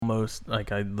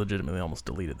legitimately almost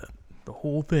deleted that. The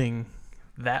whole thing,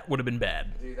 that would have been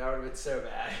bad. Dude, that would have been so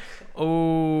bad.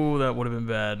 Oh, that would have been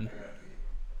bad.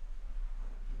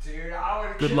 Dude, I would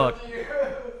have Good killed luck. you.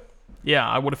 Yeah,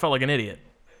 I would have felt like an idiot.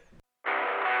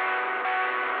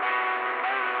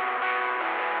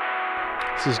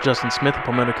 This is Justin Smith of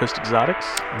Palmetto Coast Exotics,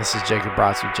 This is Jacob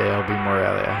Bratz with JLB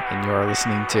Morelia, and you are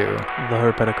listening to the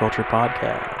Herpeticulture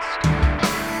Podcast.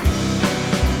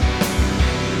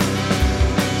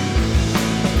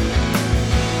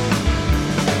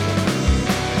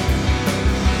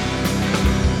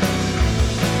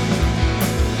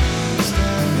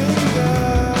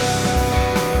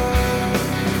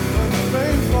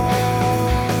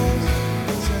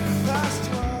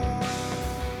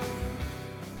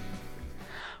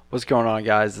 What's going on,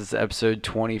 guys? This is episode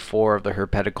 24 of the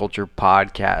Herpeticulture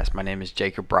Podcast. My name is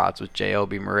Jacob Bratz with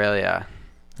JLB Morelia.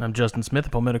 I'm Justin Smith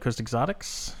of Palmetto Coast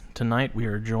Exotics. Tonight we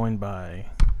are joined by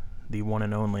the one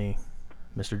and only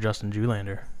Mr. Justin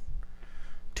Julander.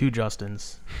 Two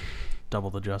Justins, double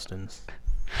the Justins,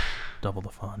 double the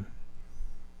fun.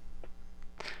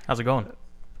 How's it going?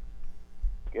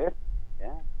 Good,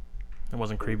 yeah. It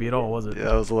wasn't creepy at all, was it? Yeah,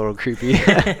 that was a little creepy.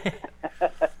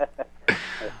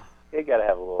 You gotta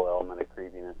have a little element of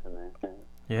creepiness in there.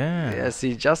 Yeah. Yeah,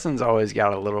 see, Justin's always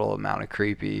got a little amount of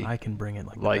creepy, I can bring it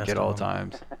like like the best at all of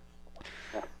them. times.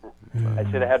 I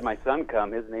should have had my son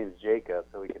come. His name's Jacob,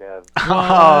 so we could have.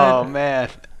 Oh, man.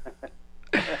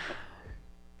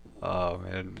 Oh,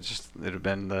 man. It'd have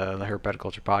been the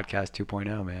Herpeticulture Podcast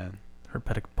 2.0, man.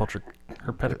 Herpeticulture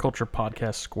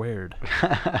Podcast squared.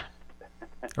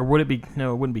 Or would it be?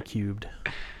 No, it wouldn't be cubed.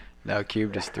 No,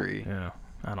 cubed is 3. Yeah,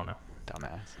 I don't know.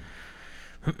 Dumbass.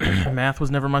 Math was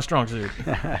never my strong suit.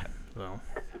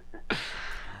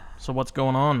 So what's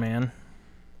going on, man?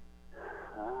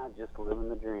 Just living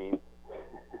the dream.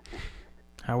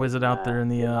 How is it out there in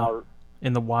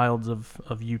the wilds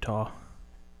of Utah?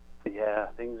 Yeah,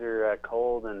 things are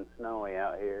cold and snowy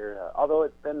out here. Although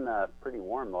it's been pretty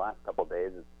warm the last couple of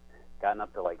days. It's gotten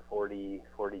up to like 40,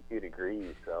 42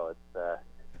 degrees, so it's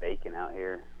baking out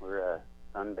here. We're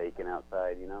sun baking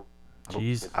outside, you know.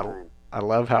 Jeez. I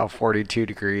love how 42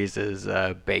 degrees is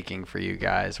baking for you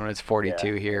guys. When it's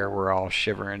 42 here, we're all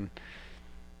shivering.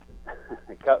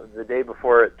 The day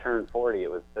before it turned 40,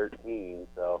 it was 13,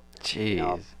 so Jeez. You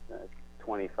know,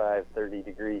 25, 30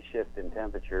 degree shift in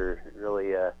temperature, really,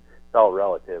 it's all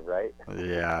relative, right?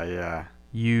 Yeah.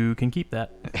 You can keep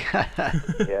that.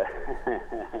 Yeah.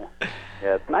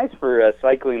 Yeah, it's nice for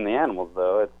cycling the animals,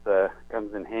 though. It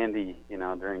comes in handy, you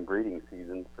know, during breeding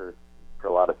season for a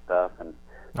lot of stuff, and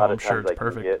a lot of times I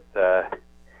can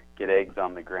get eggs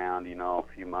on the ground, you know,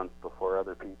 a few months before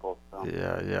other people. So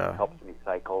Yeah. it helps me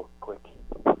cycle quick.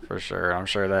 For sure. I'm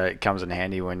sure that it comes in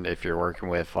handy if you're working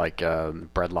with like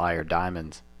bredli or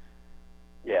diamonds.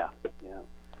 Yeah.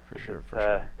 For sure.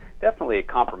 Definitely a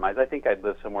compromise. I think I'd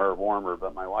live somewhere warmer,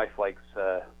 but my wife likes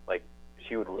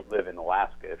she would live in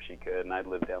Alaska if she could, and I'd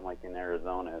live down like in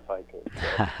Arizona if I could.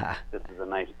 So this is a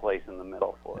nice place in the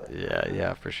middle for it.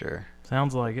 Yeah, for sure.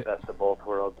 Sounds like it. Best of both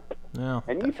worlds. Yeah.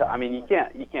 And Utah, I mean, you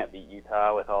can't beat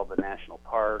Utah with all the national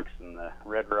parks and the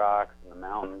red rocks and the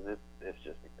mountains. It's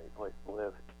just a great place to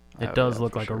live. It does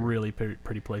look like a really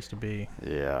pretty place to be.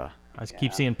 Yeah. I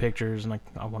keep seeing pictures, and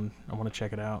I want to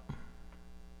check it out.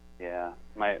 Yeah,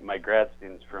 my grad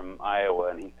student's from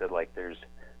Iowa, and he said like there's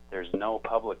no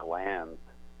public lands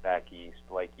back east.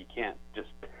 Like you can't just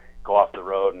go off the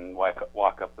road and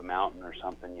walk up the mountain or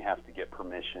something. You have to get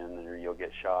permission, or you'll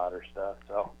get shot or stuff.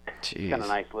 So It's kind of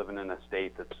nice living in a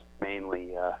state that's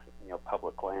mainly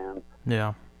public land.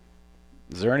 Yeah.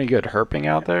 Is there any good herping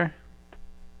out there?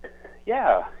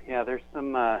 Yeah. There's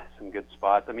some good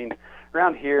spots. I mean,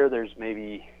 around here there's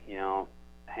maybe a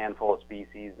handful of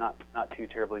species, not too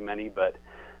terribly many, but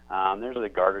there's a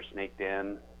garter snake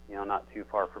den, not too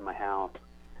far from my house.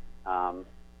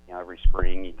 Every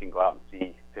spring you can go out and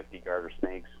see 50 garter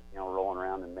snakes, rolling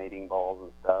around in mating balls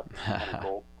and stuff. It's kind of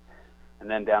cool. And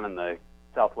then down in the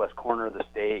southwest corner of the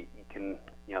state, you can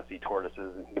see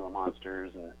tortoises and Gila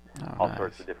monsters and all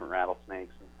sorts of different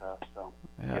rattlesnakes and stuff. So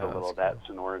get a little of that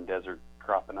Sonoran Desert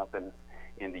cropping up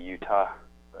into Utah.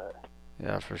 But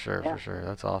yeah, for sure.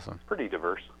 That's awesome. It's pretty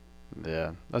diverse.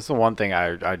 Yeah, that's the one thing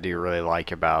I do really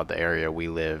like about the area we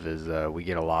live is we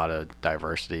get a lot of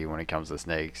diversity when it comes to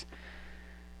snakes.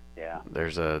 Yeah.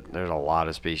 There's a lot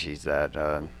of species that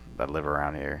live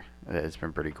around here. It's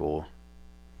been pretty cool.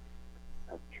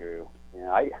 That's true. Yeah,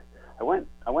 I went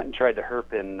and tried to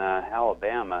herp in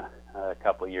Alabama a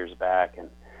couple of years back, and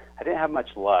I didn't have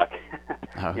much luck.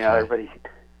 Okay. Everybody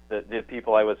the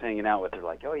people I was hanging out with are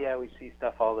like, oh yeah, we see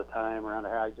stuff all the time around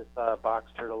here. I just saw a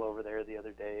box turtle over there the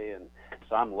other day, and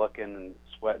so I'm looking and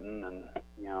sweating, and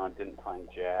I didn't find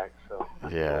jack, so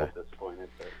I'm a little disappointed.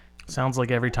 But sounds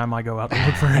like every time I go out to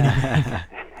look for anything.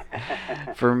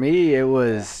 For me, it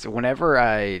was whenever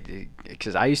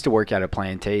because I used to work at a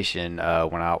plantation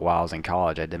while I was in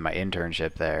college. I did my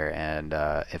internship there, and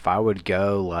if I would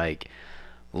go like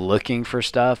looking for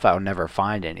stuff, I would never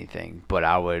find anything. But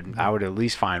I would at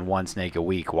least find one snake a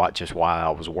week, just while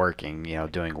I was working,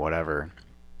 doing whatever.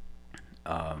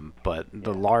 But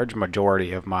the large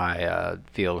majority of my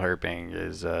field herping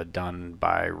is done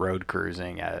by road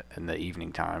cruising in the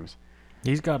evening times.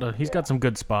 He's got some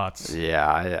good spots.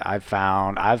 Yeah, I've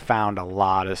found a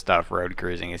lot of stuff road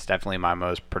cruising. It's definitely my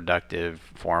most productive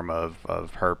form of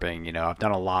herping. I've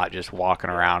done a lot just walking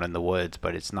around in the woods,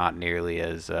 but it's not nearly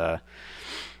as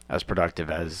productive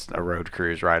as a road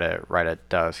cruise right at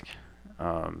dusk.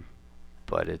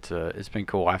 But it's been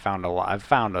cool. I've found a lot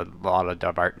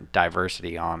of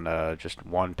diversity on just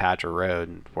one patch of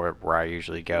road where I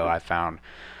usually go. I found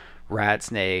rat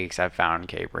snakes, I found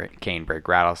canebrake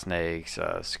rattlesnakes,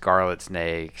 scarlet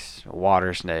snakes,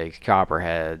 water snakes,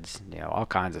 copperheads, all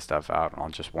kinds of stuff out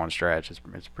on just one stretch. It's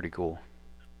pretty cool.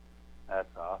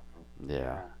 That's awesome.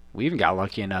 Yeah. We even got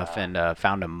lucky enough and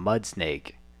found a mud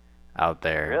snake out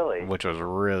there. Really? Which was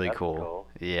really cool.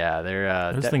 Yeah,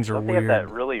 they're those things are don't weird. They have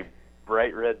that really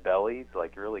bright red bellies,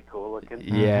 like really cool looking.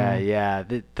 Yeah, yeah.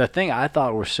 The thing I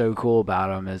thought was so cool about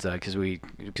them is because we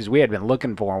had been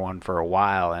looking for one for a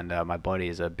while, and my buddy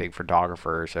is a big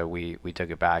photographer, so we took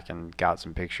it back and got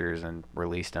some pictures and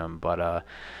released them. But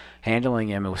handling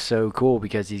him, it was so cool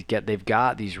because they've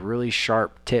got these really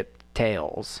sharp tipped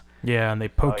tails. Yeah, and they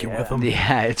poke you with them.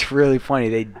 Yeah, it's really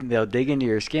funny. They'll dig into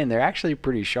your skin. They're actually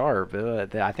pretty sharp.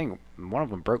 I think one of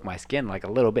them broke my skin like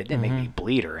a little bit. It didn't make me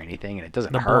bleed or anything, and it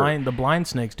doesn't hurt. The blind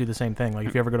snakes do the same thing. Like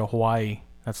if you ever go to Hawaii,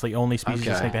 that's the only species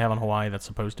of snake they have in Hawaii that's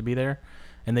supposed to be there,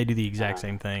 and they do the exact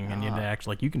same thing. And you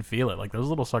actually you can feel it. Like those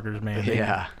little suckers, man.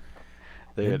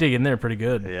 They dig in there pretty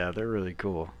good. Yeah, they're really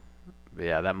cool. But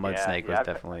yeah, that mud snake was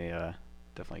definitely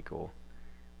cool.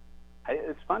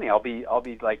 It's funny. I'll be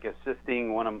like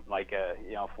assisting one of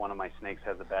if one of my snakes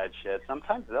has a bad shed.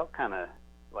 Sometimes they'll kind of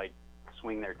like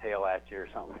swing their tail at you or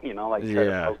something. Like try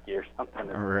to poke you or something.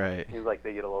 Right. It seems like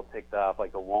they get a little ticked off,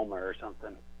 like a woma or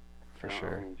something. For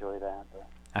sure. I enjoy that. But,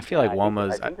 I feel like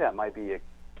womas. I think that might be a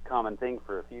common thing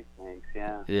for a few snakes.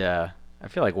 Yeah. Yeah, I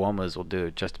feel like womas will do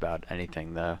just about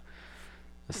anything though.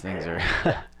 Those things are.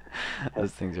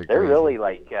 Those things are. They're crazy. really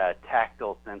like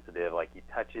tactile sensitive. Like you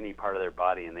touch any part of their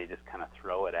body and they just kind of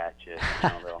throw it at you.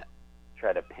 They'll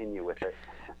try to pin you with it.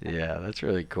 Yeah, that's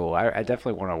really cool. I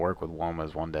definitely want to work with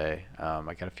womas one day. I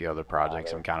got a few other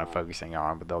projects I'm kind of focusing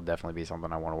on, but they'll definitely be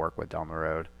something I want to work with down the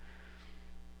road.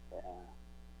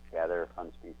 Yeah, they're a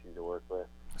fun species to work with.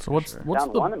 So what's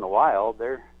down one in the wild?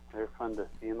 They're fun to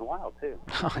see in the wild too.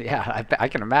 Oh yeah, I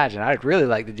can imagine. I'd really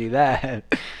like to do that.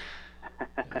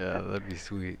 Yeah, that'd be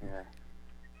sweet. Yeah.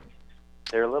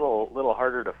 They're a little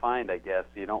harder to find, I guess.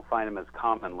 You don't find them as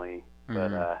commonly,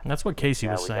 but that's what Casey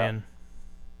was saying.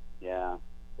 Yeah,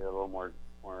 they're a little more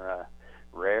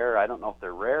rare. I don't know if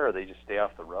they're rare or they just stay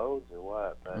off the roads or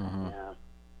what, but yeah.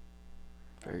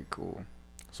 Very cool.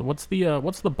 So what's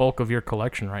the bulk of your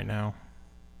collection right now?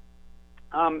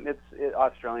 It's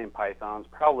Australian pythons.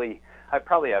 I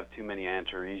probably have too many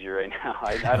Antaresia right now.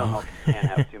 I don't know if you can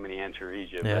have too many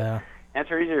Antaresia, but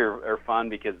Antaresia are fun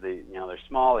because they're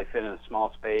small. They fit in a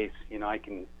small space. I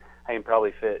can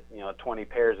probably fit 20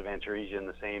 pairs of Antaresia in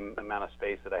the same amount of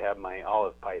space that I have my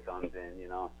olive pythons in.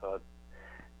 So it's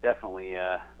definitely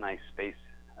a nice space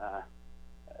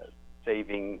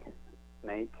saving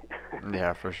snake.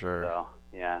 Yeah, for sure. So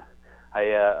yeah,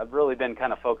 I've really been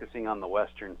kind of focusing on the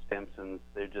Western Stimsons.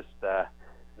 They're just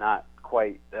not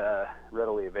quite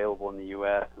readily available in the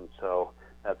U.S., and so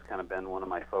that's kind of been one of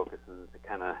my focuses to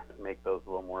kind of make those a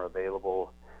little more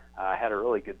available. I had a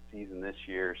really good season this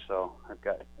year, so I've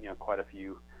got quite a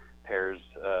few pairs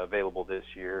available this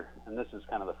year, and this is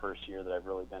kind of the first year that I've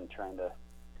really been trying to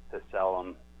sell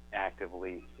them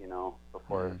actively.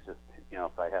 Before it's just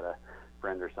if I had a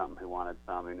friend or something who wanted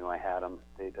some, who knew I had them,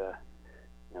 they'd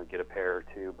get a pair or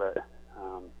two. But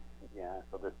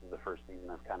so this is the first season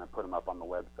I've kind of put them up on the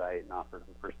website and offered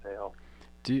them for sale.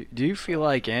 Do you feel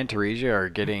like Antaresia are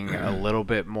getting a little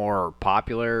bit more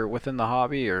popular within the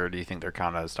hobby, or do you think they're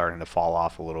kind of starting to fall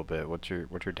off a little bit? What's your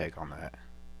take on that?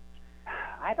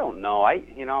 I don't know. I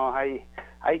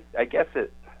guess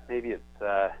maybe it's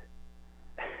I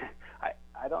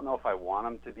don't know if I want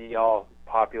them to be all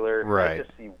popular. Right. I just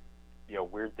see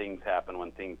weird things happen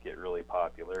when things get really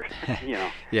popular.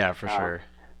 Yeah, for sure.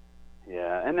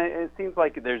 Yeah, and it seems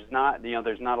like there's not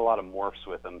a lot of morphs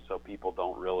with them, so people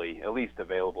don't really, at least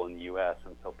available in the U.S.,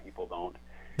 and so people don't.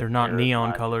 They're not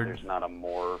neon colored. There's not a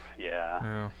morph, yeah.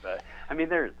 Yeah. But I mean,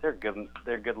 they're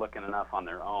good looking enough on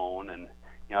their own, and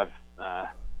I've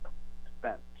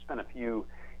spent a few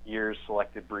years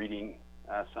selective breeding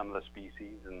some of the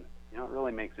species, and it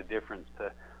really makes a difference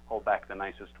to hold back the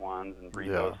nicest ones and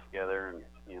breed those together,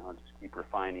 and just keep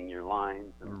refining your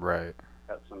lines. And Right.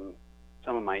 got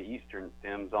some of my eastern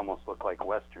stems almost look like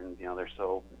westerns. They're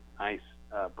so nice,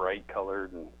 bright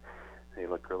colored, and they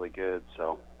look really good.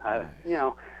 So I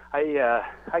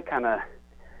kind of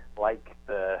like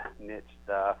the niche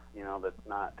stuff. That's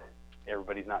not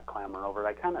everybody's not clamoring over it.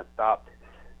 I kind of stopped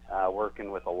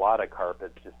working with a lot of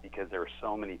carpets just because there were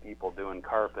so many people doing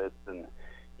carpets, and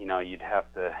you'd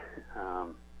have to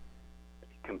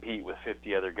compete with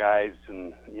 50 other guys,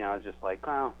 and it's just like,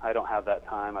 well, I don't have that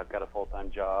time. I've got a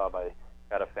full-time job. I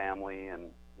got a family, and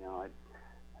I'd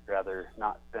rather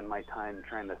not spend my time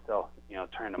trying to sell,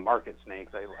 trying to market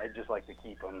snakes. I just like to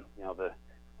keep them. The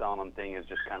selling them thing is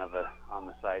just kind of a on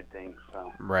the side thing.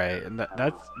 So Right, and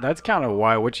that's kind of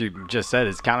why what you just said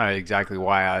is kind of exactly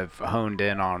why I've honed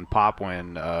in on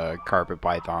popwind carpet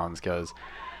pythons, because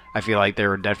I feel like they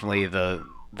were definitely the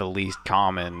least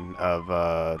common of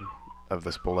the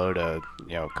Spilota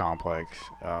complex.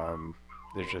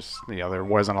 There's just there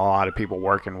wasn't a lot of people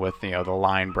working with the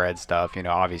line bred stuff.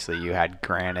 Obviously you had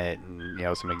granite and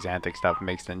some exanthic stuff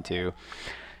mixed into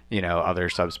other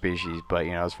subspecies, but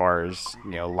as far as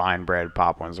line bred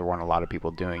popwinds, there weren't a lot of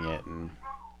people doing it, and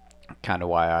kind of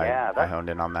why I honed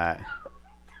in on that.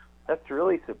 That's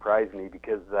really surprised me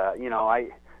because I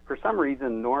for some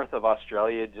reason north of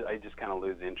Australia I just kind of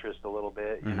lose interest a little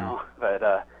bit,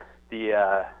 but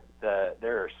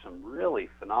there are some really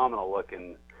phenomenal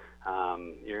looking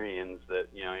Irians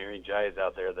Irian Jais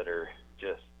out there that are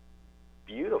just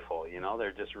beautiful.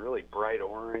 They're just really bright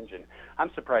orange, and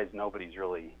I'm surprised nobody's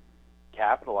really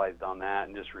capitalized on that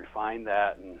and just refined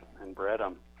that and bred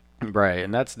them. Right,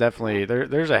 and that's definitely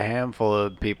there's a handful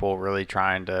of people really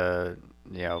trying to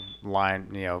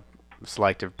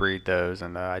selective breed those,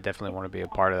 and I definitely want to be a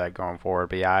part of that going forward.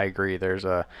 But yeah, I agree. There's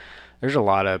a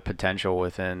lot of potential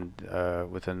within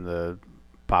the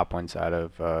popwind side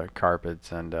of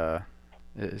carpets, and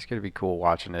it's going to be cool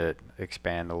watching it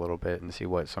expand a little bit and see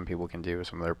what some people can do with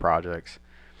some of their projects.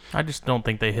 I just don't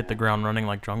think they hit the ground running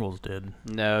like jungles did.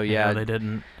 No, yeah, they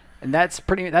didn't. And that's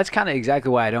kind of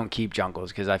exactly why I don't keep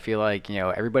jungles, because I feel like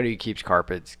everybody who keeps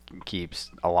carpets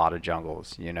keeps a lot of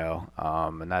jungles,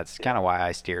 and that's kind of why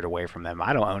I steered away from them.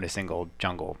 I don't own a single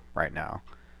jungle right now,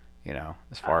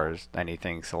 as far as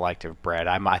anything selective bred.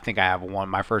 I think I have one.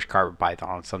 My first carpet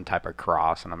python, some type of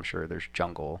cross, and I'm sure there's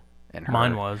jungle in her.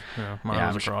 Mine was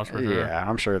a cross for sure. Yeah,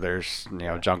 I'm sure there's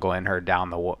jungle in her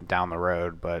down the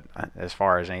road, but as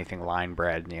far as anything line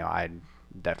bred, I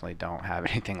definitely don't have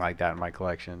anything like that in my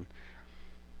collection.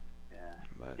 Yeah,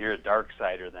 but you're a dark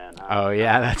sider then, huh? Oh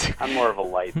yeah, I'm more of a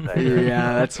light sider.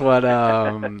 Yeah, that's what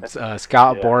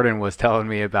Scott Borden was telling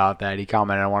me about that. He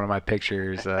commented on one of my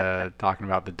pictures talking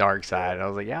about the dark side. I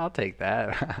was like, yeah, I'll take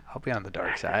that. I'll be on the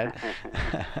dark side.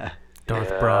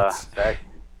 Darth Brats.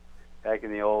 Back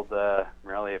in the old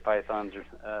Morelia Pythons,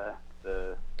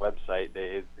 the website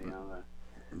days,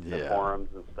 the forums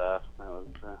and stuff. That was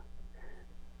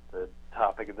the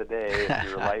topic of the day. If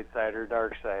you were light side or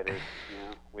dark sider,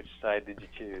 which side did you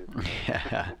choose?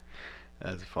 Yeah,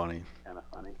 that's funny. Kind of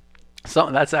funny.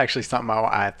 That's actually something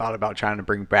I thought about trying to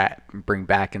bring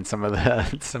back in some of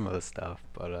the stuff,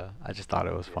 but I just thought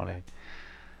it was funny.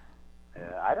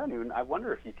 I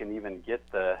wonder if you can even get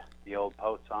the old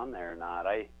posts on there or not.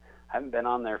 I haven't been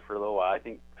on there for a little while. I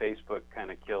think Facebook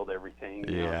kind of killed everything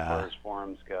as far as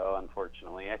forums go,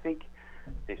 unfortunately. I think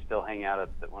they still hang out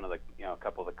at one of the a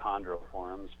couple of the chondro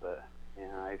forums, but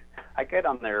I get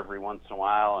on there every once in a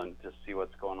while and just see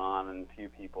what's going on, and a few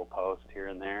people post here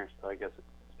and there, so I guess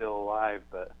it's still alive,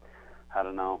 but I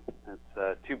don't know.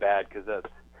 It's too bad, because it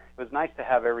was nice to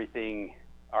have everything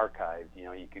archived.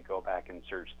 You could go back and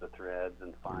search the threads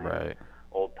and find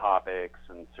old topics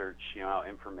and search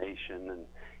information, and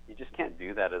you just can't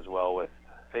do that as well with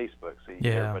Facebook, so you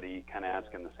get everybody kind of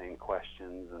asking the same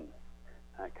questions and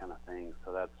that kind of thing.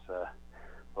 So that's a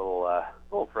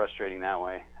little frustrating that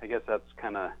way. I guess that's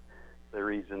kind of the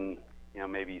reason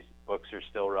maybe books are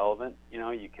still relevant.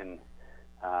 You can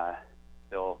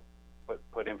still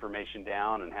put information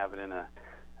down and have it in a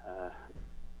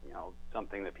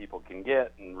something that people can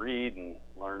get and read and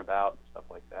learn about, stuff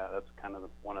like that. That's kind of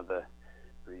one of the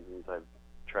reasons I've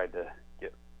tried to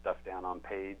get stuff down on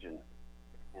page and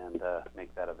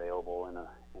make that available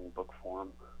in book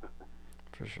form.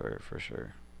 For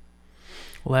sure.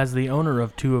 Well, as the owner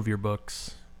of 2 of your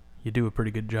books, you do a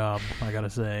pretty good job, I gotta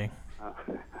say.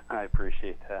 I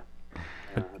appreciate that. But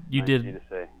That's you nice did. of you to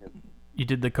say. You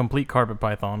did the complete carpet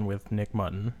python with Nick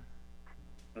Mutton,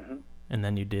 Mm-hmm. and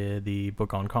then you did the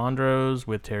book on chondros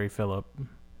with Terry Phillip.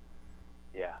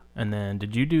 Yeah. And then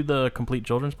did you do the complete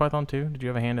children's python too? Did you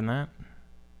have a hand in that?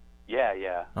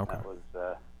 Yeah. Okay. That was.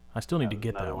 I still need to was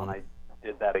get another that one. I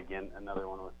did that again. Another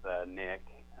one with Nick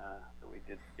that we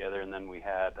did together, and then we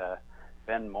had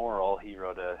Ben Morrill. He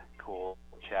wrote a cool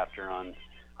chapter on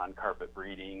carpet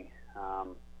breeding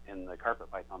in the carpet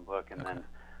python book, and then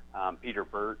Peter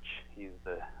Birch. He's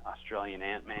the Australian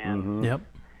Ant-Man. Mm-hmm. Yep.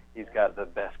 He's got the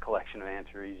best collection of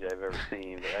Antaresia I've ever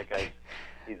seen. But that guy's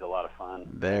he's a lot of fun.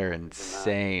 They're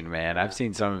insane, man. Yeah. I've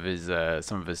seen some of his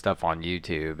stuff on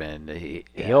YouTube, and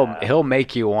Yeah. he'll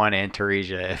make you want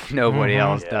Antaresia if nobody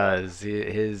else Yeah. does.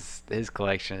 His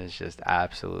collection is just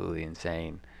absolutely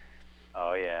insane.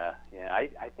 Oh yeah.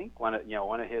 I think one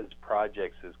of his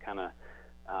projects is kind of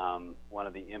one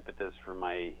of the impetus for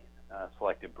my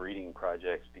selective breeding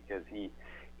projects, because he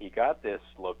got this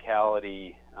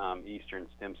locality eastern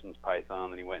Stimson's python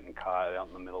that he went and caught out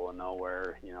in the middle of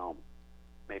nowhere,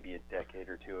 maybe a decade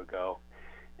or 2 ago,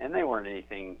 and they weren't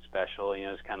anything special,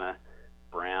 just kind of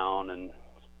brown and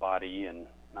spotty and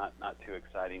not too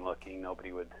exciting looking.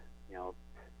 Nobody would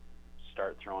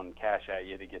start throwing cash at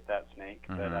you to get that snake.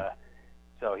 Mm-hmm. But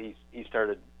so he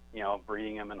started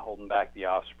breeding them and holding back the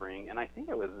offspring, and I think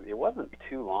it wasn't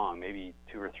too long, maybe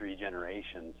 2 or 3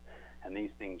 generations, and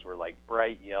these things were like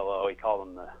bright yellow. He called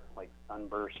them the like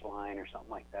sunburst line or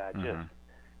something like that. Mm-hmm. Just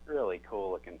really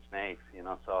cool looking snakes,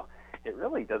 so it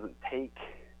really doesn't take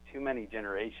too many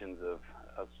generations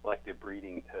of selective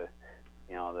breeding to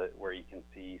where you can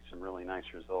see some really nice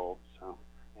results. So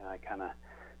I kind of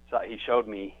he showed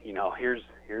me, here's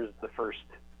the first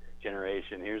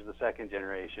generation, here's the second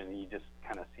generation. You just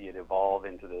kind of see it evolve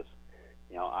into this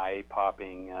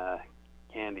eye-popping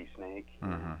candy snake.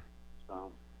 Mm-hmm.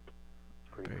 So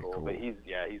it's pretty Very cool. cool. But he's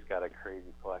got a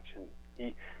crazy collection.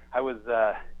 I was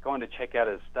going to check out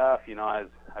his stuff.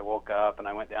 I woke up and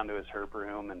I went down to his herp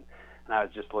room, and I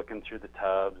was just looking through the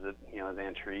tubs at his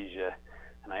Antaresia,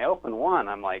 and I opened one.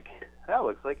 I'm like, that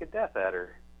looks like a death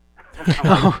adder.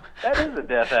 I'm like, that is a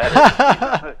death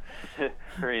adder.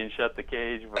 Hurry and shut the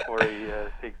cage before he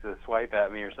takes a swipe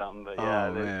at me or something. But yeah,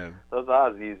 man. those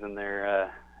Aussies and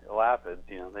their Lapids,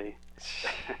 they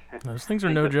Those things are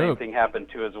no joke. The same thing happened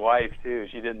to his wife too.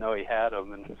 She didn't know he had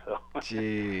them, and so.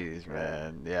 Jeez,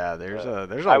 man. Yeah, there's a.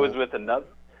 I was with another.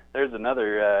 There's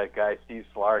another guy, Steve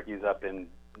Slark. He's up in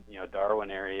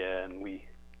Darwin area, and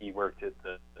he worked at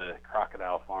the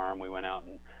crocodile farm. We went out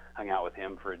and hung out with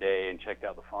him for a day and checked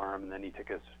out the farm, and then he took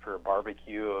us for a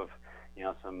barbecue of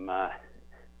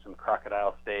some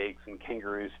crocodile steaks and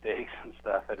kangaroo steaks and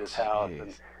stuff at his house.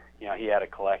 And he had a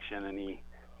collection, and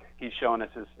he's showing us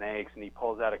his snakes, and he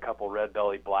pulls out a couple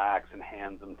red-bellied blacks and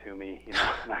hands them to me,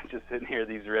 and I'm just sitting here,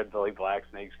 these red-bellied black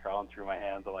snakes crawling through my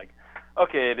hands. I'm like,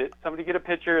 okay, did somebody get a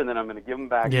picture, and then I'm going to give them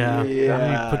back Yeah, to you.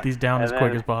 yeah. Put these down as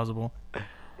quick as possible.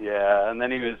 Yeah, and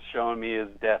then he was showing me his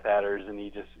death adders, and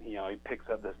he just, he picks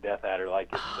up this death adder like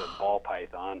it's a ball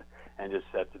python and just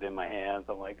sets it in my hands.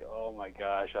 I'm like, oh my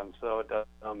gosh, I'm so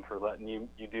dumb for letting you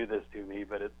do this to me,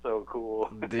 but it's so cool.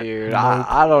 Dude,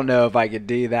 I don't know if I could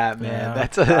do that, man. Yeah.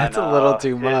 That's a little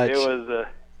too much.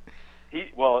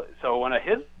 It was so one of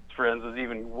his friends was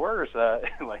even worse.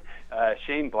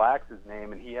 Shane Black's his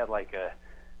name, and he had like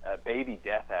a baby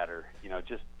death adder,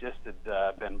 just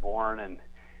had been born,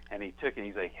 and he took it.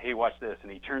 He's like, hey, watch this,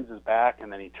 and he turns his back,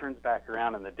 and then he turns back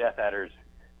around, and the death adder's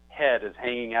head is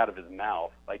hanging out of his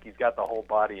mouth. Like he's got the whole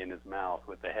body in his mouth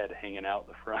with the head hanging out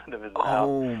the front of his mouth.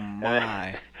 Oh my!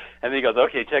 And then he goes,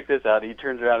 okay, check this out. And he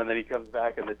turns around, and then he comes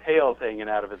back, and the tail's hanging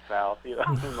out of his mouth.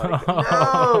 I'm like,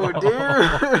 No,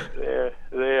 dude.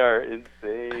 They are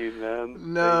insane,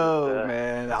 man. No,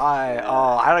 man.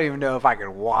 I don't even know if I could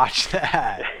watch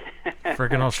that.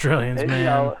 Freaking Australians, and,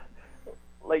 man.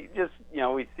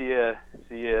 We see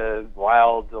a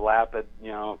wild lapid,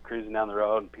 cruising down the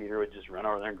road, and Peter would just run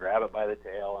over there and grab it by the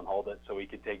tail and hold it so we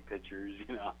could take pictures,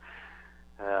 you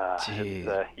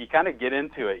kind of get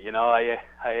into it,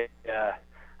 I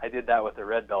did that with the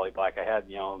red belly black. I had,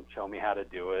 show me how to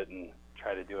do it and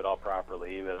try to do it all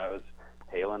properly, but I was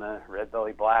tailing a red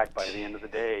belly black by the end of the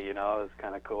day, it was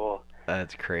kind of cool.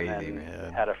 That's crazy, and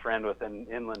man. Had a friend with an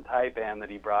inland taipan that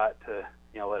he brought to,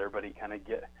 let everybody kind of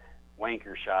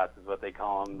wanker shots is what they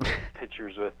call them,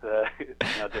 pictures with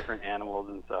different animals,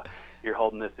 and so you're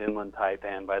holding this inland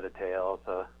taipan by the tail,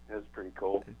 so it was pretty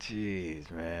cool. Jeez,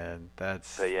 man, that's.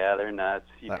 So yeah, they're nuts.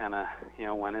 You kind of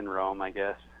went in Rome, I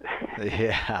guess.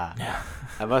 Yeah.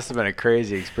 That must have been a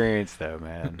crazy experience, though,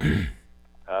 man.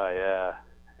 Oh yeah.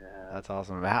 That's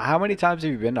awesome. How many times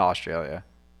have you been to Australia?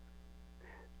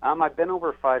 I've been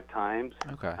over 5 times.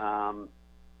 Okay.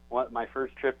 My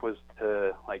first trip was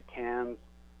to like Cairns,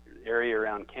 area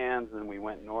around Cairns, and then we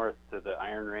went north to the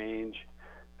Iron Range,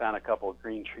 found a couple of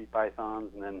green tree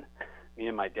pythons, and then me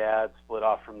and my dad split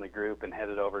off from the group and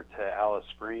headed over to Alice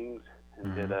Springs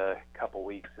and did a couple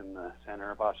weeks in the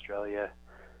center of Australia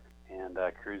and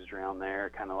cruised around there,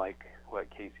 kind of like what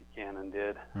Casey Cannon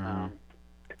did.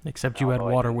 Except you had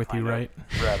water with you, right?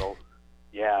 Rattles.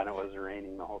 Yeah, and it was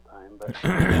raining the whole time, but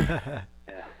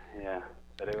yeah.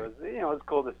 But it was, it was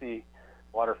cool to see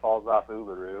waterfalls off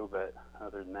Uluru, but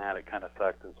other than that, it kind of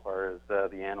sucked as far as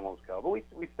the animals go. But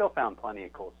we still found plenty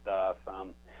of cool stuff.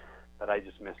 But I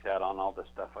just missed out on all the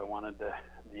stuff I wanted to.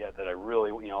 Yeah, that I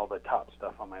really, all the top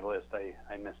stuff on my list,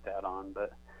 I missed out on.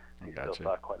 But we still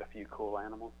saw quite a few cool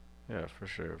animals. Yeah, for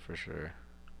sure.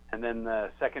 And then the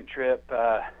second trip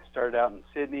started out in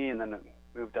Sydney, and then it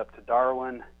moved up to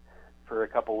Darwin for a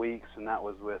couple weeks, and that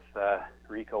was with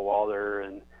Rico Walder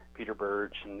and Peter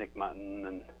Birch and Nick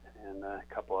Mutton and a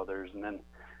couple others. And then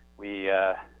we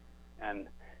and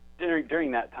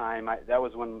during that time, that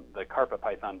was when the Carpet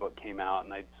Python book came out,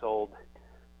 and I'd sold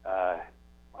I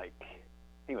think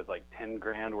it was like 10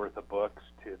 grand worth of books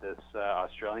to this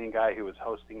Australian guy who was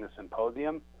hosting the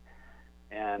symposium.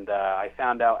 And I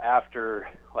found out after,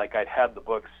 like, I'd had the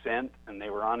books sent and they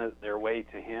were on their way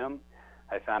to him,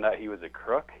 I found out he was a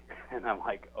crook. And I'm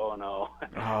like, oh no.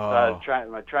 So I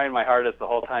was trying my hardest the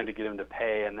whole time to get him to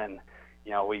pay. And then,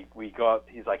 we go up.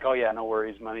 He's like, oh yeah, no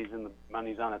worries. Money's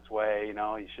on its way.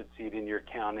 You should see it in your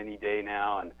account any day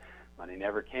now. And money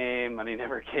never came.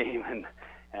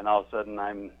 And all of a sudden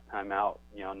I'm out,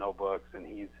 no books. And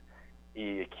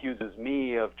he accuses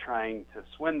me of trying to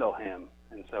swindle him.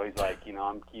 And so he's like,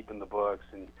 I'm keeping the books,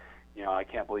 and, I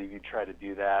can't believe you tried to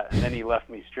do that. And then he left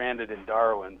me stranded in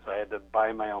Darwin, so I had to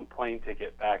buy my own plane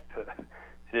ticket back to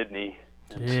Sydney.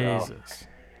 And Jesus. So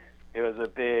it was a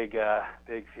big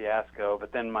fiasco.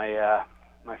 But then my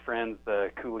friends,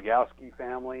 the Kulagowski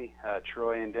family,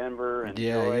 Troy in Denver, and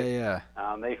Troy,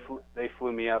 they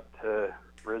flew me up to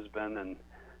Brisbane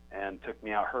and took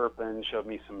me out herping, showed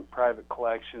me some private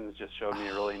collections, just showed me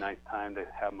a really nice time to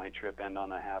have my trip end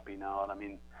on a happy note. I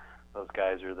mean, those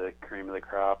guys are the cream of the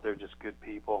crop. They're just good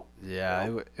people. Yeah,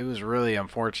 so. It was really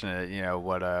unfortunate,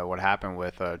 what happened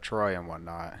with Troy and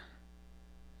whatnot.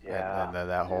 Yeah. And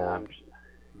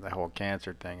that whole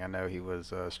cancer thing. I know he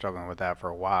was struggling with that for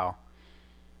a while.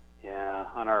 Yeah,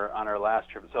 on our last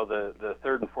trip. So the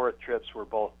third and fourth trips were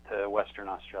both to Western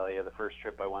Australia. The first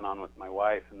trip I went on with my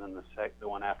wife, and then the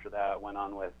one after that I went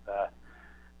on with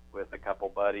a couple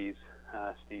buddies,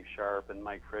 Steve Sharp and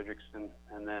Mike Fredrickson,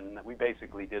 and then we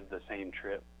basically did the same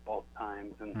trip both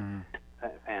times, and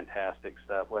fantastic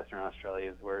stuff. Western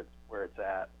Australia is where it's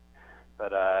at.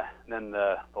 But then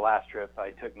the last trip,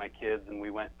 I took my kids and we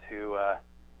went to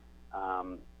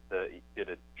did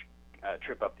a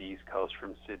trip up the East Coast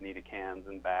from Sydney to Cairns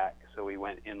and back. So we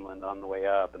went inland on the way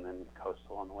up and then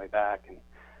coastal on the way back, and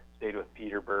stayed with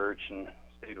Peter Birch and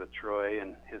stayed with Troy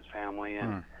and his family.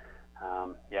 And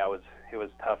it was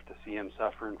tough to see him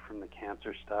suffering from the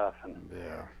cancer stuff. And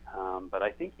but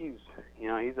I think he's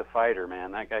a fighter,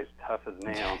 man. That guy's tough as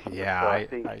nails. Yeah, so I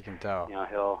think I can tell.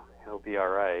 He'll be all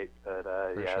right. But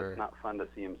sure. It's not fun to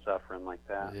see him suffering like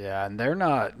that. Yeah, and they're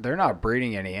not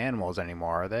breeding any animals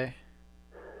anymore, are they?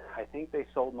 I think they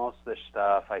sold most of their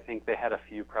stuff. I think they had a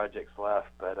few projects left,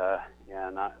 but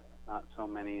not so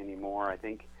many anymore. I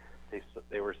think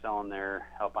they were selling their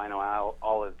albino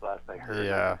olives last I heard.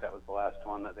 Yeah. I think that was the last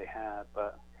one that they had.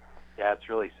 But yeah, it's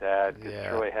really sad because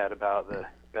Troy had about the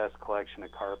best collection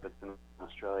of carpets in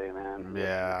Australia, man.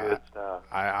 Yeah, good stuff.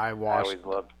 I always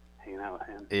loved hanging out with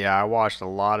him. Yeah, I watched a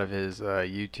lot of his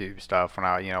YouTube stuff when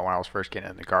I was first getting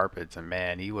into carpets, and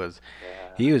man, he was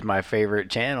my favorite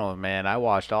channel, man. I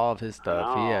watched all of his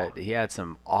stuff. He had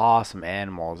some awesome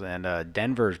animals, and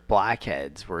Denver's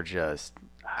blackheads were just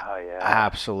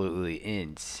absolutely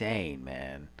insane,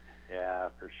 man. Yeah,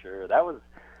 for sure. That was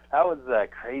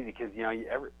crazy because you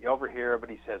over here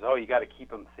everybody says, oh, you got to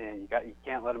keep them thin. You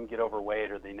can't let them get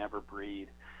overweight or they never breed.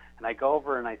 And I go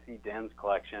over and I see Den's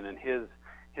collection, and his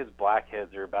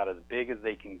blackheads are about as big as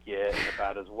they can get and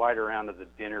about as wide around as a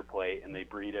dinner plate, and they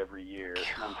breed every year.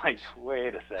 And I'm like,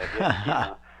 wait a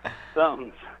second,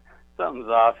 something's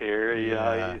off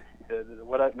here.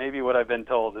 Maybe what I've been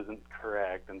told isn't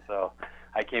correct, and so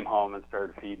I came home and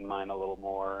started feeding mine a little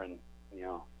more, and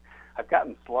I've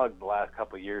gotten slugged the last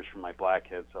couple of years from my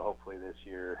blackhead, so hopefully this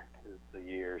year is the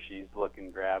year. She's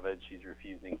looking gravid, she's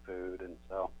refusing food, and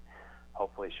so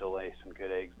hopefully she'll lay some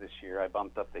good eggs this year. I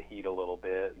bumped up the heat a little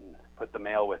bit and put the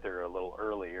male with her a little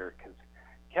earlier because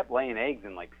he kept laying eggs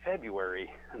in like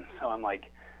February, and so I'm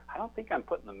like, I don't think I'm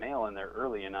putting the male in there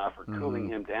early enough or cooling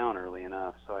him down early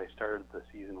enough, so I started the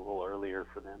season a little earlier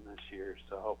for them this year,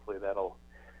 so hopefully that'll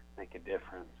make a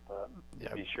difference. But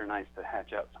it'd be sure nice to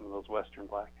hatch out some of those western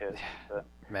blackheads. But,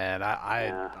 man,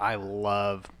 I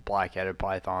love black-headed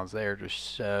pythons. They're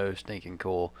just so stinking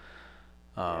cool.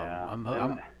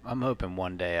 I'm hoping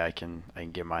one day I can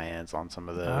get my hands on some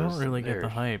of those. I don't really get the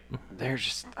hype. They're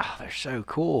just they're so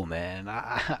cool, man.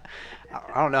 I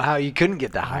don't know how you couldn't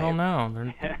get the hype. I don't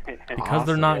know. Because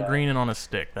they're not green and on a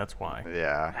stick. That's why.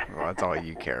 Yeah, well, that's all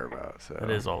you care about. So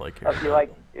that is all I care about.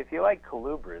 If you like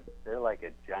colubrids, they're like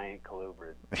a giant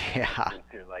colubrid. Yeah.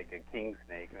 They're like a king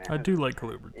snake, man. I do like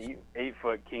colubrids.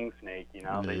 8-foot king snake, you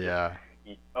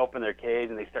open their cage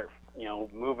and they start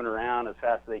moving around as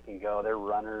fast as they can go. They're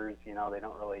runners, they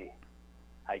don't really,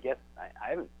 I guess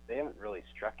they haven't really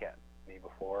struck at me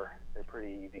before. They're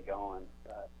pretty easy going.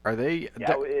 But, are they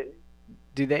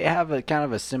do they have a kind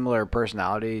of a similar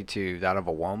personality to that of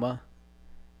a Woma?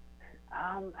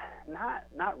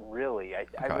 Not really.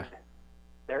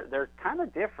 They're kind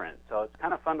of different, so it's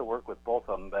kind of fun to work with both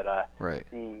of them, but right.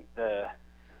 The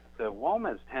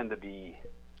Womas tend to be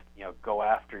go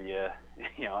after you,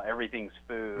 everything's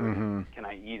food, can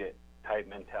I eat it type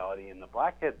mentality. And the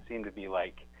blackheads seem to be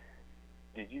like,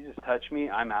 did you just touch me?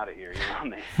 I'm out of here,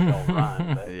 and they still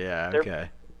run. But yeah, okay.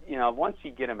 Once you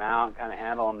get them out and kind of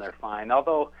handle them, they're fine.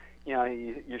 Although,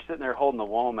 you're sitting there holding the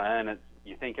Woma and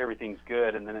you think everything's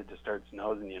good, and then it just starts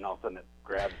nosing you, and all of a sudden it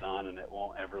grabs on and it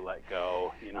won't ever let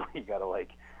go. You got to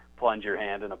plunge your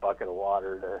hand in a bucket of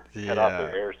water to cut off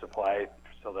their air supply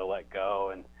so they'll let go.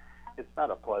 And it's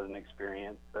not a pleasant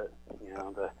experience, but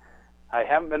I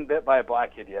haven't been bit by a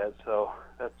blackhead yet, so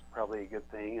that's probably a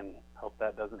good thing, and hope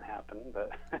that doesn't happen.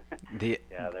 But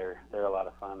they're a lot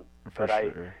of fun. For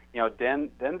sure.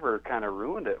 Denver kind of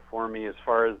ruined it for me as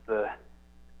far as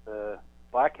the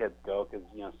blackheads go, because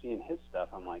seeing his stuff,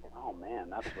 I'm like, oh man,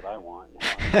 that's what I want.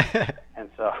 And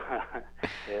so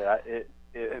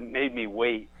it made me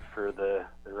wait for the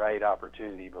right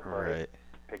opportunity before I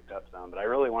picked up some. But I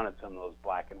really wanted some of those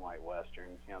black and white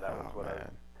westerns. That was what I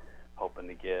was hoping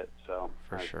to get. So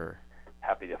for sure,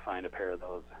 happy to find a pair of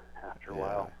those after a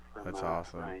while from that's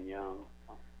awesome. Ryan Young.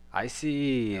 I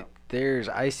see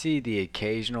the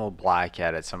occasional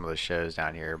blackhead at some of the shows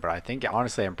down here, but I think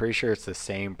honestly I'm pretty sure it's the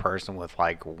same person with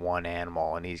one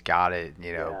animal, and he's got it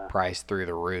priced through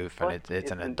the roof, and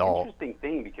it's an adult. Interesting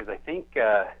thing, because I think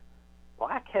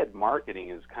blackhead marketing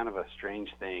is kind of a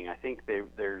strange thing. I think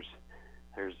there's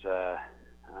a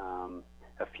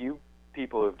few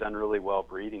people who've done really well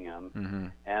breeding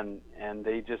them, and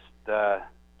they just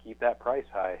keep that price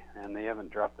high, and they haven't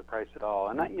dropped the price at all.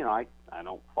 And I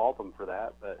don't fault them for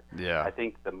that, but I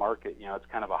think the market, it's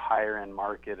kind of a higher end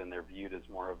market, and they're viewed as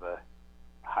more of a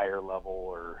higher level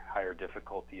or higher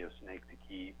difficulty of snake to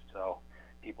keep. So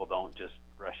people don't just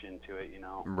rush into it,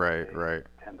 Right, they right.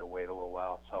 tend to wait a little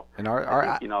while. So and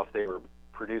I think, if they were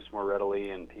produced more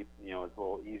readily and people, it's a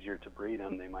little easier to breed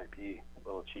them, they might be a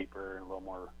little cheaper and a little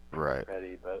more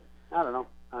ready. But I don't know.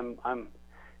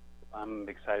 I'm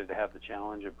excited to have the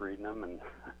challenge of breeding them and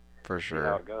for sure see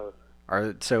how it goes.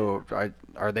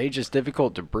 Are they just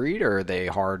difficult to breed, or are they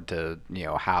hard to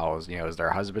house? Is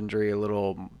their husbandry a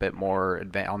little bit more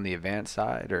on the advanced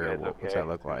side, or what's that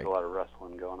look like? There's a lot of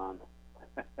wrestling going on.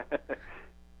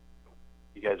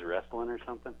 You guys are wrestling or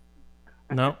something?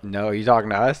 No. No, are you talking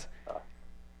to us?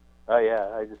 Oh yeah,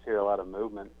 I just hear a lot of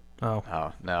movement.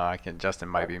 Oh no, Justin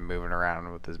might be moving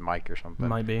around with his mic or something.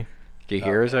 Might be. Can you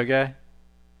hear us okay?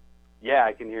 Yeah,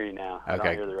 I can hear you now. Okay. I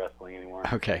don't hear the wrestling anymore.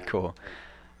 Okay, cool.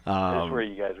 That's where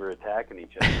you guys were attacking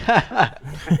each other.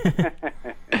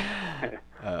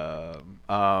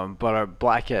 But are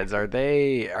blackheads, are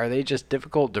they just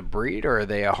difficult to breed, or are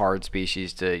they a hard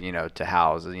species to to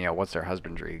house? What's their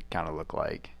husbandry kind of look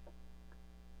like?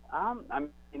 I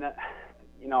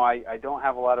don't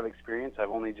have a lot of experience.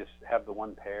 I've only just have the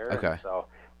one pair. Okay.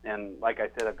 And like I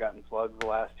said, I've gotten slugs the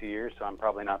last 2 years, so I'm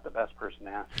probably not the best person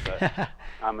to ask. But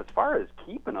as far as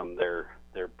keeping them, they're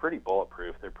pretty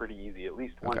bulletproof. They're pretty easy, at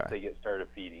least once they get started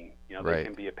feeding. They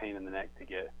can be a pain in the neck to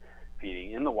get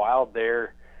feeding. In the wild,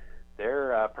 they're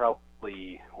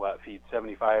probably feed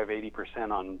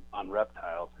 75-80% on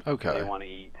reptiles. Okay. They want to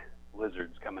eat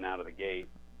lizards coming out of the gate.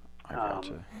 I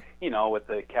gotcha. With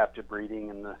the captive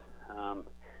breeding and the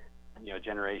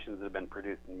generations that have been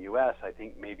produced in the U.S., I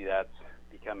think maybe that's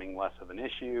becoming less of an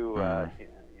issue.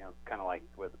 Kind of like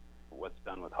with what's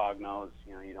done with hognose.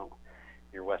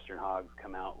 Your Western hogs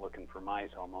come out looking for mice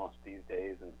almost these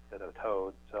days instead of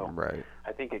toads. So Right.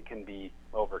 I think it can be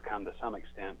overcome to some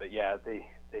extent. But yeah, they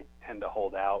tend to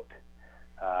hold out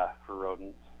for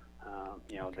rodents.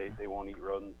 They won't eat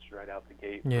rodents right out the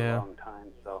gate for a long time.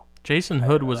 So Jason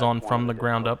Hood was that's on one From of the the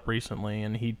Ground difficult- Up recently,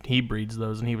 and he breeds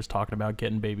those, and he was talking about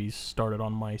getting babies started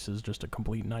on mice is just a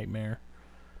complete nightmare.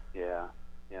 Yeah.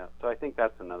 So I think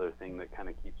that's another thing that kind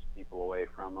of keeps people away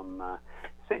from them.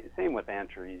 Same with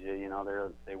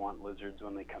Antaresia. They want lizards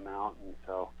when they come out, and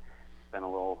so it's been it's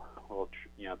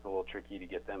a little tricky to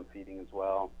get them feeding as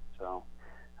well. So,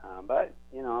 but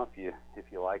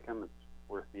if you like them, it's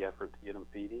worth the effort to get them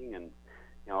feeding. And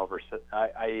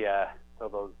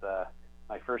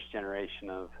my first generation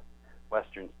of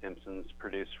Western Stimsons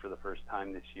produced for the first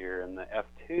time this year, and the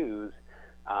F2s.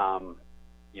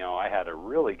 I had a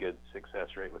really good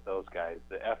success rate with those guys.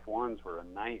 The F1s were a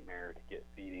nightmare to get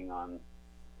feeding on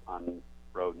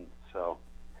rodents. So,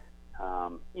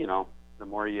 the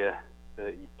more you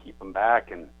keep them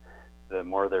back, and the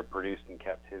more they're produced in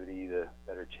captivity, the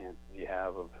better chances you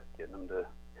have of getting them to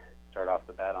start off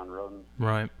the bat on rodents.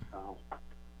 Right.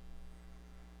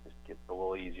 Just gets a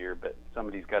little easier, but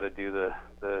somebody's got to do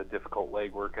the difficult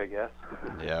legwork, I guess.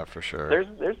 Yeah, for sure.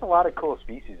 There's a lot of cool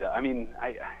species. I mean,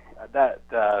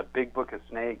 that Big Book of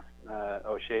Snakes,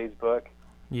 O'Shea's book.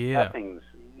 Yeah. That thing's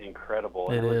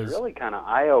incredible. It was is. really kind of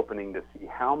eye-opening to see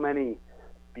how many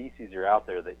species are out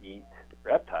there that eat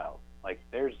reptiles. Like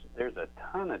there's a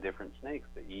ton of different snakes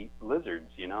that eat lizards,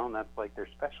 and that's like their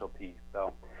specialty.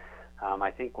 So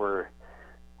I think we're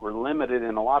limited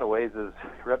in a lot of ways as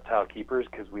reptile keepers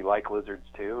because we like lizards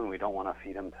too, and we don't want to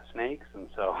feed them to snakes. And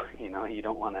so you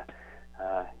don't want to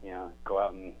go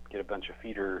out and get a bunch of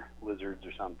feeder lizards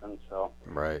or something. So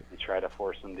Right. you try to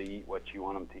force them to eat what you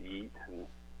want them to eat. And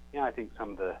I think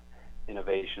some of the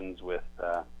innovations with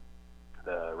the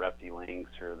Reptilynx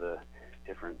or the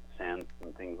different scents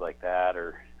and things like that,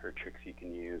 or tricks you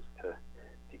can use to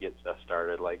get stuff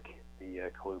started, like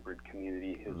the colubrid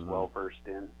community is well versed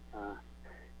in,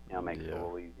 makes it a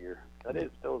little easier. But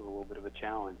it still is a little bit of a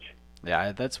challenge.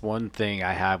 Yeah, that's one thing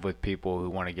I have with people who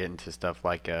want to get into stuff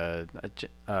like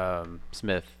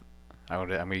Smith. I'm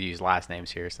gonna use last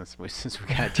names here since we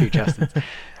got two Justins.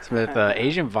 Smith,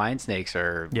 Asian vine snakes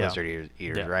are lizard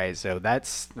eaters, right? So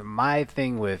that's my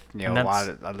thing with a lot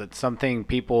of something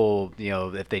people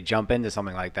if they jump into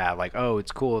something like that, like, oh,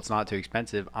 it's cool, it's not too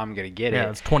expensive, I'm gonna get it. Yeah,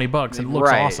 it's $20. It looks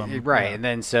awesome. Right, Yeah. and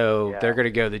then they're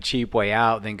gonna go the cheap way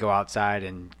out, then go outside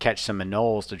and catch some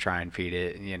anoles to try and feed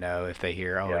it. If they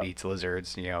hear it eats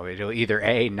lizards, it'll either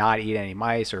A, not eat any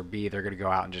mice, or B, they're gonna go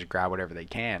out and just grab whatever they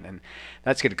can, and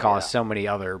that's gonna cause so many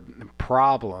other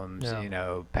problems,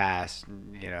 past,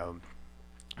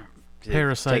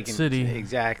 Parasite City.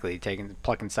 Exactly,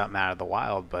 plucking something out of the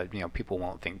wild, but people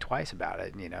won't think twice about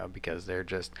it, because they're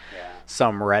just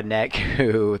some redneck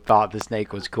who thought the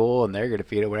snake was cool, and they're gonna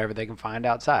feed it whatever they can find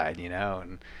outside,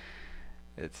 and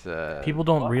it's people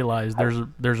don't realize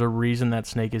there's a reason that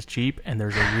snake is cheap, and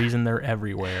there's a reason they're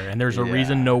everywhere, and there's a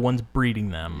reason no one's breeding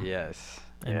them. Yes.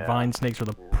 And vine snakes are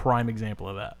the prime example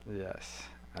of that. Yes,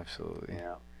 absolutely.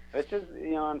 Yeah. It's just,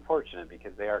 unfortunate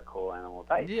because they are cool animals.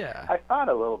 Yeah. I thought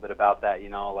a little bit about that,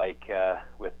 like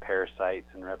with parasites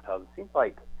and reptiles. It seems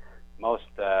like most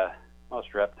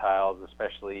reptiles,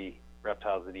 especially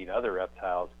reptiles that eat other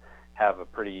reptiles, have a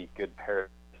pretty good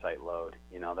parasite load.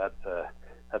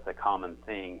 That's a common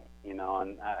thing,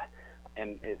 and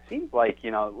it seems like,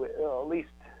 at least,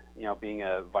 being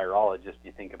a virologist,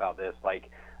 you think about this, like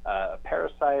a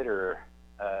parasite or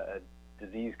a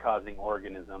disease-causing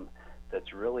organism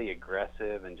that's really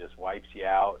aggressive and just wipes you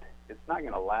out, it's not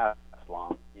going to last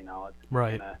long. It's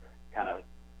going to kind of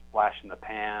flash in the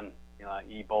pan.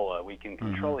 Ebola, we can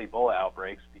control Ebola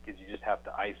outbreaks because you just have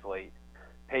to isolate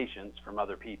patients from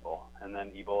other people, and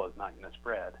then Ebola is not going to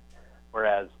spread.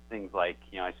 Whereas things like,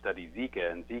 I studied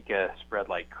Zika, and Zika spread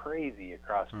like crazy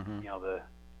across, the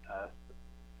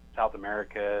South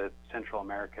America, Central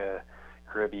America,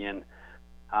 Caribbean,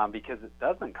 because it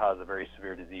doesn't cause a very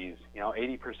severe disease.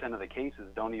 80% of the cases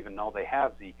don't even know they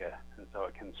have Zika, and so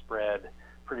it can spread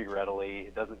pretty readily.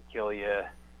 It doesn't kill you.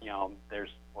 There's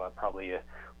probably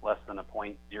less than a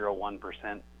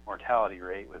 0.01% mortality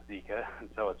rate with Zika, and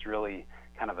so it's really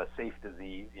kind of a safe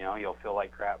disease. You'll feel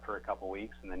like crap for a couple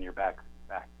weeks, and then you're back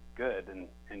good,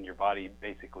 and your body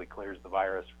basically clears the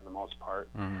virus for the most part.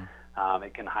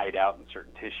 It can hide out in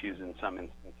certain tissues in some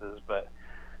instances, but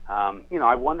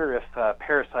I wonder if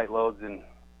parasite loads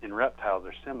in reptiles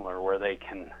are similar, where they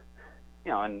can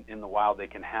in the wild they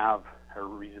can have a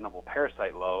reasonable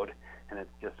parasite load, and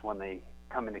it's just when they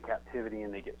come into captivity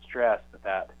and they get stressed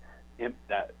that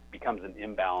becomes an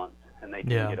imbalance, and they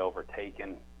can get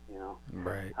overtaken.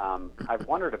 Right. I've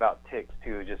wondered about ticks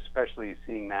too, just especially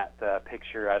seeing that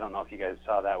picture. I don't know if you guys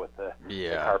saw that with the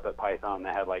carpet python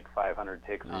that had like 500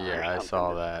 ticks on it. Yeah, I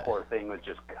saw that. The poor thing was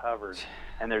just covered.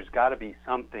 And there's got to be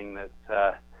something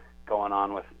that's going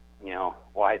on with,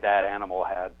 why that animal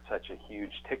had such a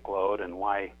huge tick load, and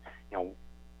why, I'm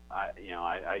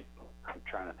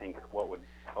trying to think what would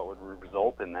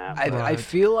result in that. I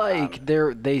feel like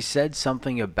they said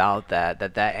something about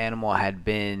that animal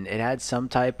had some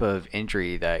type of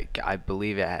injury that I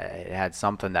believe it had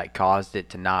something that caused it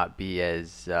to not be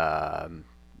as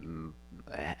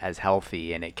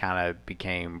healthy, and it kind of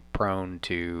became prone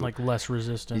to like less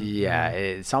resistant.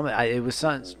 It was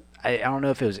some. I don't know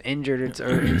if it was injured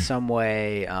or in some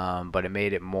way, but it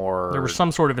made it more. There was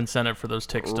some sort of incentive for those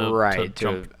ticks to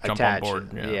jump attach. on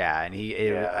board.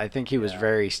 And I think he was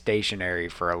very stationary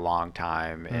for a long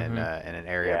time in an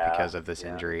area because of this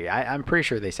injury. I'm pretty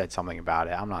sure they said something about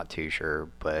it. I'm not too sure,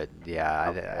 but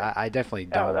I definitely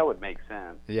don't. That would make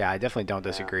sense. Yeah, I definitely don't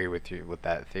disagree with you with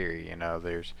that theory.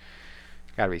 There's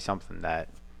got to be something that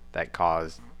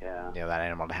caused that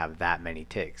animal to have that many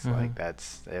ticks. Like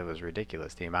it was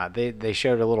ridiculous. The amount they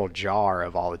showed a little jar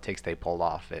of all the ticks they pulled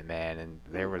off it, man, and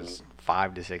there was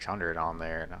 500 to 600 on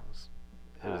there, and it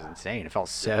was insane. It felt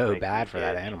so bad for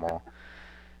that animal.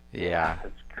 Yeah,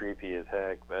 it's creepy as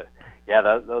heck. But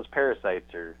those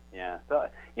parasites are So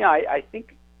I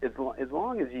think as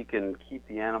long as you can keep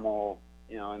the animal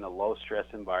in a low stress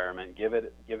environment, give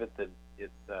it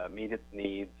meet its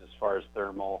needs as far as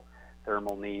thermal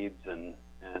needs, and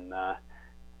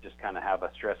just kind of have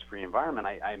a stress-free environment,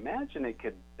 I imagine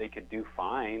they could do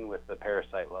fine with the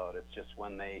parasite load. It's just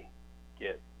when they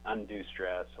get undue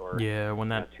stress or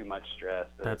when too much stress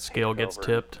that scale gets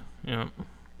tipped.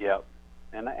 Yep.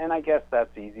 And I guess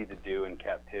that's easy to do in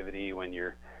captivity when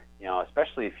you're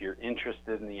especially if you're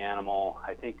interested in the animal.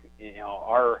 I think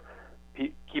our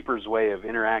keepers' way of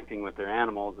interacting with their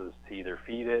animals is to either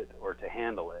feed it or to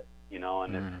handle it.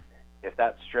 And if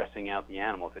that's stressing out the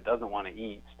animal, if it doesn't want to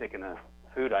eat, sticking a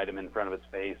food item in front of its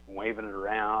face and waving it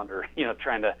around, or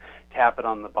trying to tap it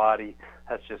on the body,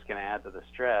 that's just going to add to the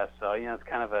stress. So it's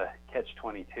kind of a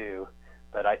catch-22.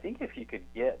 But I think if you could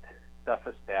get stuff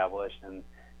established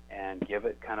and give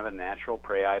it kind of a natural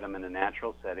prey item in a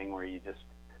natural setting where you just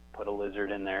put a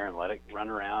lizard in there and let it run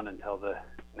around until the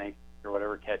snake or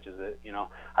whatever catches it,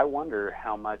 I wonder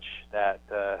how much that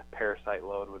parasite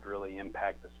load would really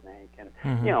impact the snake. And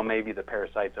maybe the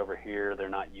parasites over here they're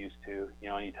not used to.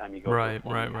 Anytime you go to a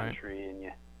foreign country and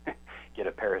you get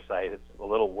a parasite, it's a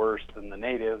little worse than the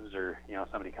natives. Or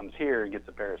somebody comes here and gets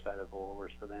a parasite, it's a little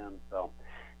worse for them. So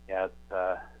it's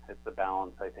the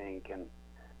balance, I think. And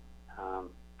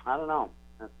I don't know.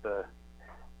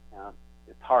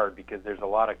 It's hard because there's a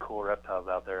lot of cool reptiles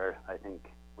out there. I think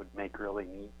would make really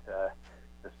neat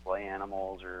display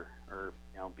animals, or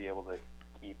be able to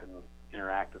keep and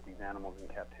interact with these animals in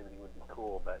captivity would be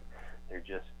cool, but they're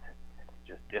just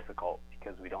difficult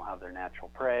because we don't have their natural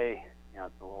prey.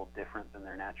 It's a little different than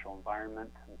their natural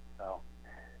environment, and so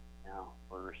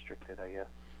we're restricted, I guess.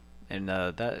 And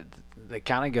that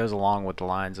kind of goes along with the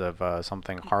lines of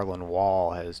something Harlan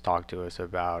Wall has talked to us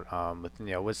about.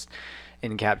 With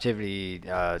in captivity,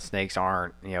 snakes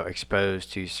aren't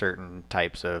exposed to certain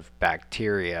types of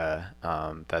bacteria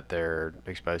that they're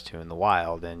exposed to in the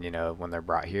wild, and when they're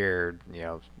brought here,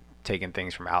 taking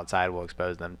things from outside will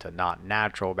expose them to not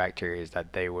natural bacteria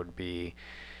that they would be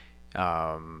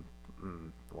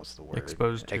what's the word?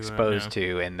 Exposed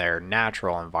to in their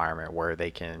natural environment, where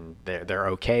they're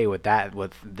okay with that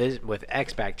with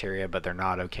X bacteria, but they're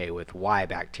not okay with Y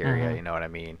bacteria. You know what I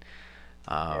mean?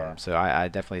 So I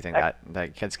definitely think that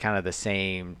it's kind of the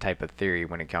same type of theory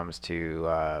when it comes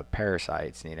to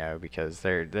parasites, because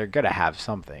they're gonna have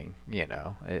something.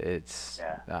 It's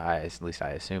at least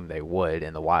I assume they would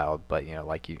in the wild, but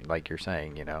like you're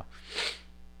saying,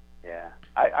 Yeah,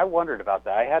 I wondered about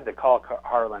that. I had to call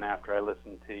Harlan after I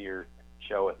listened to your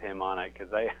show with him on it,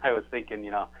 because I was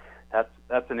thinking,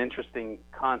 that's an interesting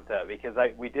concept, because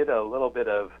we did a little bit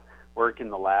of work in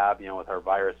the lab, with our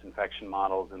virus infection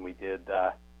models, and we did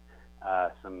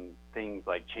some things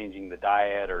like changing the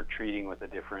diet or treating with a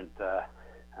different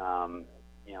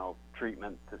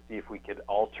treatment to see if we could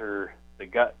alter the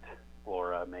gut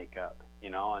flora makeup,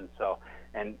 and so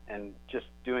and just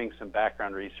doing some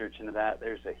background research into that,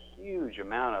 there's a huge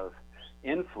amount of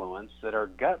influence that our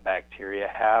gut bacteria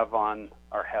have on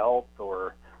our health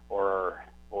or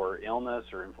illness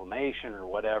or inflammation or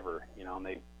whatever, and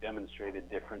they demonstrated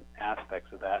different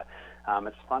aspects of that.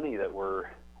 It's funny that we're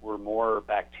more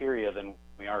bacteria than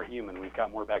we are human. We've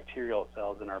got more bacterial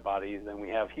cells in our bodies than we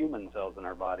have human cells in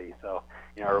our body. So,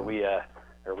 are we a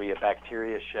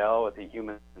bacteria shell with a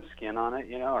human skin on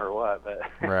it, or what? But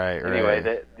right. anyway,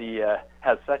 the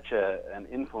has such an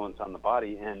influence on the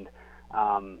body, and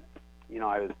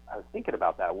I was thinking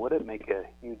about that. Would it make a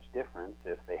huge difference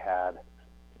if they had,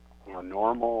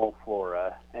 normal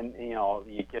flora, and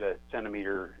you get a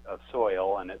centimeter of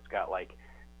soil and it's got like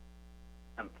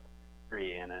some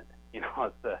bacteria in it.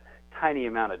 It's a tiny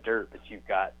amount of dirt, but you've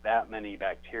got that many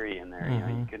bacteria in there.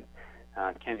 Mm-hmm. You can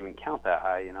can't even count that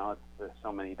high. There's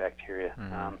so many bacteria.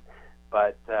 Mm-hmm.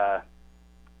 But are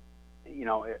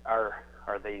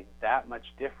they that much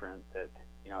different that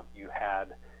if you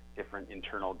had different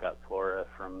internal gut flora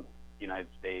from the United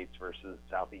States versus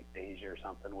Southeast Asia or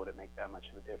something, would it make that much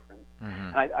of a difference?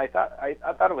 Mm-hmm. And I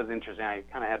thought it was interesting. I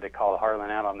kind of had to call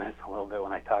Harlan out on this a little bit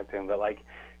when I talked to him. But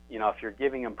if you're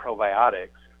giving him probiotics,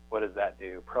 what does that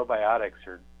do?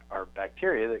 Probiotics are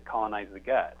bacteria that colonize the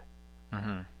gut.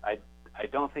 Mm-hmm. I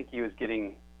don't think he was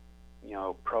getting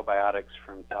probiotics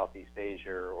from Southeast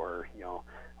Asia or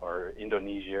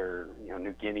Indonesia or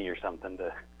New Guinea or something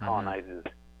to colonize his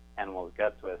animals'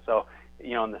 guts with. So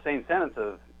in the same sentence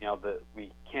of that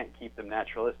we can't keep them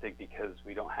naturalistic because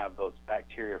we don't have those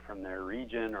bacteria from their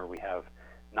region, or we have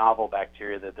novel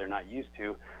bacteria that they're not used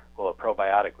to. Well, a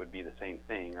probiotic would be the same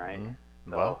thing, right?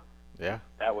 Mm-hmm. So well, yeah,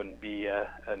 that wouldn't be a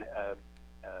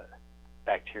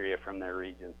bacteria from their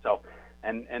region. So,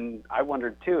 and I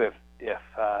wondered too if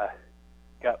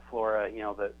gut flora,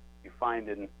 that you find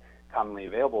in commonly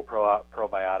available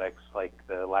probiotics like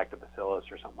the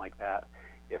lactobacillus or something like that,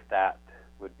 if that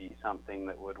would be something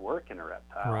that would work in a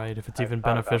reptile. Right, if it's even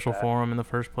beneficial for them in the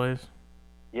first place.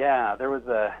 Yeah, there was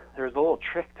a little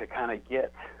trick to kind of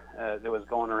get that was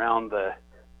going around the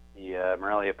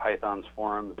Morelia Pythons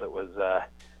forums that was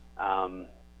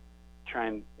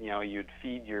trying, you'd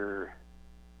feed your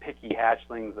picky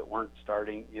hatchlings that weren't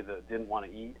starting, that didn't want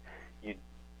to eat, you'd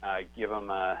give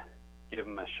them a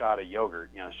shot of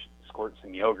yogurt, squirt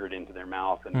some yogurt into their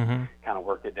mouth and kind of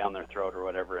work it down their throat or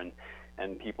whatever,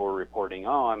 and people were reporting,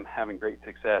 I'm having great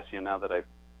success, now that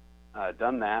I've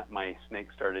done that, my snake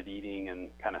started eating, and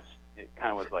it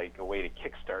kind of was like a way to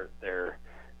kickstart their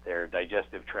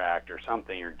digestive tract or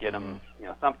something, or get them,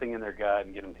 something in their gut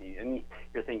and get them to eat. And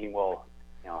you're thinking, well,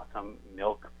 some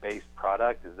milk-based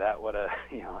product, is that what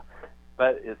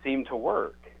but it seemed to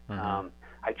work. Mm-hmm.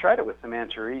 I tried it with some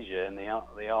Antaresia, and they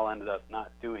all ended up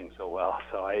not doing so well.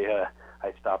 So I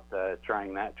stopped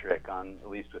trying that trick on, at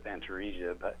least with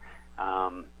Antaresia. But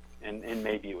and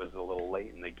maybe it was a little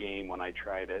late in the game when I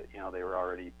tried it. They were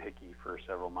already picky for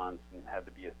several months and had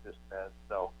to be assist fed.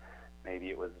 So maybe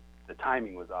it was the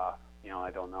timing was off.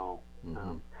 I don't know.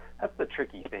 Mm-hmm. That's the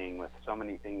tricky thing with so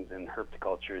many things in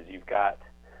herpetoculture is you've got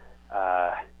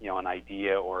an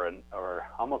idea or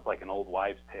almost like an old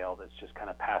wives' tale that's just kind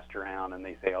of passed around, and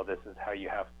they say, this is how you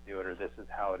have to do it, or this is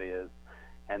how it is,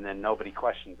 and then nobody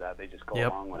questions that. They just go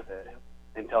along with it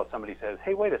until somebody says,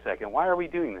 hey, wait a second, why are we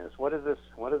doing this? What is this?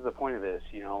 What is the point of this?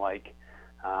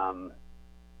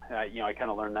 I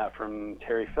kind of learned that from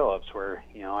Terry Phillips, where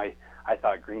I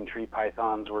thought green tree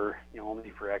pythons were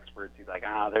only for experts. He's like,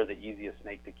 they're the easiest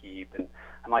snake to keep, and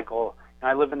I'm like, well,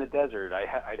 I live in the desert.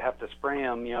 I'd have to spray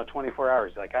them 24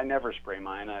 hours. Like, I never spray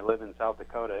mine. I live in South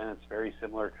Dakota, and it's very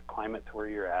similar climate to where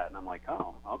you're at. And I'm like,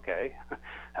 oh, okay,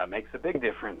 that makes a big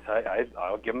difference.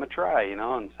 I'll give them a try,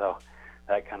 and so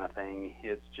that kind of thing.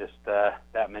 It's just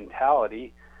that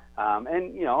mentality, and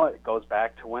it goes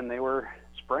back to when they were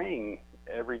spraying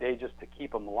every day just to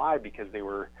keep them alive, because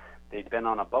they'd been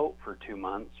on a boat for 2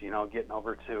 months, getting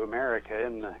over to America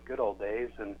in the good old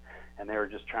days, and they were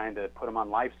just trying to put them on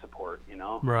life support.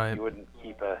 Right. You wouldn't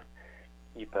keep a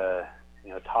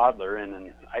toddler in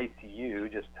an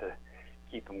ICU just to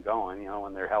keep them going,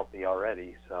 when they're healthy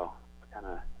already. So it's kind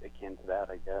of akin to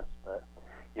that, I guess. But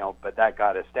but that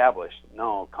got established.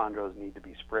 No, chondros need to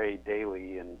be sprayed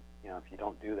daily, and if you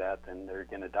don't do that, then they're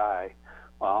going to die.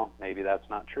 Well, maybe that's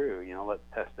not true. Let's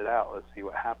test it out. Let's see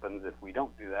what happens if we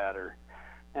don't do that.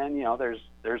 And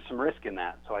there's some risk in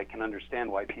that. So I can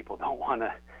understand why people don't want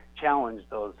to challenge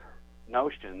those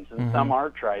notions. And some are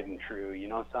tried and true.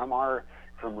 Some are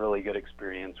from really good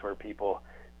experience where people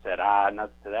said,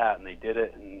 nuts to that, and they did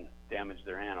it and damaged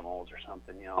their animals or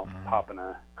something. Popping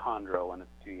a chondro when it's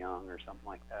too young or something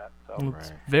like that. So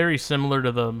it's very similar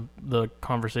to the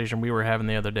conversation we were having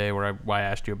the other day, where I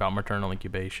asked you about maternal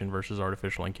incubation versus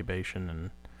artificial incubation,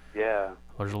 and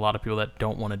there's a lot of people that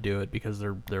don't want to do it because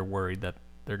they're worried that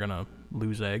they're gonna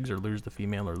lose eggs or lose the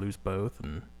female or lose both,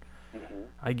 and Mm-hmm.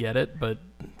 I get it, but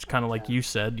it's kind of like you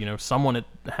said, someone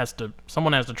has to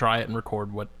try it and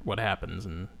record what happens,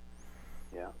 and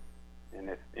Yeah.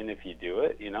 And if you do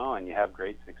it, and you have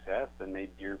great success, then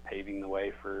maybe you're paving the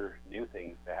way for new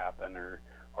things to happen, or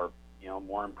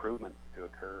more improvements to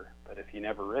occur. But if you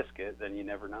never risk it, then you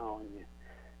never know.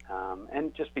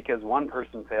 And just because one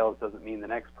person fails doesn't mean the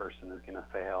next person is going to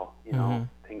fail.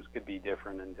 Things could be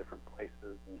different in different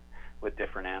places and with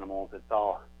different animals. It's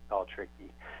all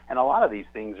tricky. And a lot of these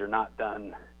things are not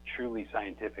done truly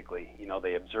scientifically.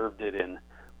 They observed it in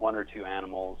one or two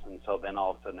animals, and so then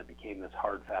all of a sudden it became this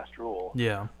hard, fast rule.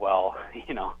 Yeah. Well,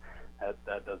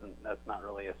 that's not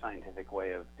really a scientific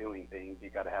way of doing things. You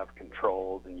got to have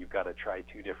controls, and you've got to try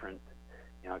two different,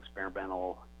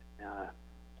 experimental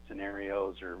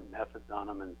scenarios or methods on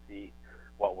them and see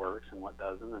what works and what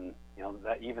doesn't. And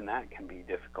that can be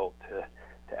difficult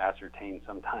to ascertain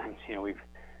sometimes.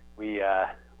 We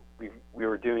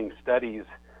were doing studies,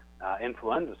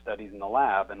 influenza studies in the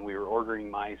lab, and we were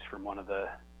ordering mice from one of the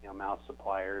mouse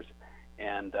suppliers,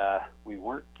 and we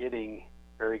weren't getting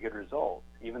very good results,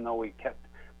 even though we kept,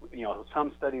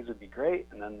 some studies would be great,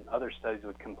 and then other studies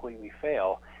would completely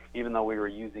fail, even though we were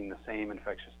using the same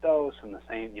infectious dose and the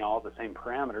same, all the same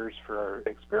parameters for our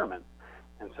experiments.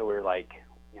 And so we were like,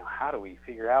 how do we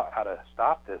figure out how to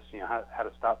stop this? How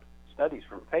to stop studies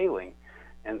from failing?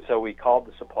 And so we called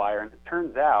the supplier, and it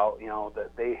turns out,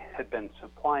 that they had been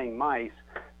supplying mice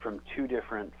from two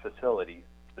different facilities,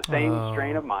 the same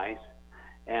strain of mice.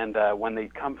 And when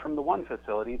they'd come from the one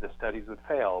facility, the studies would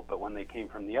fail. But when they came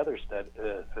from the other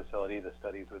facility, the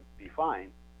studies would be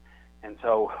fine. And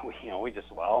so,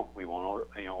 we won't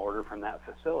order from that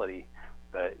facility.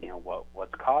 But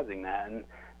what's causing that? And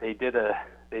they did a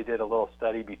little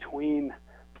study between.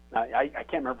 I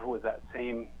can't remember if it was that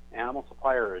same animal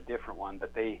supplier or a different one,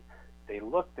 but they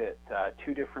looked at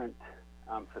two different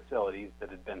facilities that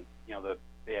had been,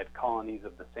 they had colonies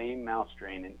of the same mouse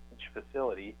strain in each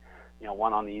facility,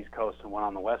 one on the East Coast and one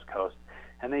on the West Coast,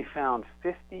 and they found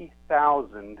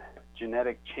 50,000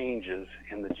 genetic changes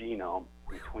in the genome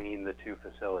between the two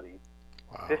facilities.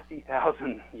 Wow.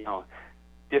 50,000,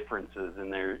 differences in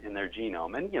their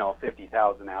genome, and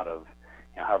 50,000 out of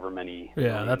however many.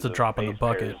 Yeah, that's a drop in the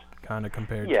bucket, kind of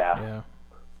compared. Yeah.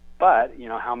 But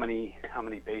how many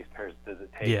base pairs does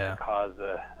it take to cause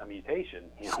a mutation?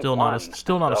 Still not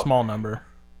a small number.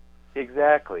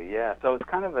 Exactly. Yeah. So it's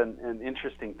kind of an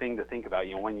interesting thing to think about.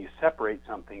 When you separate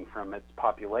something from its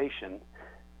population,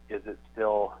 is it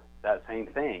still that same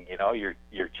thing?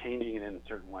 You're changing it in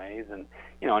certain ways, and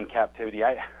in captivity,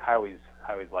 I always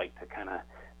like to kind of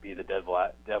be the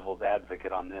devil's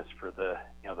advocate on this for the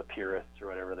the purists or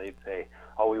whatever. They'd say,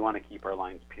 oh, we want to keep our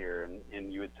lines pure,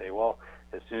 and you would say, well,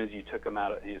 as soon as you took them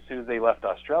out, as soon as they left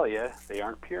Australia, they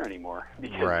aren't pure anymore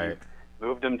because you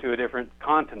moved them to a different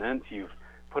continent. You've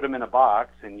put them in a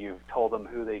box, and you've told them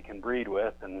who they can breed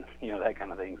with, and that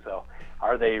kind of thing. So,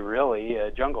 are they really a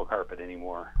jungle carpet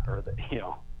anymore? Or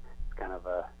it's kind of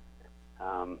a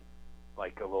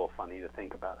like a little funny to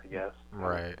think about, I guess.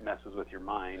 Right. It messes with your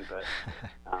mind, but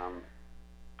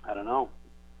I don't know.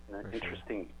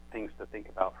 Interesting things to think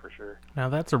about for sure. Now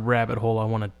that's a rabbit hole I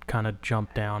want to kind of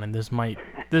jump down, and this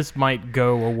might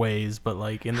go a ways, but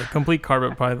like in the complete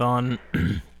carpet python,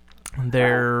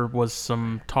 there was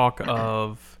some talk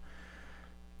of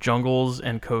jungles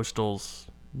and coastals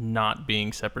not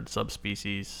being separate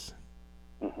subspecies.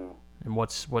 Mm-hmm. And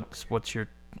what's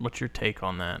your take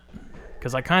on that?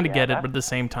 Because I kind of get it, but at the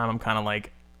same time, I'm kind of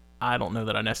like, I don't know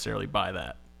that I necessarily buy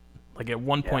that. Like at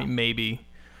one point, maybe,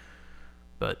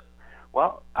 but.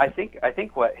 Well, I think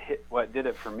what did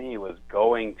it for me was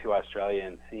going to Australia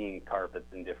and seeing carpets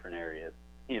in different areas.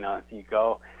 If you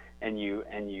go and you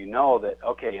know that,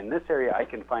 okay, in this area I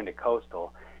can find a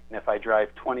coastal, and if I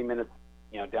drive 20 minutes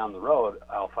down the road,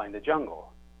 I'll find a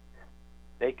jungle.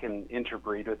 They can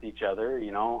interbreed with each other.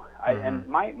 And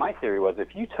my theory was,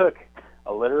 if you took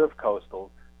a litter of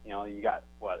coastals, you got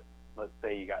let's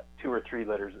say you got 2 or 3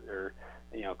 litters or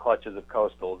clutches of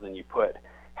coastals, and you put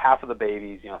half of the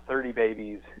babies, 30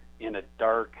 babies in a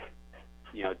dark,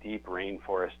 deep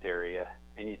rainforest area,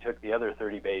 and you took the other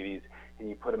 30 babies and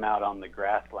you put them out on the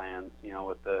grasslands,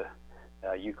 with the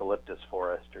eucalyptus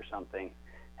forest or something,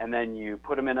 and then you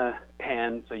put them in a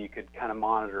pen so you could kind of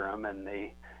monitor them, and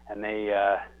they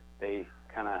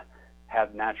kind of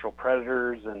had natural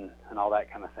predators and all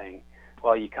that kind of thing.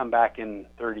 Well, you come back in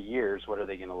 30 years, what are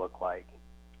they going to look like?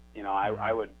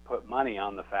 I would put money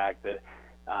on the fact that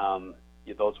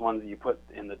those ones that you put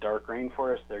in the dark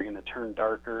rainforest, they're going to turn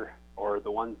darker, or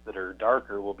the ones that are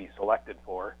darker will be selected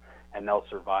for, and they'll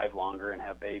survive longer and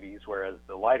have babies, whereas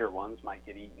the lighter ones might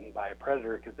get eaten by a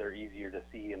predator because they're easier to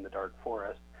see in the dark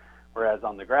forest. Whereas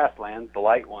on the grasslands, the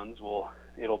light ones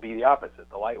it'll be the opposite.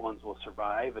 The light ones will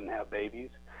survive and have babies.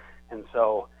 And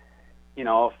so,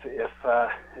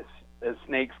 as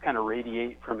snakes kind of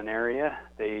radiate from an area,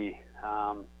 they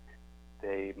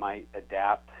might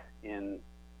adapt in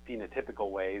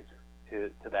phenotypical ways to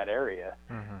that area.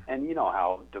 Mm-hmm. And you know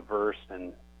how diverse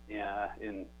and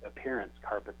in appearance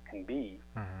carpets can be.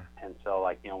 Mm-hmm. And so,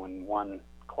 in one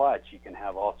clutch, you can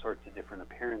have all sorts of different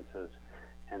appearances.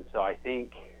 And so I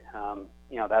think,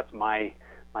 that's my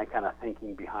kind of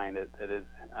thinking behind it. That is,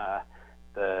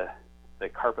 the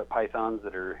carpet pythons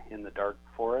that are in the dark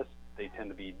forest, they tend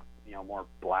to be, more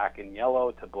black and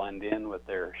yellow to blend in with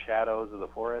their shadows of the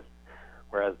forest.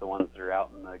 Whereas the ones that are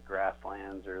out in the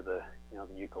grasslands or the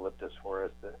eucalyptus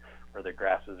forest, where the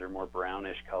grasses are more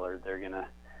brownish colored, they're going to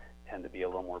tend to be a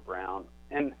little more brown.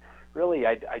 And really,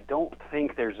 I don't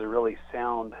think there's a really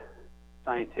sound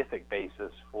scientific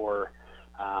basis for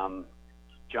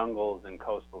jungles and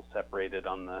coastals separated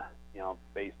on the,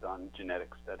 based on genetic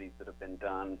studies that have been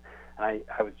done. And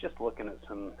I was just looking at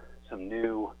some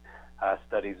new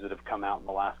studies that have come out in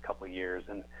the last couple of years.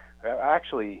 And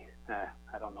actually,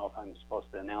 I don't know if I'm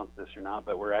supposed to announce this or not,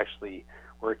 but we're actually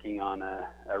working on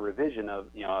a revision of,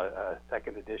 a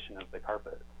second edition of the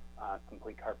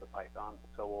complete carpet python.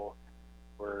 So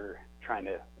we're trying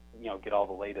to, get all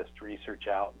the latest research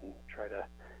out and try to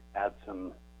add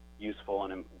some useful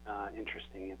and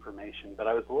interesting information. But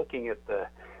I was looking at the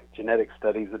genetic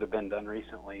studies that have been done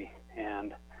recently,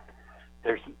 and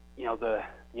there's, the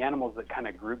animals that kind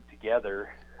of group together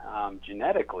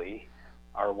genetically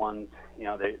are ones,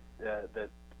 that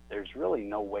there's really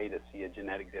no way to see a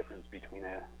genetic difference between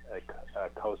a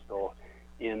coastal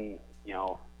in,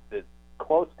 the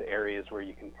close to areas where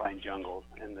you can find jungles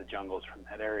and the jungles from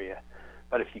that area.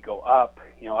 But if you go up,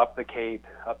 up the Cape,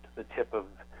 up to the tip of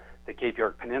the Cape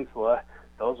York Peninsula,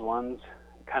 those ones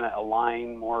kind of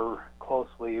align more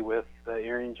closely with the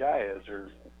Irian-Jayas or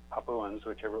Papuans,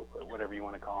 whatever you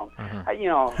want to call them.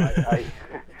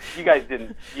 Mm-hmm. You guys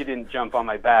didn't jump on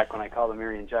my back when I called them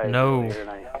Irian-Jayas. No,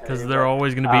 because they're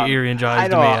always going to be Irian-Jayas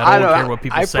to me. I don't care what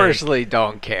people say. I personally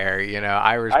don't care.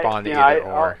 I respond to either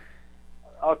or.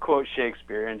 I'll quote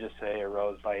Shakespeare and just say a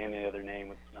rose by any other name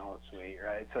would smell as sweet,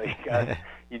 right? So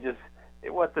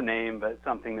what's a name but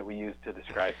something that we use to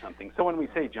describe something. So when we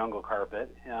say jungle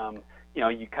carpet,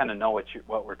 you kind of know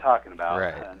what we're talking about.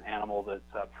 Right. An animal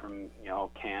that's up from,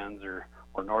 Cairns or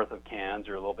north of Cairns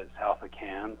or a little bit south of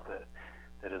Cairns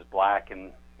that is black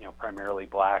and, primarily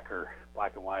black or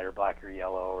black and white or black or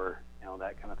yellow or,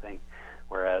 that kind of thing.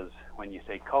 Whereas when you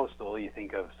say coastal, you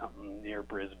think of something near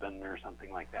Brisbane or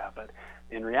something like that. But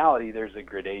in reality, there's a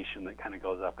gradation that kind of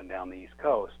goes up and down the East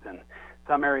Coast. And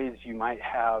some areas you might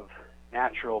have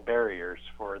natural barriers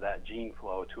for that gene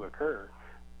flow to occur.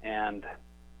 And,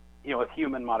 with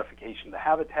human modification of the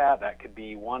habitat, that could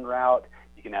be one route.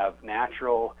 You can have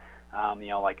natural,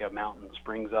 like a mountain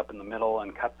springs up in the middle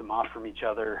and cuts them off from each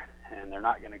other, and they're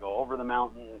not going to go over the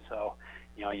mountain. So,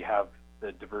 you have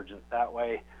the divergence that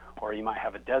way. Or you might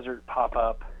have a desert pop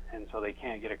up, and so they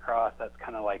can't get across. That's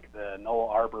kind of like the Noel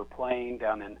Arbor Plain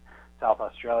down in South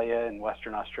Australia and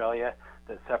Western Australia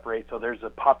that separates. So there's a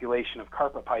population of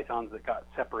carpet pythons that got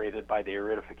separated by the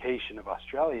aridification of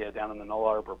Australia down in the Noel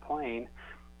Arbor Plain,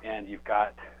 and you've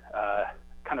got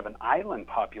kind of an island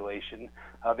population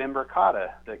of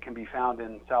imbricata that can be found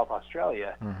in South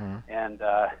Australia, mm-hmm. and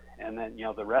then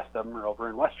the rest of them are over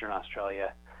in Western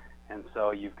Australia, and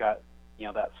so you've got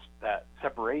that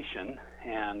separation,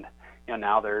 and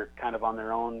now they're kind of on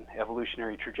their own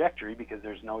evolutionary trajectory because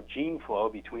there's no gene flow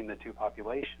between the two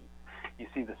populations. You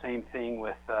see the same thing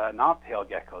with knobtail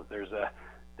geckos. There's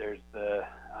the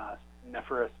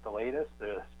Nephrus stellatus,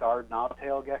 the starred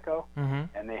knobtail gecko,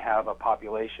 Mm-hmm. and they have a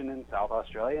population in South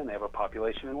Australia and they have a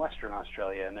population in Western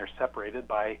Australia, and they're separated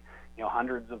by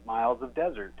hundreds of miles of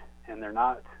desert, and they're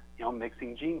not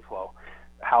mixing gene flow.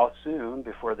 How soon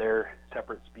before they're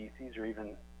separate species or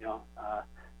even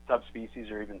subspecies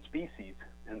or even species?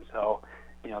 And so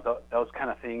those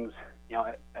kind of things,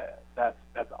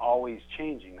 that's always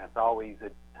changing. That's always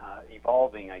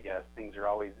evolving, I guess. Things are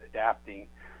always adapting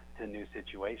to new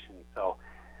situations. So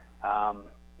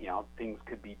things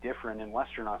could be different in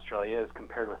Western Australia as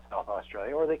compared with South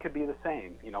Australia, or they could be the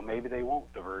same. Maybe they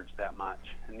won't diverge that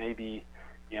much, and maybe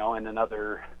in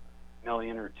another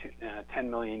million or 10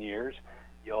 million years,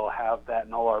 you'll have that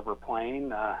Noel Arbor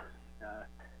Plain,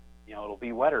 it'll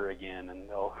be wetter again, and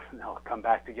they'll come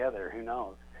back together. Who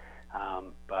knows?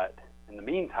 But in the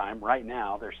meantime, right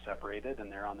now, they're separated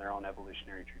and they're on their own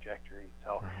evolutionary trajectory.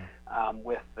 So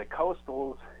with the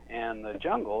coastals and the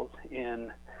jungles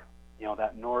in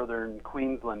that northern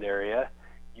Queensland area,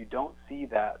 you don't see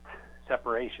that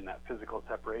separation, that physical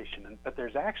separation. But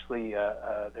there's actually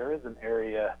there is an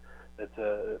area that's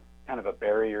a kind of a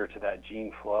barrier to that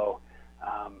gene flow.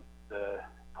 The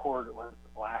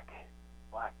Black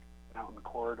Mountain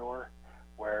Corridor,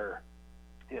 where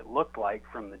it looked like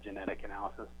from the genetic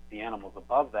analysis the animals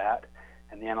above that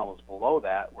and the animals below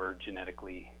that were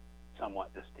genetically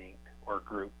somewhat distinct or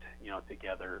grouped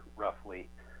together roughly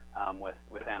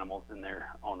with animals in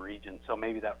their own region. So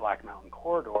maybe that Black Mountain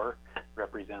Corridor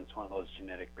represents one of those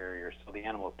genetic barriers. So the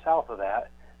animals south of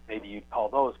that, maybe you'd call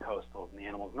those coastals, and the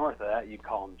animals north of that, you'd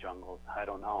call them jungles. I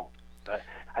don't know. But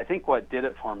I think what did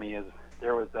it for me is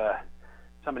there was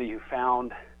somebody who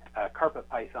found a carpet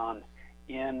python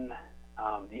in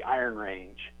the Iron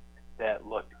Range that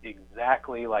looked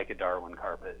exactly like a Darwin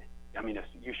carpet. I mean, if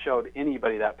you showed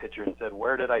anybody that picture and said,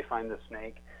 where did I find this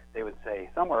snake? They would say,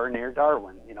 somewhere near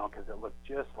Darwin, because it looked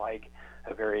just like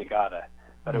a variegata.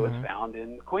 But it was found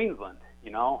in Queensland,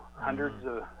 hundreds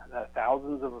of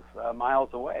thousands of miles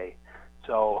away.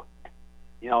 So,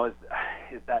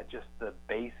 is that just the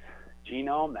base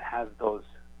genome that has those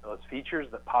features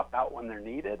that pop out when they're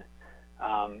needed?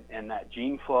 And that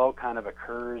gene flow kind of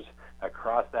occurs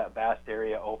across that vast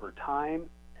area over time.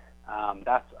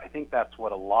 I think that's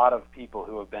what a lot of people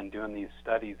who have been doing these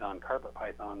studies on carpet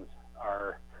pythons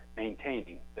are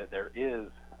maintaining, that there is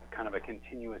kind of a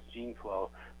continuous gene flow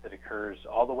that occurs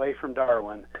all the way from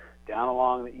Darwin down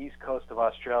along the east coast of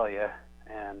Australia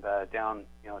and down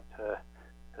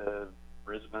to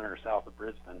Brisbane or south of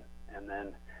Brisbane, and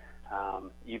then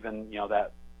even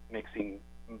that mixing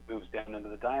moves down into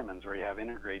the diamonds where you have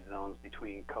intergrade zones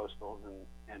between coastals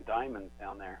and diamonds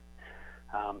down there.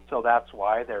 So that's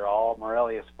why they're all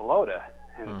Morelia spilota.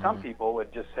 And some people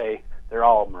would just say they're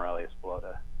all Morelia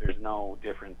spilota. There's no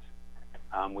difference.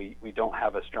 We don't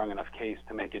have a strong enough case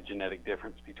to make a genetic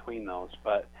difference between those.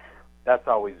 But that's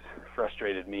always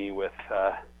frustrated me with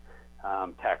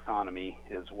taxonomy,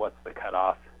 is what's the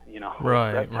cutoff,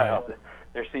 Right.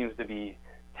 There seems to be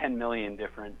 10 million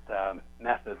different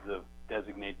methods of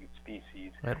designating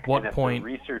species. At what point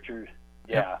researchers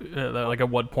like at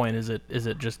what point is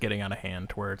it just getting out of hand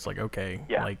to where it's like, okay,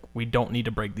 like we don't need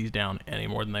to break these down any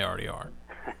more than they already are?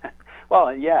 Well,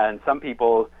 and some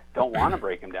people don't want to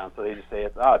break them down, so they just say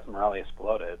it's Morelia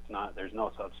spilota. It's not. There's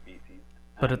no subspecies.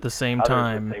 But at the same others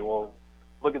time, would say, well,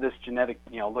 look at this genetic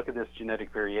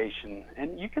variation,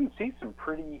 and you can see some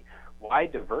pretty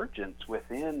wide divergence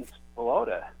within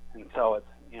spilota. And so it's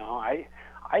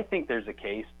I think there's a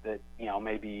case that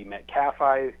maybe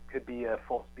Metcalfi could be a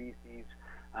full species.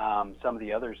 Some of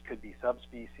the others could be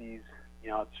subspecies.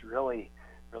 It's really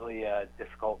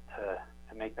difficult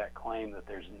to make that claim that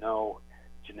there's no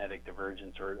genetic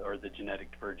divergence or the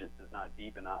genetic divergence is not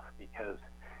deep enough, because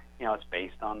it's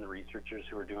based on the researchers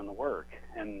who are doing the work,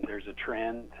 and there's a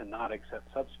trend to not accept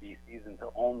subspecies and to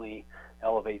only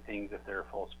elevate things if they're a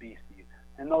full species,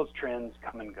 and those trends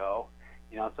come and go.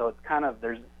 So it's kind of,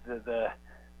 there's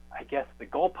I guess the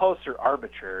goalposts are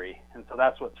arbitrary, and so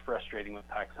that's what's frustrating with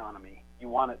taxonomy. You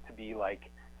want it to be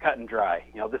like cut and dry.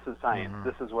 This is science.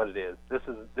 This is what it is.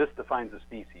 This defines a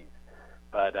species.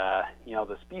 But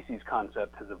the species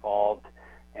concept has evolved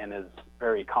and is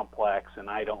very complex, and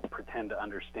I don't pretend to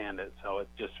understand it. So it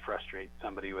just frustrates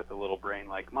somebody with a little brain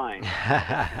like mine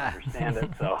to understand it.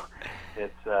 So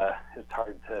it's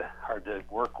hard to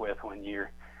work with when you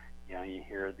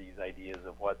hear these ideas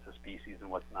of what's a species and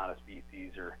what's not a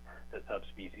species, or that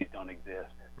subspecies don't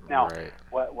exist. Now,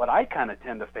 what I kind of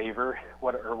tend to favor,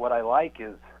 what I like,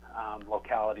 is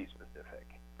locality specific.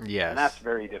 Yes. And that's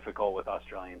very difficult with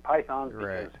Australian pythons,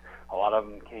 because a lot of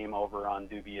them came over on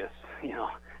dubious,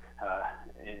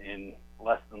 in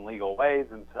less than legal ways,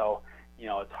 and so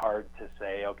it's hard to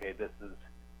say, okay,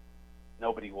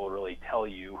 nobody will really tell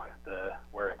you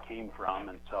where it came from,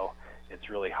 and so it's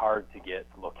really hard to get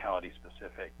locality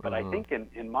specific. But I think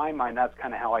in my mind, that's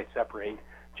kind of how I separate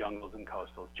jungles and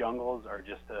coastals. Jungles are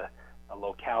just a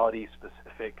locality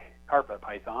specific carpet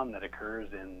python that occurs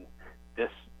in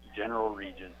this general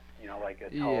region, like a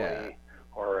Tully,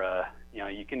 or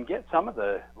you can get some of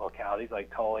the localities like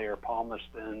Tully or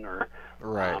Palmerston, or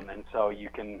and so you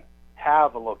can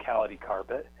have a locality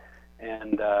carpet,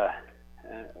 and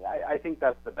I think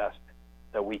that's the best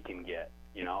that we can get,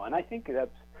 and I think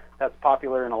that's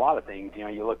popular in a lot of things.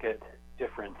 You look at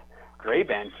different gray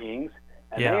band kings,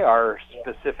 and they are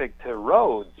specific to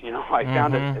roads. I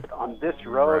found it on this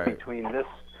road between this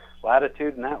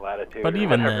latitude and that latitude, But or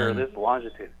even whatever, then, this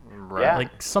longitude. Right. Yeah.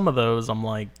 like some of those, I'm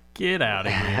like, get out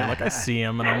of here. Like I see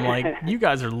them, and I'm like, you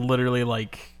guys are literally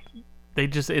like, they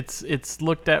just it's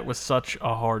looked at with such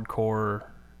a hardcore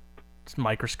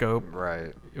microscope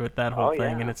Right. with that whole Oh,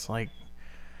 thing, yeah. and it's like,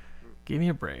 give me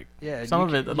a break. Yeah, Some you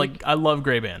of can- it, like I love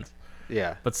gray bands.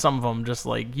 Yeah. But some of them just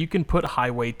like you can put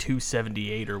Highway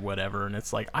 278 or whatever, and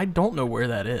it's like I don't know where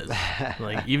that is.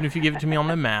 Like even if you give it to me on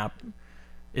the map,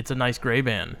 it's a nice gray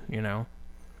band, you know.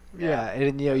 Yeah,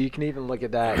 and you can even look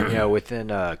at that, within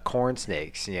corn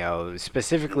snakes,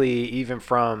 specifically even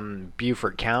from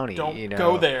Beaufort County,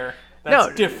 there.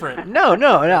 No, different. No,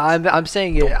 I'm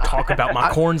saying it. Talk about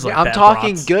my corns like I'm that.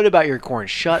 talking Brats. good about your corn.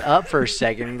 Shut up for a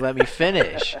second and let me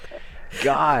finish.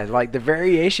 God, like the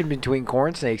variation between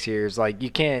corn snakes here is like you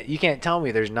can't tell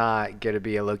me there's not going to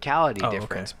be a locality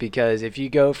difference because if you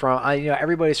go from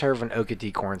everybody's heard of an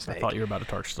Okatee corn snake. I thought you were about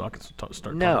to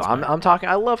start No, I'm talking.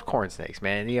 I love corn snakes,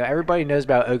 man. Everybody knows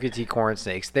about Okatee corn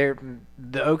snakes. The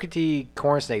Okatee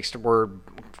corn snakes were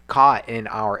caught in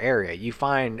our area. You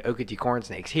find Okatee corn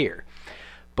snakes here.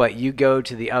 But you go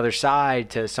to the other side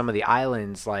to some of the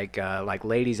islands like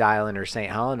Ladies Island or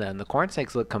St. Helena, and the corn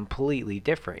snakes look completely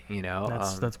different.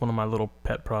 That's one of my little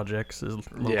pet projects is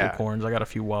local corns. I got a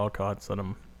few wild caughts that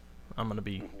I'm gonna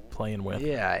be playing with.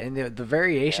 Yeah, and the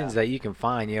variations that you can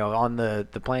find, on the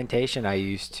plantation I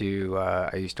used to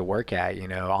work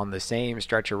at, on the same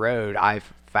stretch of road, I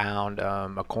found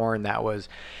a corn that was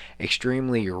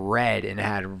extremely red and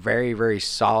had very, very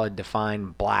solid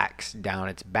defined blacks down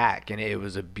its back, and it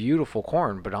was a beautiful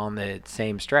corn. But on the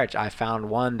same stretch I found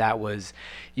one that was,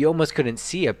 you almost couldn't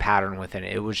see a pattern within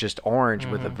it. It was just orange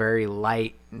with a very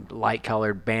light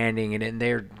colored banding, and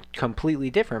they're completely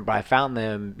different, but I found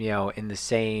them in the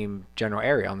same general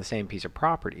area on the same piece of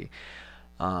property.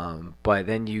 But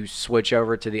then you switch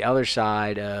over to the other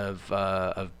side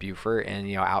of Beaufort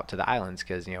and out to the islands,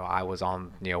 because I was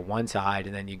on one side,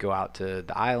 and then you go out to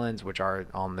the islands, which are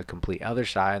on the complete other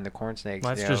side, and the corn snakes.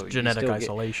 That's just genetic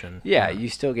isolation. You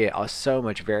still get so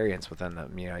much variance within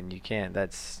them, and you can't.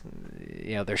 That's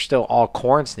they're still all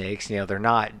corn snakes. They're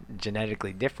not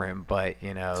genetically different, but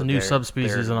it's a new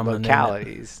subspecies, and I'm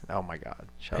localities. Oh my God!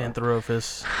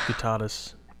 Pantherophis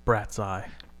guttatus brat's eye.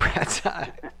 Brat's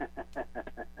eye.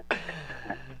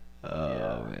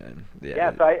 Oh man.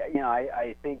 Yeah. So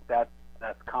I think that's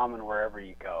common wherever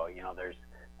you go.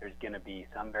 There's going to be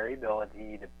some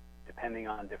variability depending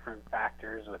on different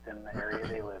factors within the area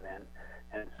they live in,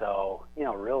 and so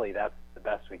really that's the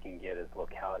best we can get is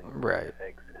locality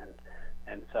specifics,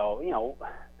 and so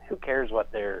who cares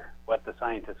what the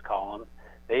scientists call them?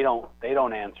 They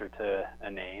don't answer to a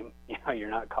name.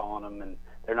 You're not calling them and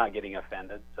they're not getting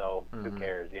offended, so who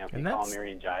cares? If you call them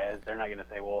Irian-Jayas, they're not going to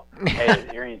say, well, hey,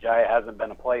 Irian-Jaya hasn't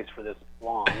been a place for this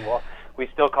long. Well, we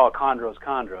still call chondros.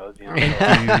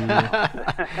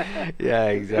 Yeah,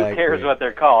 exactly. Who cares what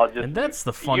they're called? And that's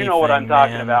the funny thing, You know what I'm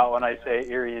talking man. about when I say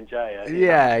Irian-Jaya.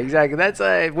 Yeah, exactly. That's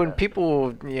when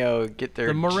people, get their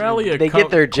the Morelia get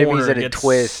their jimmies in a gets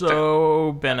twist.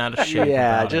 So bent out of shape.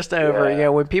 Yeah, just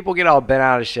over. When people get all bent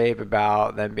out of shape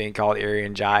about them being called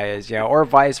Irian-Jayas, or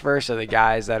vice versa, the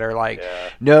guys that are like,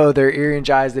 no, they're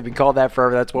Irian-Jayas. They've been called that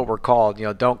forever. That's what we're called.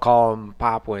 Don't call them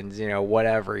Papuans.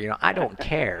 Whatever. I don't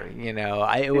care.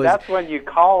 That's when you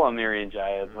call them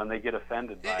Irian-Jayas, when they get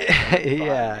offended by it.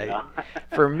 Yeah.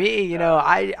 For me,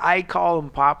 I call them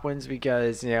Papuans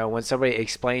because when somebody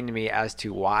explained to me as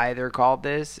to why they're called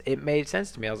this, it made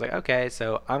sense to me. I was like, okay,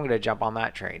 so I'm gonna jump on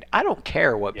that train. I don't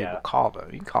care what people call them.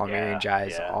 You can call them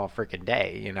Irian-Jayas all freaking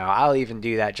day. I'll even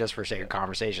do that just for sake of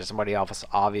conversation. Somebody else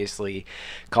obviously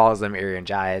calls them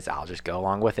Irian-Jayas. I'll just go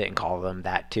along with it and call them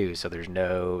that too. So there's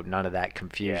none of that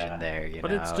confusion there.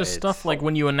 But it's just stuff like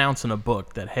when you announce in a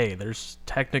book that, hey, there's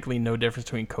technically no difference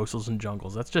between coastals and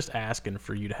jungles. That's just asking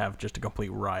for you to have just a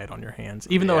complete riot on your hands,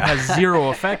 even though it has zero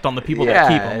effect on the people that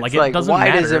keep them. Like, it doesn't why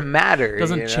matter. Does it matter? It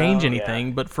doesn't change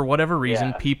anything, but for whatever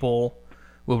reason, people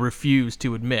will refuse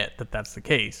to admit that that's the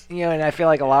case. And I feel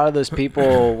like a lot of those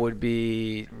people would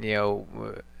be,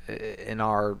 in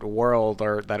our world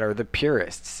that are the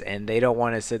purists, and they don't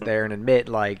want to sit there and admit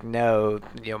like, no,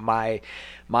 my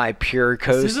pure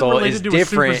coastal is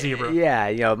different.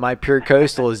 Yeah, my pure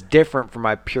coastal is different from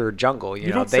my pure jungle.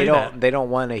 They don't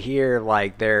want to hear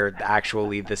like they're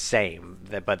actually the same,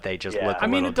 but they just look.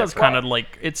 It does kind of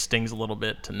like, it stings a little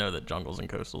bit to know that jungles and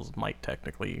coastals might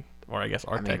technically, or I guess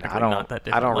are technically not that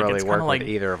different. I don't like, really work like, with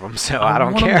either of them, so I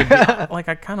don't care.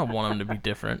 I kind of want them to be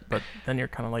different, but then you're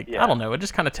kind of like, I don't know. It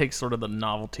just kind of takes sort of the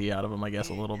novelty out of them, I guess,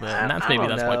 a little bit, and that's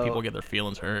why people get their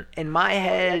feelings hurt. In my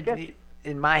head,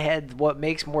 what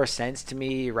makes more sense to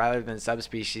me rather than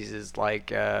subspecies is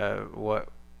like what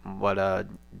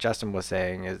Justin was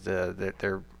saying is that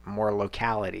they're more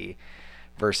locality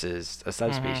versus a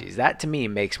subspecies. Mm-hmm. That to me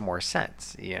makes more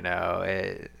sense,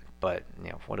 but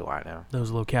what do I know?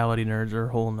 Those locality nerds are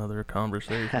a whole nother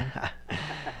conversation.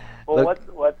 Well,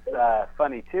 what's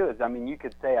funny too is, I mean, you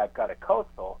could say I've got a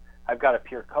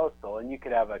pure coastal, and you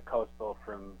could have a coastal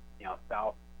from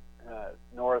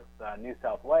north New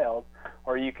South Wales,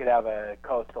 or you could have a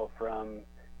coastal from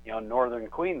northern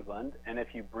Queensland, and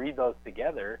if you breed those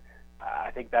together,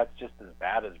 I think that's just as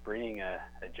bad as breeding a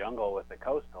jungle with a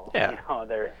coastal. Yeah.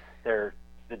 They're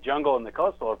the jungle and the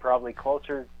coastal are probably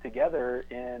closer together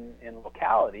in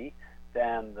locality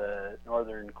than the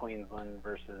northern Queensland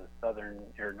versus southern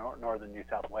or northern New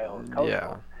South Wales coastal.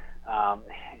 Yeah.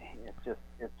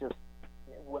 It's just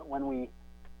when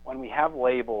we have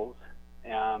labels,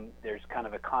 there's kind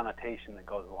of a connotation that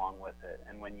goes along with it.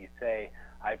 And when you say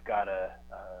I've got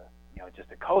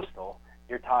just a coastal,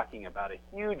 you're talking about a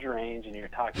huge range, and you're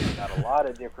talking about a lot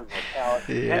of different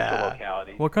potential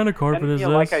localities. What kind of carpet is this?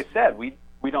 Like I said, we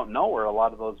don't know where a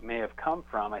lot of those may have come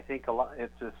from. I think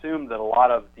it's assumed that a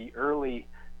lot of the early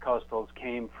coastals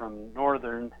came from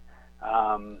northern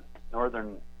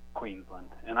Queensland.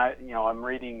 And I'm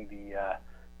reading the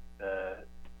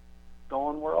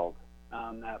Stolen World,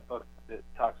 that book that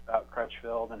talks about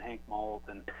Crutchfield and Hank Molt,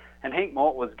 and Hank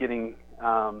Molt was getting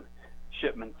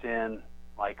shipments in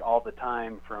like all the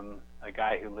time from a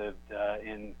guy who lived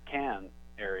in Cairns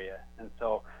area, and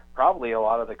so probably a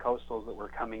lot of the coastals that were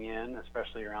coming in,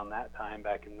 especially around that time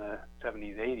back in the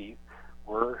 70s, 80s,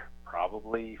 were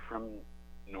probably from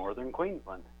northern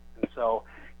Queensland. And so,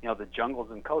 the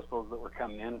jungles and coastals that were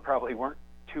coming in probably weren't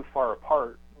too far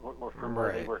apart from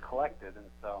where they were collected. And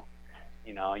so,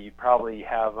 you probably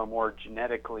have a more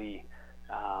genetically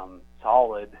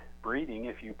solid breeding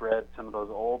if you bred some of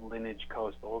those old lineage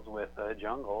coastals with a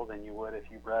jungle than you would if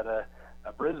you bred a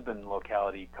Brisbane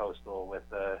locality coastal with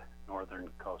a northern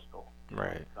coastal.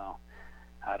 Right. So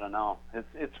I don't know.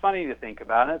 It's funny to think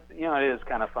about it. It is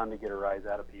kind of fun to get a rise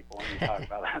out of people when you talk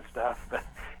about that stuff. But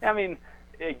I mean,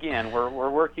 again, we're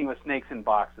working with snakes in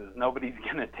boxes. Nobody's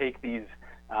going to take these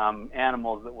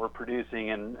animals that we're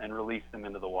producing and release them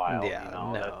into the wild. Yeah,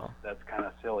 no. That's kind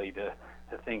of silly to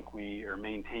think we are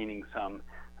maintaining some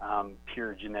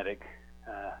pure genetic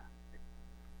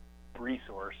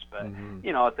resource. But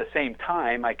at the same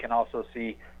time, I can also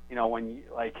see when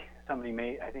somebody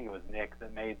made, I think it was Nick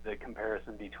that made the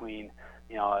comparison between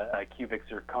a cubic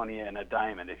zirconia and a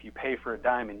diamond. If you pay for a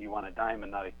diamond, you want a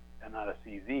diamond, not a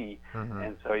CZ.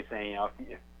 And so he's saying,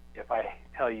 if I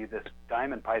tell you this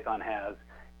diamond python has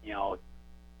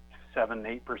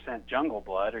 7-8% jungle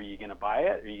blood, are you going to buy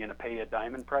it? Are you going to pay a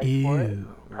diamond price for it?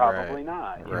 Probably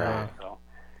not. Right. So,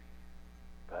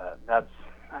 but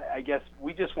I guess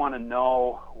we just want to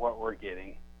know what we're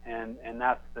getting, and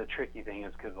that's the tricky thing,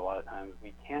 is because a lot of times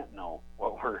we can't know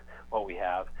what we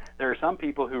have. There are some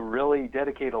people who really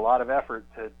dedicate a lot of effort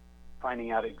to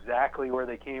finding out exactly where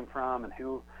they came from and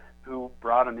who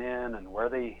brought them in and where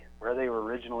they were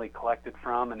originally collected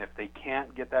from, and if they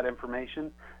can't get that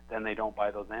information, then they don't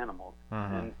buy those animals.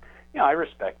 And I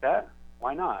respect that.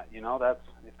 Why not?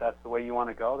 If that's the way you want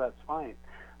to go, that's fine.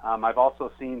 I've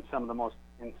also seen some of the most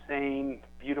insane,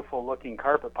 beautiful looking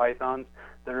carpet pythons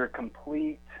that are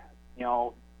complete,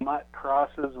 mutt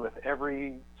crosses with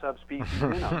every subspecies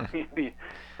in them.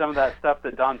 Some of that stuff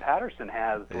that Don Patterson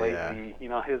has lately,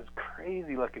 his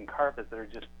crazy looking carpets that are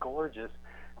just gorgeous,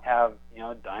 have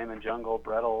diamond jungle,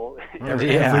 brettle,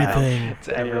 everything. It's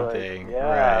everything.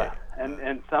 Yeah. Right.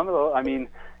 And some of those,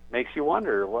 makes you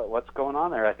wonder what's going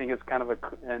on there. I think it's kind of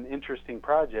an interesting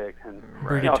project. And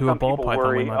bring it to a ball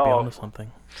python, we might be onto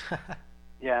something.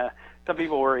 Yeah, some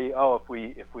people worry,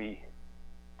 if we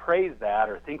praise that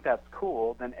or think that's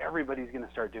cool, then everybody's going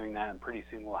to start doing that, and pretty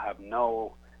soon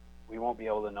we won't be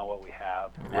able to know what we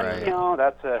have. Right. And,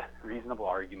 that's a reasonable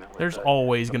argument. There's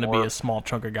always going to be a small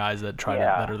chunk of guys that try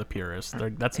that are the purists.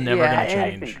 That's never going to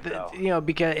change.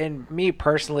 Because, and me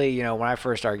personally, when I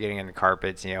first started getting into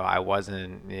carpets, I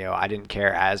wasn't, I didn't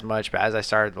care as much. But as I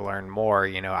started to learn more,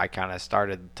 I kind of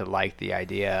started to like the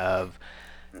idea of,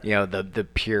 the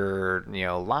pure,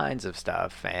 lines of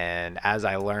stuff. And as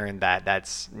I learned that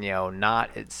that's,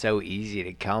 it's so easy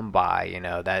to come by,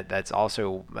 that's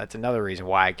another reason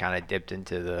why I kind of dipped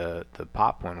into the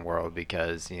popcorn world,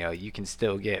 because, you can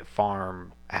still get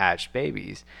farm hatched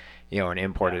babies, and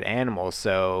imported animals.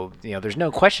 So, there's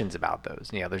no questions about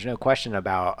those. There's no question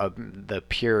about the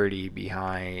purity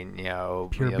behind,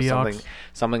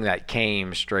 something that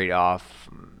came straight off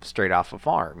a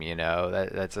farm.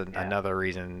 That's another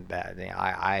reason that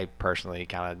I personally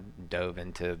kind of dove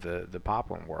into the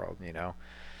popcorn world.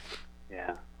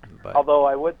 Yeah. But Although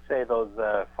I would say those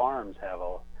farms have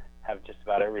just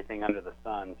about everything under the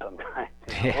sun sometimes.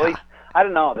 Yeah. At least, I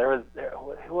don't know.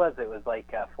 Who was it? It was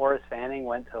like Forrest Fanning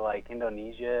went to like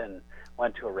Indonesia and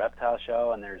went to a reptile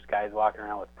show, and there's guys walking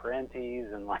around with parentes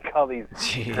and like all these.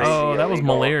 Jeez. crazy Oh, that was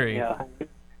illegal- Moleria. Yeah.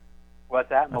 What's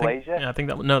that? Malaysia? I think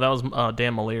that was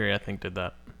Dan Moleria. I think did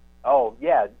that. Oh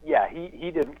yeah.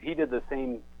 He did the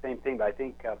same thing, but I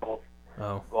think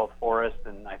both Forrest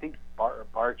and I think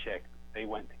Barczyk, they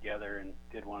went together and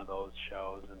did one of those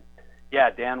shows. And yeah,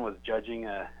 Dan was judging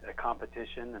a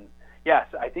competition, and yes,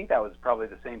 I think that was probably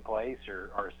the same place or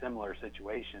a similar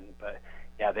situation. But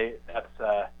yeah, they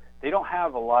don't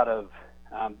have a lot of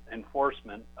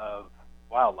enforcement of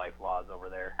wildlife laws over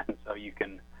there, and so you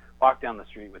can walk down the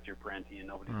street with your parenti and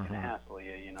nobody's going to hassle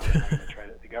you. You know, they're not going to try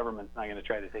to, the government's not going to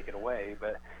try to take it away.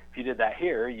 But if you did that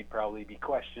here, you'd probably be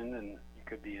questioned, and you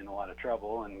could be in a lot of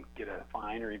trouble and get a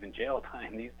fine or even jail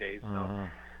time these days.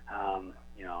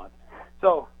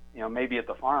 So, you know, maybe at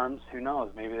the farms, who knows?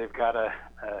 Maybe they've got a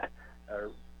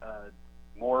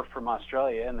more from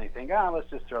Australia, and they think, let's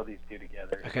just throw these two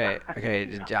together. Okay.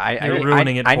 You're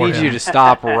ruining it I for need him. you to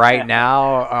stop right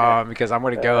now because I'm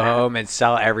going to go home and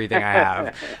sell everything I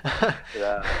have.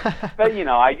 Yeah. But you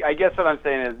know, I guess what I'm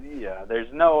saying is, yeah,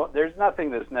 there's nothing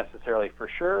that's necessarily for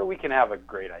sure. We can have a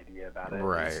great idea about it.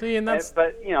 Right. See, and that's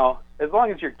But you know, as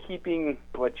long as you're keeping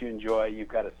what you enjoy, you've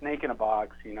got a snake in a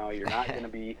box. You know, you're not going to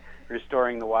be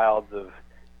restoring the wilds of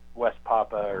West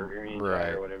Papa or Irian Right.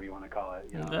 or whatever you want to call it.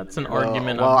 You know, that's an Well,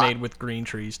 argument well, I've made with green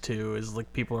trees too. Is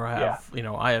like people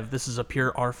this is a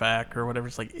pure RFAC or whatever.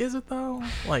 It's like, is it though?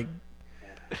 Like,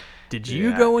 did you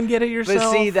Yeah. go and get it yourself?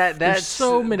 But see, There's that's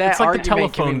so many. that It's like the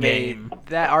argument can telephone be game. made.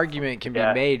 That argument can be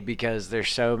Yeah. made because there's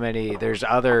so many. There's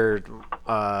other,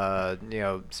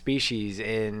 species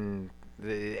in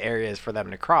the areas for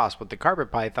them to cross. With the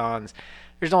carpet pythons,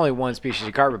 there's only one species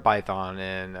of carpet python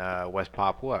in West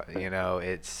Papua. You know,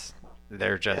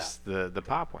 they're just the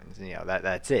Papuans. You know,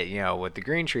 that's it. You know, with the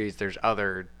green trees, there's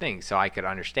other things, so I could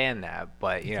understand that.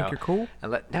 But you know, Think you're cool?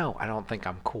 No, I don't think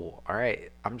I'm cool. All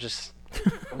right, I'm just.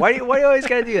 Why do you always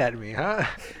gotta do that to me, huh?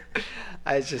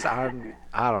 It's just I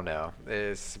don't know. I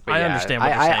understand what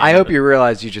you're saying, I hope but- you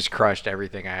realize you just crushed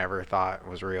everything I ever thought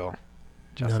was real.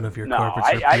 None of your No, carpets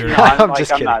are I pure. you know, I'm, I'm like,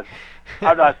 just I'm kidding.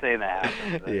 I'm not saying that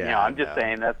happens. Yeah, You know, I'm just no.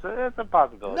 saying that's a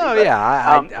possibility. No, But, yeah,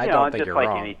 I you know, don't think just you're like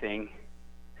wrong. anything,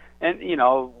 and you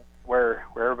know where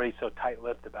everybody's so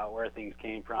tight-lipped about where things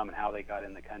came from and how they got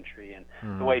in the country,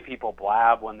 and the way people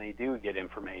blab when they do get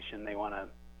information, they want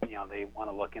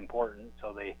to look important,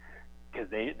 so because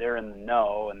they're in the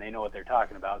know and they know what they're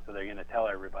talking about, so they're going to tell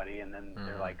everybody, and then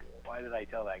they're like, why did I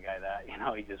tell that guy that? You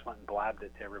know, he just went and blabbed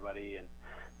it to everybody, and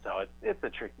so it's a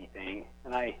tricky thing,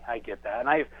 and I get that, and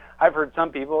I've heard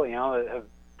some people, you know, that have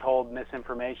told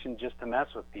misinformation just to mess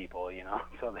with people, you know,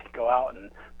 so they go out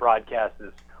and broadcast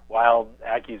this wild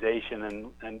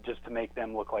accusation and just to make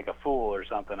them look like a fool or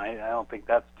something. I don't think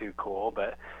that's too cool,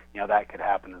 but you know, that could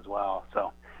happen as well.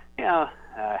 So, you know,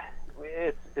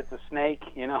 it's a snake,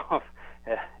 you know,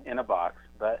 in a box,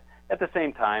 but at the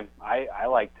same time, I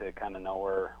like to kind of know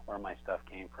where my stuff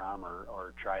came from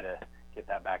or try to get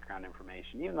that background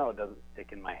information, even though it doesn't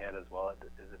stick in my head as well as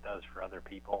it does for other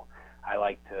people. I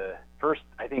like to first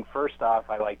off,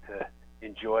 I like to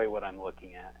enjoy what I'm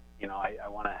looking at. You know, I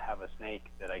want to have a snake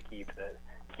that I keep that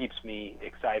keeps me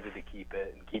excited to keep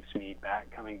it and keeps me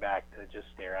coming back to just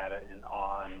stare at it in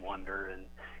awe and wonder, and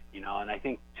you know, and I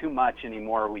think too much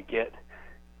anymore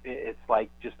it's like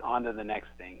just on to the next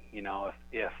thing. You know,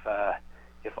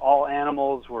 if all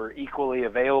animals were equally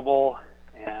available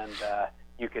and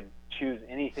you could choose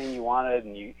anything you wanted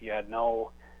and you had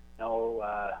no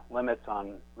limits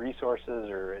on resources,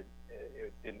 or it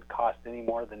didn't cost any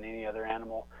more than any other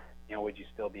animal, you know, would you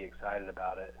still be excited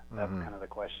about it? That's kind of the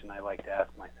question I like to ask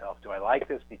myself. Do I like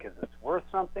this because it's worth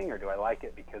something, or do I like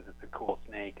it because it's a cool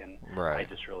snake and I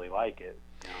just really like it?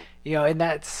 You know, and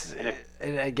that's,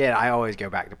 and again, I always go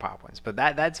back to Papuans, but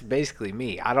that's basically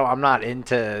me. I'm not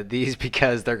into these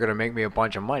because they're going to make me a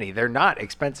bunch of money. They're not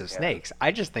expensive snakes.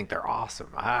 I just think they're awesome.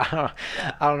 I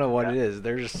don't know what it is.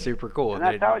 They're just super cool. And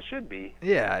that's how it should be.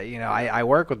 Yeah, you know, I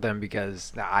work with them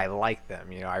because I like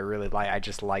them. You know, I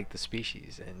just like the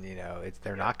species, and you know,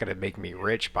 they're not going to make me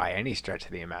rich by any stretch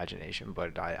of the imagination.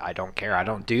 But I don't care. I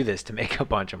don't do this to make a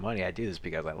bunch of money. I do this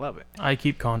because I love it. I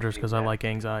keep conjures because I like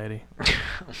anxiety.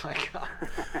 Oh my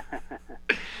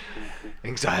god.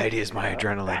 Anxiety is my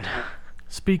adrenaline.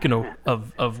 Speaking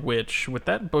of which, with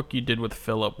that book you did with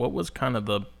Philip, what was kind of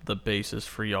the basis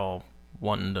for y'all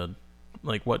wanting to,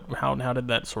 like, how did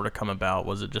that sort of come about?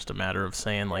 Was it just a matter of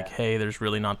saying, like, hey, there's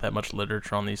really not that much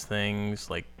literature on these things?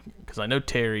 Like, because I know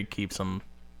Terry keeps them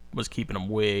was keeping them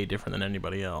way different than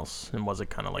anybody else? And was it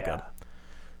kind of like a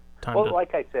time Well, to...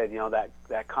 like I said,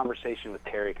 that conversation with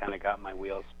Terry kind of got my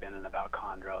wheels spinning about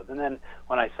chondros. And then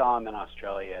when I saw him in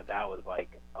Australia, that was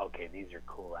like, okay, these are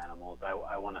cool animals.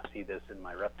 I want to see this in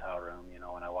my reptile room,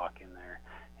 when I walk in there.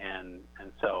 And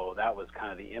so that was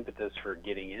kind of the impetus for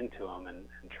getting into them and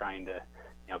trying to,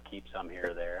 keep some here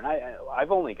or there. And I've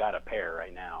only got a pair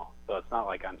right now, so it's not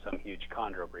like I'm some huge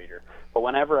chondro breeder. But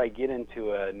whenever I get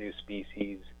into a new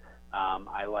species,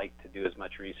 I like to do as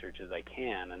much research as I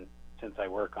can. And since I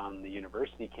work on the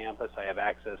university campus, I have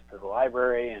access to the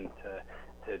library and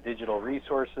to digital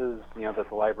resources, that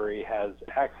the library has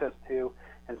access to.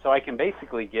 And so I can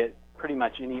basically get pretty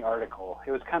much any article.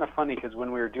 It was kind of funny because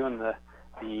when we were doing the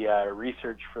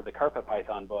research for the carpet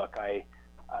python book,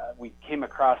 we came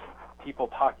across people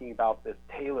talking about this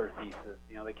Taylor thesis.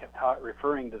 They kept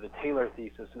referring to the Taylor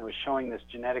thesis, and it was showing this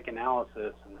genetic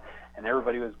analysis, and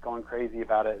everybody was going crazy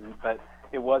about it. But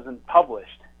it wasn't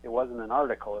published. It wasn't an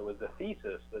article. It was a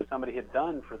thesis that somebody had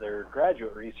done for their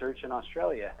graduate research in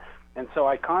Australia. And so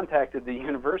I contacted the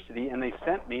university, and they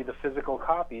sent me the physical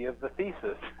copy of the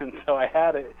thesis. And so I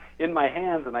had it in my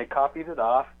hands, and I copied it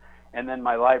off. And then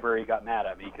my library got mad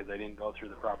at me because I didn't go through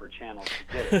the proper channels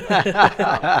to get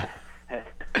it.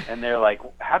 And they're like,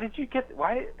 "How did you get?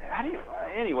 Why? How do you?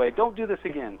 Anyway, don't do this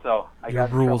again." So I Your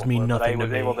got rules mean nothing but I to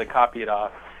was able me. to copy it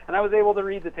off, and I was able to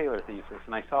read the Taylor thesis,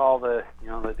 and I saw all the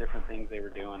the different things they were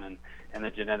doing and the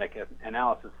genetic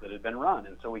analysis that had been run,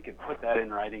 and so we could put that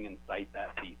in writing and cite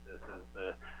that thesis as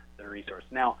the resource.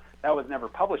 Now, that was never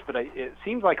published, but it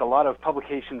seems like a lot of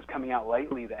publications coming out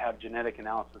lately that have genetic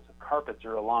analysis of carpets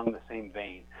are along the same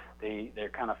vein. They're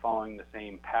kind of following the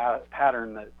same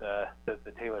pattern that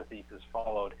the Taylor thesis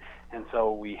followed, and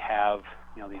so we have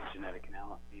these genetic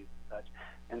analyses and such.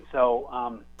 And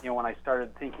so when I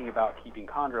started thinking about keeping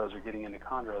chondros or getting into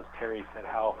chondros, Terry said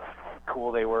how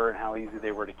cool they were and how easy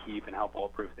they were to keep and how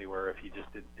bulletproof they were if you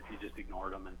just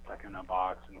ignored them and stuck them in a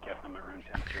box and kept them at room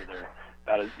temperature. They're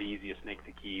about the easiest snake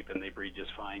to keep, and they breed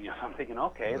just fine. So I'm thinking,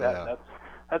 okay,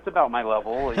 that's about my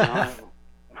level.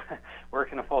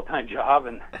 Working a full-time job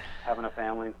and having a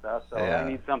family and stuff. So I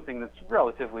need something that's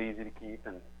relatively easy to keep,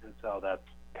 and so that's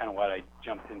kind of what I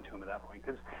jumped into him at that point.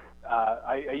 Because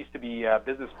I used to be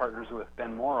business partners with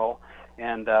Ben Morrill,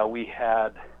 and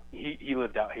he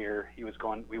lived out here.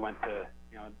 We went to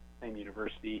same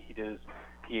university. He did his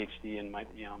PhD in my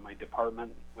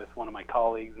department with one of my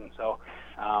colleagues, and so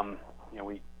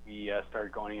we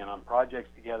started going in on projects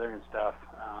together and stuff.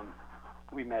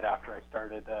 We met after I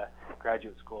started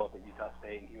graduate school up at Utah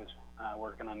State, and he was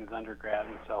working on his undergrad,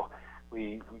 and so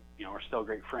we're still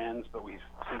great friends, but we've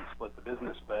since split the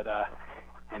business. But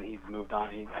and he's moved on.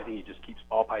 I think he just keeps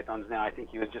ball pythons now. I think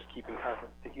he was just keeping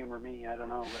carpets to humor me. I don't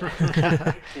know.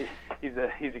 But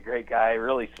he's a great guy,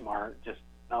 really smart, just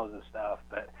knows his stuff.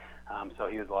 But so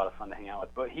he was a lot of fun to hang out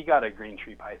with. But he got a green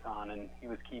tree python, and he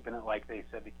was keeping it like they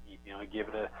said to keep. Give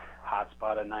it a hot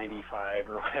spot of 95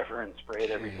 or whatever, and spray it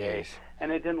every day. And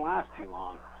it didn't last too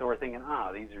long. So we're thinking,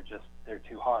 they're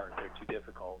too hard, they're too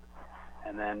difficult.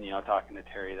 And then talking to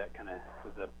Terry, that kind of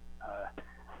was a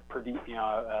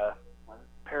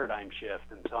paradigm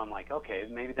shift. And so I'm like, okay,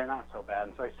 maybe they're not so bad.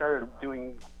 And so I started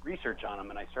doing research on them,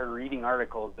 and I started reading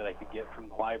articles that I could get from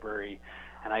the library,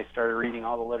 and I started reading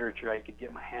all the literature I could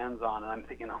get my hands on, and I'm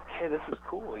thinking, okay, this is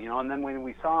cool, And then when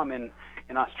we saw them in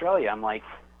Australia, I'm like,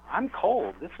 I'm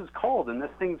cold. This is cold, and this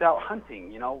thing's out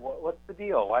hunting. What's the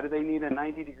deal? Why do they need a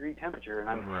 90-degree temperature? And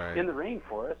I'm in the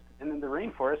rainforest, and then the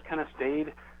rainforest kind of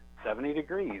stayed 70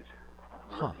 degrees.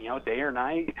 Huh. Day or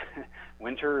night,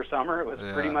 winter or summer, it was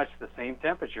pretty much the same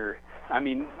temperature. I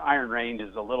mean, Iron Range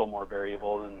is a little more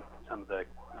variable than some of the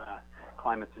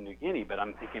climates in New Guinea, but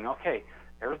I'm thinking, okay,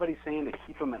 everybody's saying to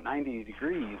keep them at 90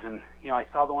 degrees, and I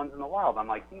saw the ones in the wild. I'm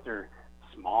like, these are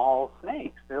small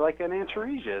snakes. They're like an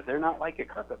Antaresia. They're not like a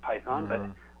carpet python, but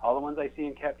all the ones I see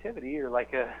in captivity are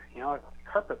like a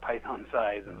carpet python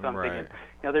size. And so I'm thinking,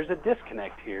 there's a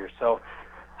disconnect here. So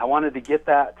I wanted to get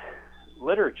that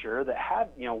literature that had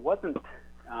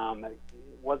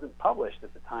wasn't published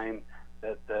at the time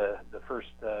that the first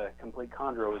complete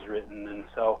chondro was written, and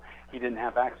so he didn't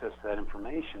have access to that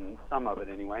information, some of it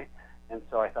anyway. And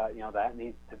so I thought, that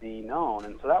needs to be known.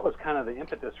 And so that was kind of the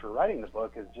impetus for writing the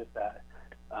book, is just that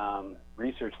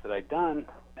research that I'd done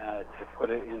to put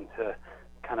it into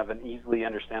kind of an easily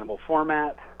understandable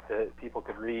format that people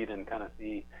could read and kind of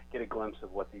get a glimpse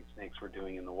of what these snakes were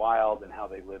doing in the wild and how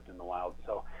they lived in the wild.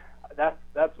 So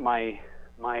that's my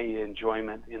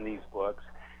enjoyment in these books,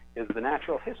 is the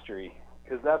natural history,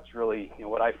 because that's really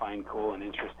what I find cool and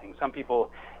interesting. Some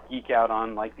people geek out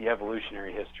on like the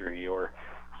evolutionary history or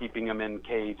keeping them in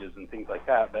cages and things like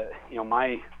that. But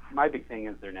my big thing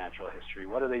is their natural history.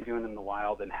 What are they doing in the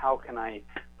wild, and how can I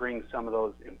bring some of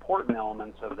those important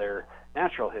elements of their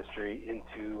natural history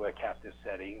into a captive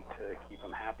setting to keep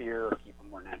them happier, or keep them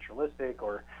more naturalistic,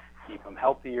 or keep them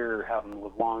healthier, or have them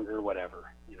live longer,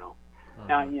 whatever.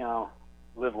 Now,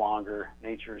 live longer.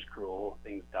 Nature is cruel.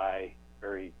 Things die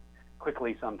very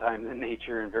quickly sometimes in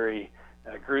nature, and very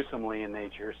gruesomely in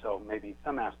nature. So maybe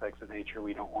some aspects of nature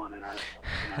we don't want in our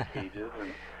cages.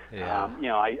 And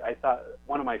I thought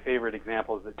one of my favorite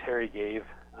examples that Terry gave,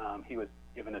 he was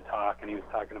giving a talk, and he was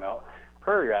talking about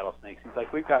prairie rattlesnakes. He's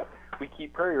like, we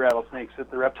keep prairie rattlesnakes at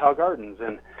the reptile gardens,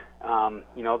 and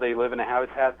they live in a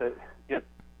habitat that gets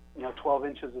 12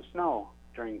 inches of snow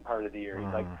during part of the year.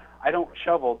 He's like, I don't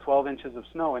shovel 12 inches of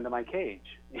snow into my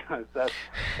cage.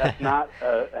 That's not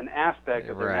an aspect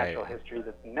of their natural history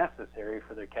that's necessary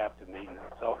for their captive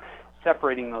maintenance. So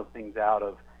separating those things out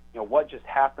of what just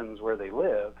happens where they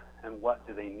live, and what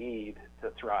do they need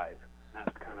to thrive.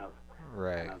 That's kind of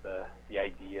the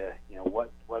idea.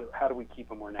 How do we keep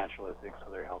them more naturalistic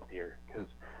so they're healthier? Because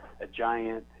a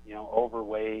giant,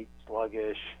 overweight,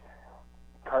 sluggish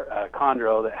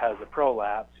chondro that has a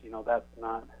prolapse,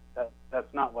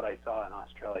 that's not what I saw in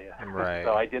Australia. Right.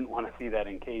 So I didn't want to see that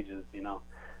in cages,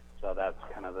 So that's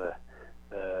kind of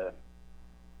the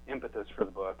impetus for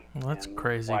the book. Well, that's and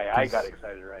crazy. Why I got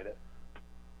excited to write it.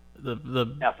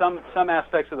 Now, some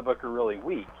aspects of the book are really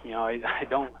weak. I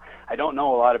don't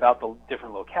know a lot about the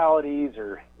different localities,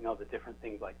 or the different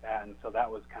things like that, and so that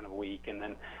was kind of weak. And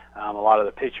then a lot of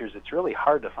the pictures, it's really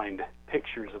hard to find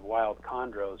pictures of wild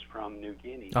chondros from New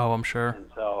Guinea. Oh, I'm sure. And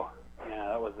so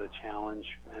that was a challenge.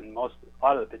 And a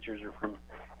lot of the pictures are from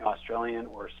Australian,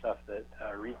 or stuff that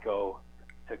Rico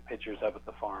took pictures of at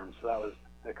the farm. So that was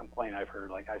the complaint I've heard.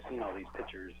 Like, I've seen all these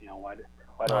pictures. Why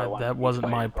do I want that wasn't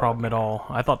my problem at all.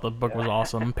 I thought the book was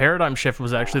awesome. Paradigm shift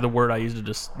was actually the word I used to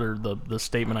the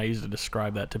statement I used to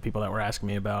describe that to people that were asking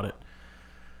me about it.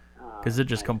 Because it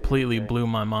just completely blew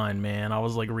my mind, man. I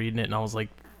was like reading it, and I was like,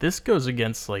 this goes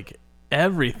against like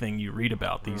everything you read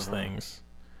about these things.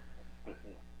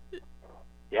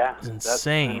 Yeah, it's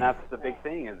insane. That's the big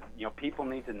thing is, people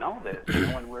need to know this.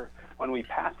 When we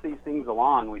pass these things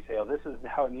along, we say, oh, this is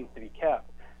how it needs to be kept.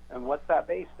 And what's that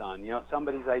based on?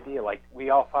 Somebody's idea. Like, we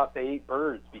all thought they ate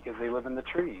birds because they live in the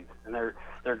trees, and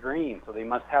they're green, so they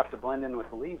must have to blend in with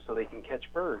the leaves so they can catch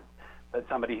birds. But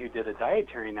somebody who did a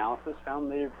dietary analysis found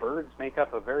that birds make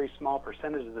up a very small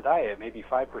percentage of the diet, maybe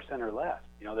 5% or less.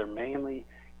 They're mainly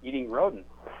eating rodents.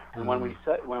 And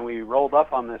when we rolled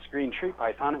up on this green tree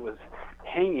python, it was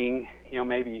hanging,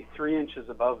 maybe 3 inches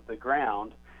above the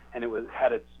ground, and it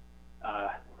had its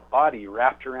body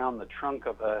wrapped around the trunk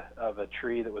of a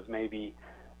tree that was maybe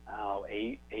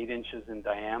 8 inches in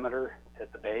diameter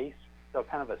at the base, so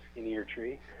kind of a skinnier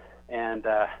tree, and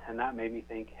that made me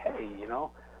think, hey,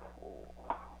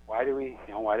 why do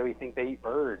we think they eat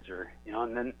birds, or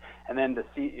and then to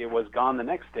see it was gone the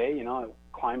next day, it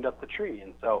climbed up the tree,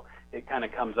 and so it kind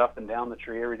of comes up and down the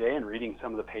tree every day. And reading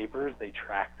some of the papers, they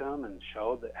tracked them and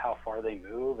showed that how far they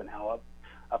move and how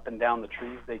up and down the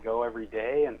trees they go every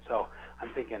day. And so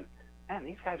I'm thinking, man,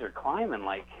 these guys are climbing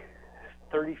like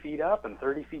 30 feet up and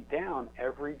 30 feet down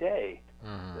every day.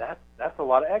 That's a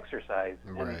lot of exercise.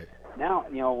 Right. And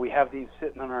now, we have these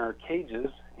sitting in our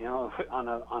cages, on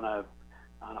a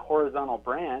horizontal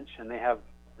branch, and they have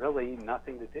really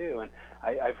nothing to do. And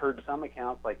I've heard some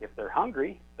accounts, like, if they're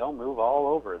hungry, they'll move all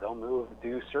over. They'll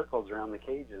do circles around the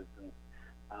cages, and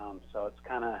so it's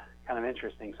kind of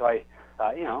interesting. So I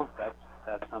thought,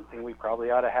 that's something we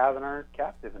probably ought to have in our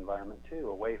captive environment too,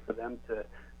 a way for them to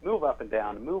move up and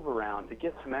down, to move around, to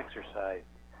get some exercise.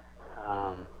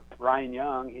 Ryan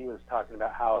Young, he was talking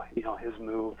about how, his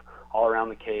move all around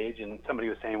the cage, and somebody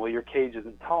was saying, well, your cage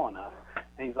isn't tall enough.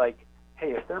 And he's like,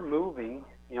 hey, if they're moving,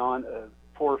 on a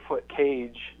 4-foot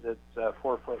cage that's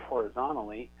 4 foot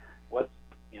horizontally,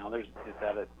 is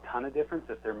that a ton of difference?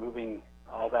 If they're moving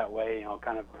all that way,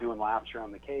 kind of doing laps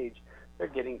around the cage, they're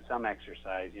getting some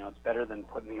exercise. It's better than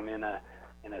putting them in a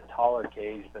taller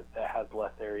cage that has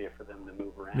less area for them to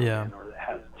move around in, or that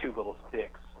has 2 little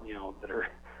sticks, that are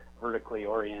vertically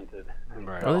oriented.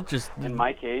 Right. So in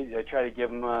my cage, I try to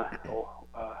give them a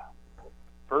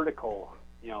vertical,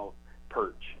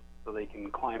 perch, so they can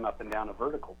climb up and down a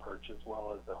vertical perch as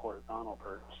well as a horizontal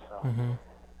perch. So,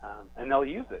 and they'll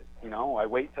use it. I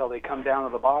wait till they come down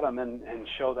to the bottom and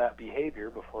show that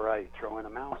behavior before I throw in a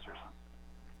mouse or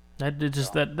something.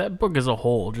 That book as a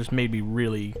whole just made me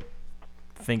really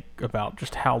think about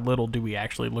just how little do we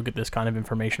actually look at this kind of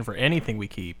information for anything we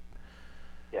keep.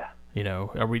 Yeah. You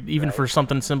know, are we even for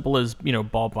something simple as, you know,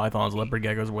 ball pythons, leopard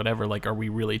geckos, whatever? Like, are we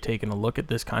really taking a look at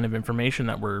this kind of information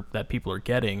that people are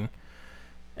getting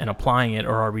and applying it,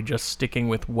 or are we just sticking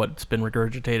with what's been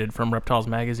regurgitated from Reptiles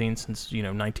Magazine since, you know,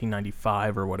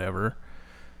 1995 or whatever?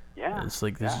 Yeah, It's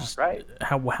like this is right.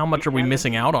 how much are we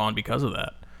missing out on because of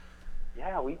that?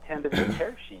 Yeah, we tend to be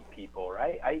tear sheet people,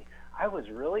 right? I was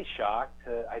really shocked.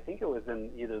 I think it was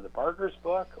in either the Barker's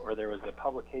book or there was a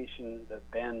publication that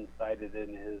Ben cited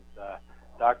in his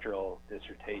doctoral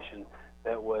dissertation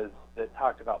that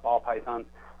talked about ball pythons,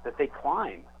 that they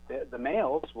climb. The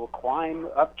males will climb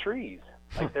up trees.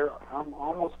 Like they're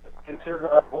almost considered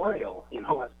arboreal, you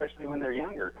know, especially when they're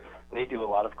younger. They do a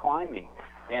lot of climbing.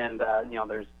 And, you know,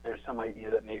 there's some idea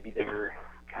that maybe they're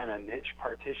kind of niche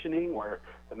partitioning where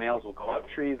the males will go up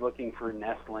trees looking for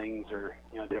nestlings or,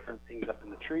 you know, different things up in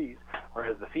the trees,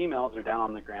 whereas the females are down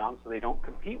on the ground so they don't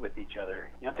compete with each other.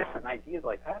 You know, different ideas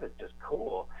like that is just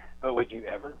cool. But would you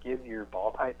ever give your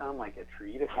ball python like a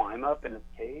tree to climb up in its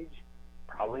cage?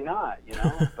 Probably not, you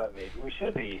know, but maybe we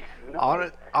should be.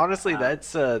 Honestly, that's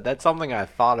something I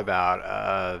thought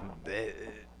about.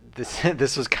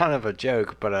 This was kind of a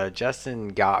joke, but Justin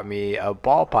got me a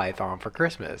ball python for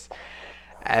Christmas.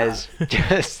 As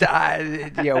just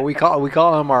you know, we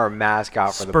call him our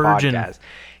mascot for Spurgeon. the podcast.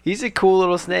 He's a cool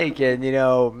little snake, and you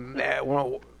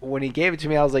know, when he gave it to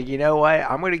me, I was like, you know what,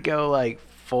 I'm gonna go like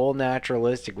full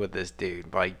naturalistic with this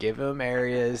dude. Like, give him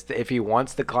areas if he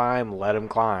wants to climb, let him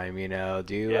climb. You know,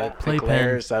 do a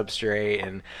clear substrate,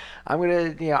 and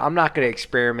I'm not gonna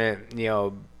experiment, you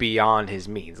know, beyond his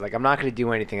means. Like, I'm not gonna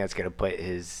do anything that's gonna put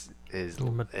his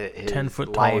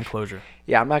 10-foot tall enclosure.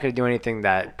 Yeah, I'm not going to do anything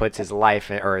that puts his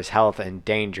life or his health in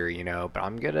danger, you know, but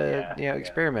I'm going to,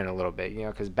 experiment a little bit, you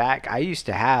know, because I used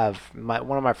to have,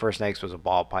 one of my first snakes was a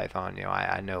ball python, you know,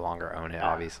 I no longer own it,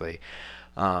 obviously.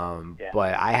 But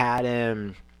I had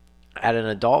him at an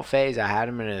adult phase. I had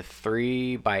him in a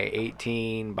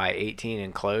 3x18x18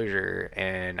 enclosure,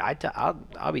 and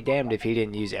I'll be damned if he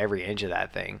didn't use every inch of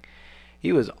that thing.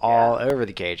 He was all over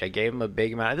the cage. I gave him a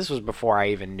big amount. This was before I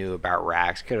even knew about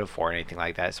racks, couldn't afford anything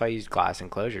like that. So I used glass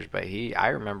enclosures. But I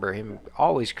remember him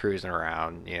always cruising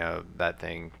around, you know, that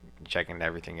thing, checking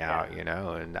everything out, you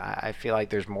know. And I feel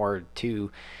like there's more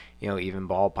to, you know, even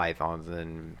ball pythons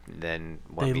than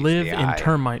what they meets live the in eye.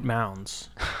 termite mounds.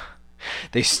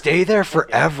 They stay there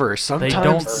forever. Sometimes they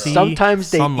don't see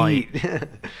sometimes they sunlight. eat.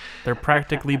 They're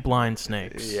practically blind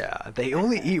snakes. Yeah, they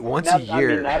only eat once a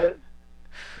year. I mean,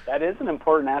 that is an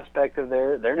important aspect of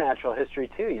their natural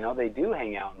history too. You know, they do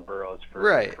hang out in burrows for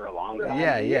a long time.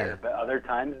 Yeah. But other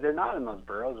times they're not in those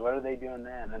burrows. What are they doing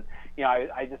then? And you know,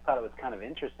 I just thought it was kind of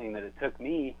interesting that it took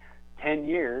me 10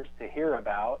 years to hear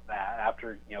about that.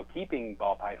 After, you know, keeping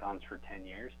ball pythons for 10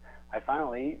 years, I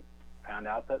finally found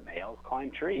out that males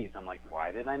climb trees. I'm like,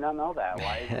 why did I not know that?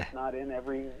 Why is this not in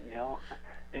every, you know,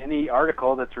 any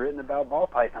article that's written about ball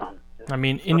pythons? I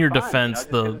mean, in your defense,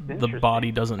 the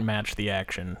body doesn't match the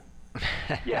action.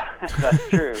 Yeah, that's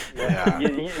true. Yeah.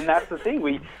 And that's the thing.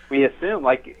 We assume,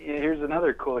 like, here's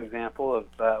another cool example of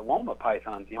Woma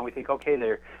pythons. You know, we think, okay,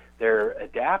 they're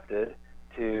adapted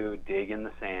to dig in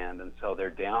the sand, and so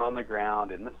they're down on the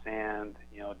ground in the sand,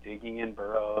 you know, digging in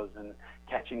burrows and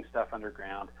catching stuff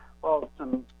underground. Well,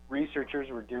 some researchers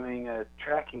were doing a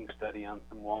tracking study on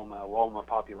some Woma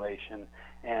population,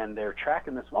 and they're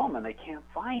tracking this Woma, and they can't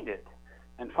find it.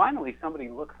 And finally, somebody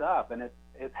looks up, and it's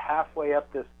halfway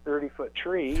up this 30-foot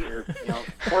tree, or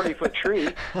 40-foot tree,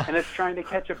 and it's trying to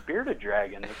catch a bearded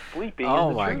dragon that's sleeping in the tree.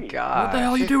 Oh my God! What the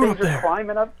hell are you doing up there?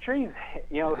 Climbing up trees,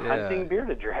 you know, hunting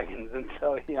bearded dragons, and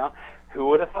so, you know, who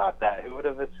would have thought that? Who would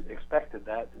have expected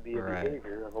that to be a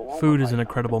behavior of a Woma Food is an python?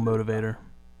 incredible motivator.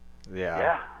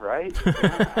 Yeah, right.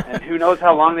 Yeah. And who knows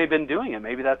how long they've been doing it?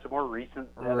 Maybe that's a more recent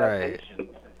adaptation.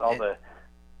 Since all the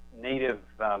native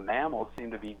mammals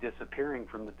seem to be disappearing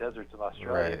from the deserts of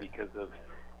Australia because of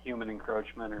human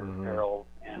encroachment or feral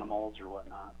animals or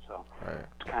whatnot. So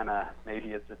it's kind of, maybe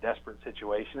it's a desperate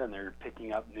situation, and they're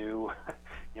picking up new,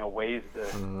 you know, ways to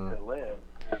live.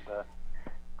 And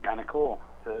kind of cool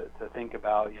to think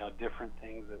about, you know, different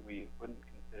things that we wouldn't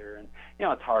consider. And you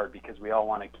know, it's hard because we all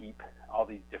want to keep all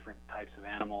these different types of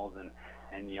animals,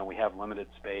 and you know, we have limited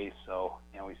space, so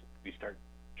you know, we start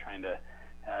trying to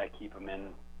keep them in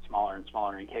smaller and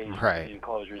smaller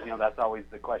enclosures. You know, that's always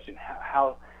the question: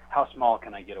 how small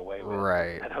can I get away with?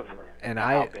 Instead of,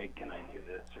 how big can I do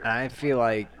this? And I feel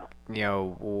like, you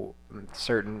know,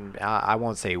 certain, I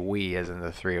won't say we as in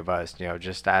the three of us, you know,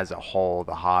 just as a whole,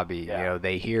 the hobby, you know,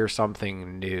 they hear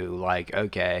something new, like,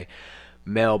 okay,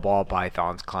 male ball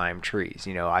pythons climb trees.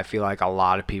 I feel like a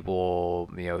lot of people,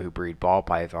 who breed ball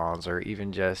pythons or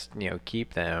even just,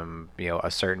 keep them, a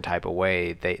certain type of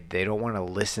way, they don't want to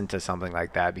listen to something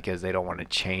like that because they don't want to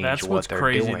change That's what what's they're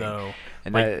crazy, doing. though.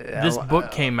 And Like, this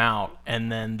book came out,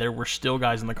 and then there were still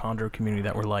guys in the chondro community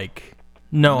that were like,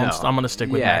 no, I'm going to stick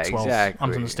with Maxwell's. Exactly.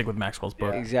 I'm going to stick with Maxwell's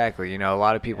book. Exactly. A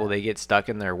lot of people, they get stuck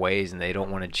in their ways and they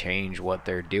don't want to change what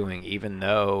they're doing, even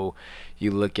though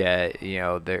you look at,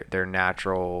 their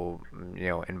natural,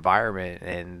 environment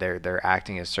and they're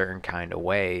acting a certain kind of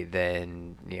way,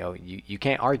 then, you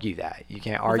can't argue that. You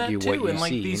can't argue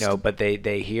what you see, but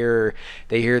they hear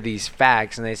these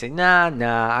facts and they say, nah,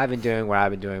 I've been doing what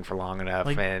I've been doing for long enough,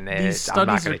 Like, and these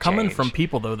studies are coming from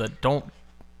people, though, that don't.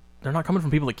 They're not coming from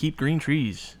people that keep green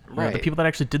trees. Right. The people that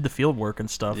actually did the field work and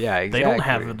stuff. Yeah, exactly. They don't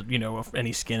have,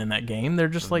 any skin in that game. They're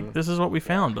just like, this is what we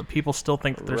found. But people still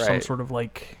think that there's some sort of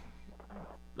like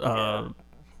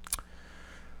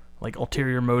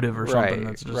ulterior motive or something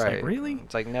that's just like, really?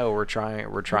 It's like, no, we're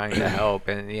trying to help.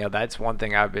 And that's one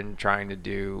thing I've been trying to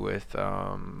do with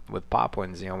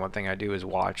Popwins. One thing I do is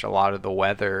watch a lot of the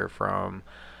weather from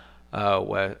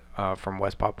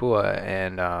West Papua,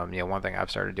 and one thing I've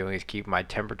started doing is keep my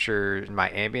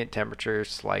ambient temperature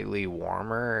slightly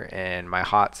warmer and my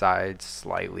hot side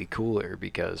slightly cooler,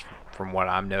 because from what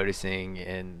I'm noticing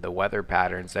in the weather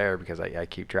patterns there, because I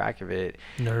keep track of it,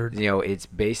 it's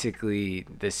basically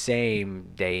the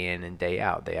same day in and day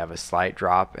out. They have a slight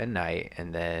drop at night,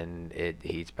 and then it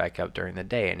heats back up during the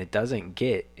day, and it doesn't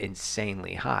get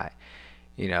insanely hot.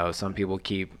 Some people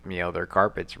keep, their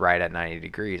carpets right at 90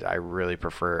 degrees. I really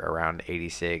prefer around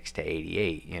 86 to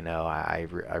 88. I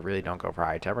really don't go for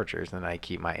high temperatures, and I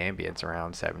keep my ambience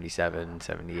around 77,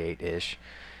 78-ish.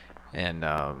 And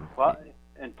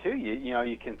and two,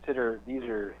 you consider these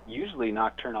are usually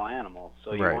nocturnal animals,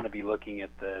 so you want to be looking at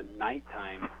the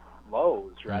nighttime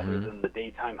lows rather than the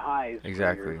daytime highs for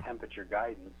your temperature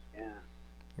guidance. Yeah.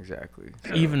 Exactly.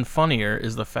 So. Even funnier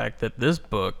is the fact that this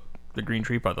book, the Green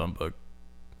Tree Python book,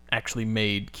 actually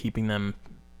made keeping them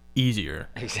easier.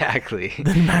 Exactly.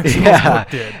 Than Maxwell's book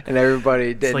did. And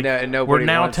everybody did. Like, nobody we're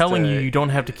now wants telling to... you don't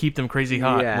have to keep them crazy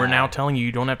hot. Yeah. We're now telling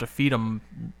you don't have to feed them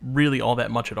really all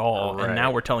that much at all. Right. And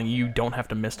now we're telling you don't have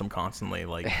to mist them constantly.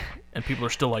 Like, and people are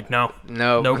still like, nope.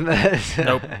 Nope.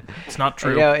 It's not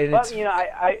true. But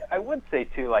I would say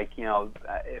too, like,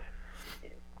 if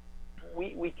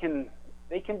we can.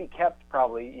 They can be kept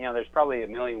probably, there's probably a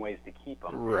million ways to keep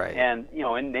them. Right. And,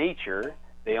 in nature,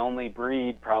 they only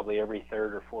breed probably every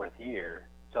third or fourth year.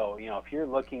 So, if you're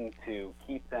looking to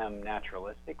keep them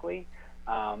naturalistically,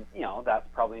 that's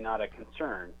probably not a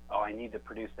concern. Oh, I need to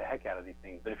produce the heck out of these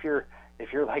things. But if you're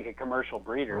like a commercial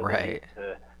breeder that needs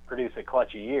to produce a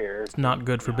clutch a year, it's not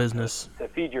good for business. To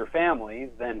feed your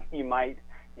families, then you might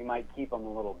keep them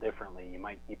a little differently. You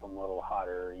might keep them a little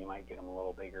hotter. You might get them a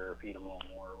little bigger, feed them a little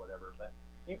more, or whatever. But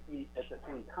you, at the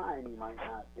same time, you might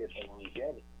not get the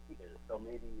longevity either. So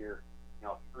maybe you're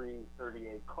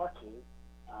 38 clutches,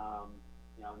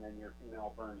 and then your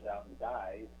female burns out and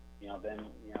dies. Then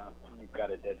you've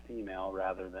got a dead female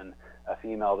rather than a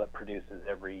female that produces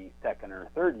every second or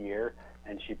third year,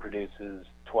 and she produces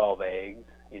 12 eggs.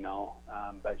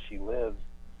 But she lives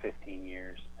 15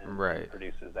 years and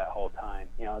produces that whole time.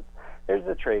 There's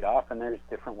a trade-off, and there's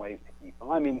different ways to keep them.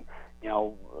 I mean,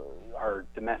 our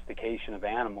domestication of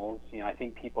animals, I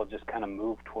think people just kind of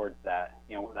move towards that.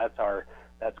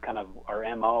 That's kind of our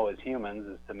MO as humans,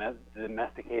 is to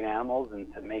domesticate animals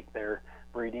and to make their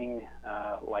breeding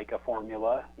like a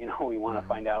formula. We want to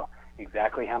find out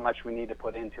exactly how much we need to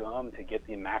put into them to get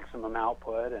the maximum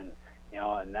output, and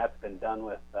and that's been done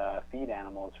with feed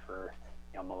animals for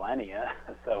millennia.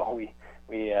 So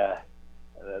we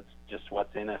that's just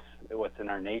what's in us, what's in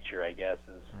our nature, I guess,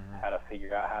 is how to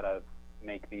figure out how to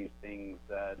make these things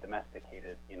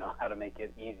domesticated, how to make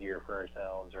it easier for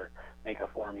ourselves or make a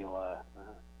formula.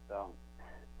 So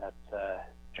that's a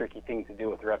tricky thing to do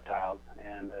with reptiles,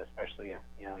 and especially if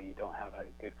you don't have a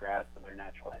good grasp of their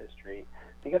natural history,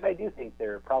 because I do think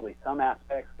there are probably some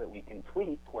aspects that we can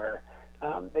tweak where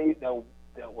they'll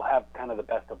have kind of the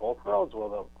best of both worlds,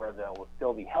 where they'll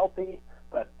still be healthy,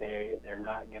 but they're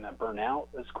not going to burn out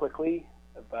as quickly,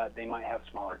 but they might have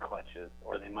smaller clutches,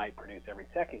 or they might produce every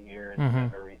second year instead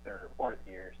of every third or fourth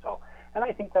year. So, and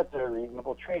I think that's a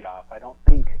reasonable trade-off. I don't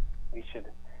think we should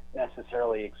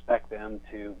necessarily expect them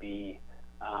to be,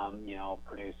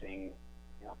 producing,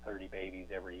 30 babies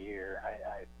every year.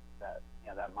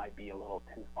 That might be a little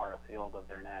too far afield of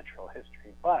their natural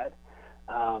history, but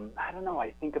I don't know.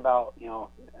 I think about,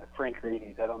 Frank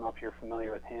Reedes. I don't know if you're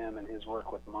familiar with him and his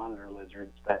work with monitor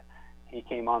lizards, but he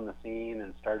came on the scene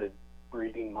and started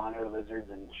breeding monitor lizards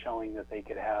and showing that they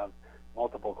could have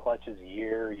multiple clutches a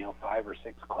year, 5 or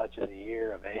 6 clutches a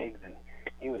year of eggs, and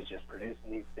he was just producing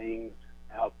these things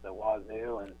out the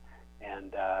wazoo,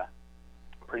 and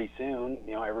pretty soon,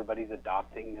 everybody's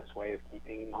adopting this way of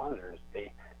keeping monitors.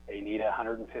 They need a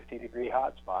 150-degree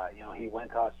hotspot. He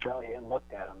went to Australia and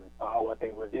looked at them and saw what they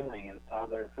were doing and saw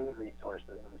their food resources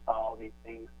and saw all these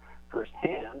things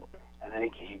firsthand. And then he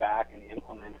came back and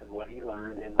implemented what he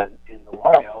learned in the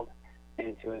wild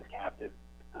into his captive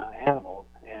animals.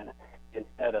 And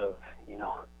instead of,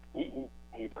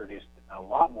 he produced a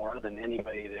lot more than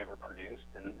anybody had ever produced,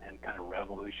 and kind of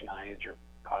revolutionized or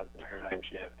caused the paradigm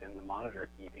shift in the monitor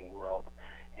keeping world.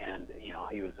 And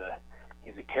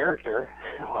he's a character.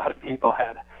 A lot of people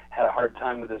had a hard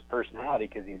time with his personality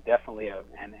because he's definitely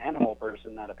an animal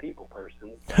person, not a people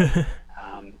person. But,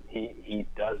 he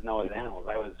does know his animals.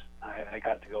 I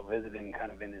got to go visit him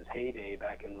kind of in his heyday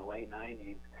back in the late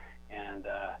 90s, and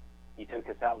he took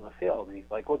us out in the field, and he's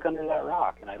like, look under that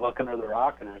rock. And I look under the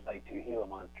rock, and there's like 2 Gila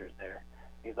monsters there.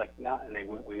 He's like, no, and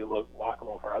we walk a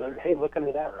little farther. Hey, look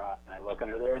under that rock. And I look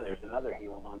under there, and there's another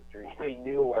Gila monster. He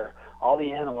knew where all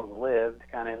the animals lived,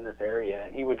 kind of in this area.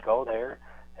 And he would go there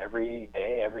every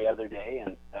day, every other day,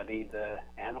 and study the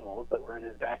animals that were in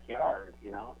his backyard.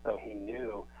 So he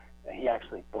knew. He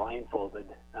actually blindfolded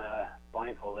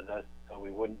us so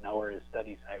we wouldn't know where his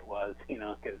study site was.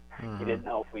 Because he didn't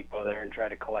know if we'd go there and try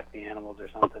to collect the animals or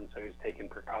something. So he was taking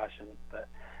precautions, but.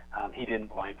 He didn't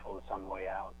blindfold us on the way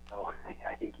out, so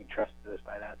I think he trusted us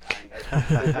by that time.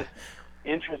 It's just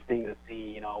interesting to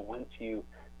see, once you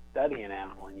study an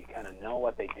animal and you kind of know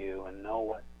what they do and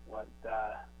know what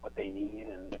they need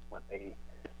and what they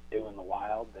do in the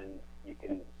wild, then you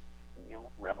can,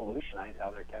 revolutionize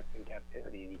how they're kept in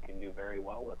captivity, and you can do very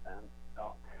well with them.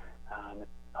 So,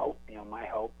 my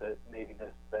hope that maybe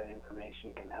this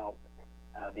information can help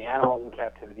the animals in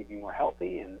captivity be more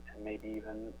healthy and maybe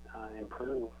even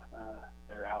improve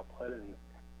their output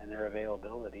and their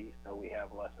availability, so we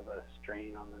have less of a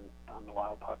strain on the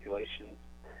wild population.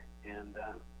 And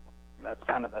that's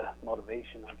kind of the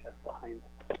motivation, I guess, behind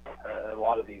a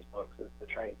lot of these books, is to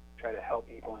try to help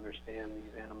people understand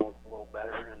these animals a little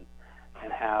better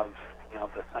and have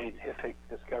the scientific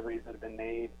discoveries that have been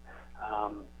made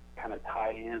kind of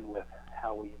tie in with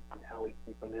how we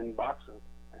keep them in boxes,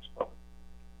 I suppose.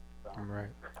 So. Right.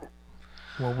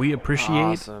 Well, we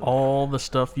appreciate all the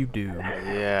stuff you do.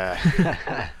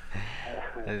 Yeah.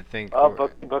 I think. Well,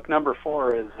 book number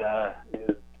 4 is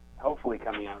hopefully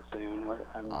coming out soon.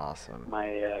 Awesome.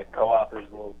 My co-author's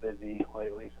a little busy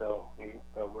lately, so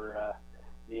we're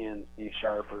me and Steve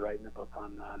Sharp are writing a book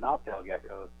on knobtail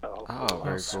geckos. So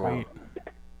very sweet.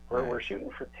 Cool. We're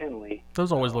shooting for Tinley.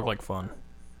 Those always look like fun.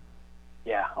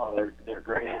 Yeah, they're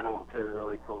great animals. They're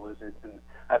really cool lizards, and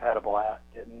I've had a blast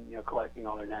collecting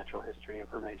all their natural history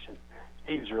information.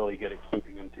 Steve's really good at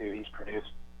keeping them too. He's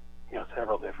produced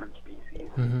several different species.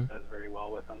 Mm-hmm. Does very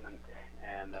well with them,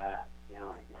 and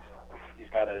he's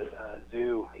got a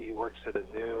zoo. He works at a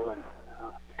zoo, and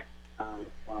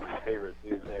one of my favorite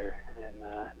zoos there in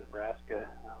Nebraska,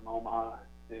 Omaha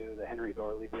Zoo, the Henry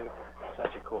Thorley Zoo.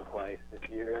 Such a cool place. If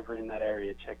you're ever in that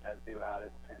area, check that zoo out.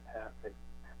 It's fantastic.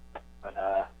 But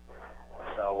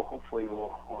so hopefully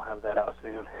we'll have that out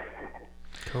soon.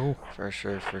 Cool. For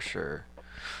sure.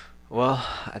 Well,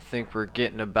 I think we're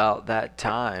getting about that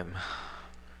time.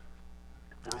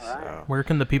 All right. So, Where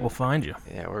can the people find you?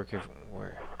 yeah, where?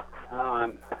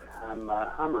 I'm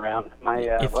around. My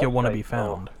If you want to be website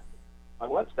still- found. My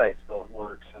website still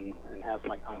works and has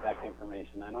my contact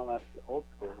information. I know that's old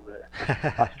school, but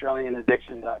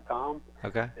AustralianAddiction.com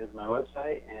Okay. is my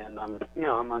website, and I'm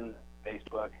on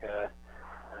Facebook.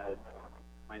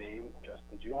 My name,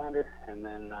 Justin Julander, and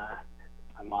then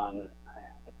I'm on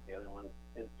what's the other one?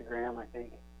 Instagram, I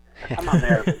think. I'm on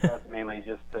there, but that's mainly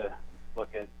just to look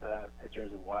at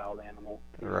pictures of wild animals.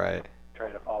 Right.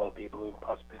 Try to follow people who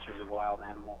post pictures of wild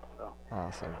animals. So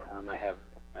Awesome.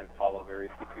 I follow very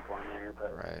few people on there,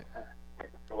 but Right.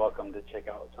 you're welcome to check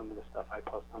out some of the stuff I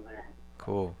post on there.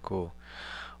 Cool.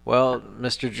 Well,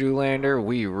 Mr. Julander,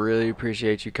 we really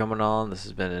appreciate you coming on. This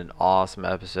has been an awesome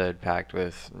episode packed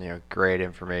with great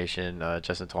information.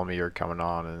 Justin told me you were coming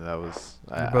on, and that was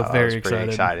We're both very I was pretty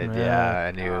excited. Yeah. Yeah,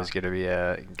 I knew it was gonna be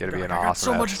an I got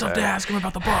awesome so much episode. stuff to ask him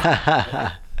about the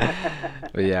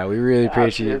book. But yeah, we really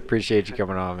Yeah, appreciate you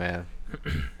coming on, man.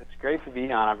 It's great to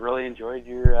be on. I've really enjoyed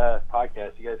your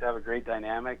podcast. You guys have a great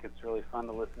dynamic. It's really fun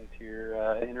to listen to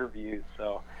your interviews.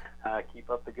 So keep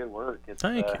up the good work.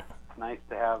 Thank you. It's nice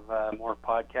to have more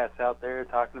podcasts out there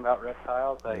talking about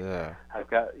reptiles. Yeah. I've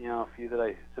got a few that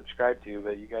I subscribe to,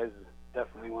 but you guys are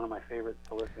definitely one of my favorites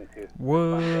to listen to.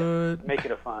 What? Make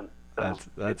it a fun. So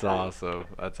That's awesome.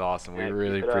 That's awesome. We Yeah,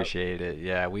 really keep it up. appreciate it.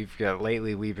 Yeah,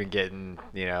 lately we've been getting,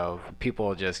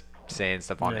 people just saying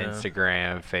stuff on Yeah.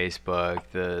 Instagram, Facebook.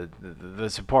 The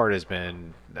support has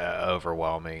been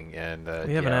overwhelming, and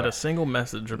We haven't had a single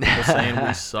message of people saying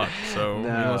we suck, so we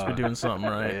must be No. doing something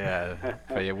right. Yeah,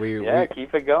 but yeah, we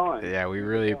keep it going. we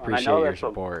really Keep it going. appreciate your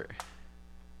support.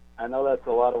 I know that's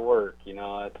a lot of work.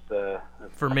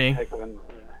 That's For me. heck of an-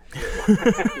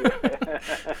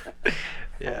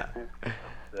 Yeah,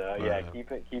 So yeah,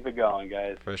 keep it going,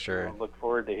 guys. for sure. Look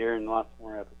forward to hearing lots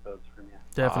more episodes from you.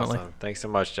 Definitely. Awesome. Thanks so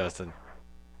much, Justin.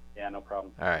 Yeah, no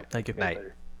problem. All right. Thank you. See you guys Night.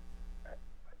 later.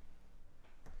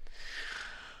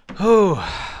 Oh,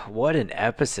 what an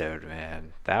episode,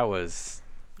 man! That was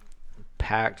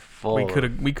packed full. We could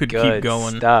of keep good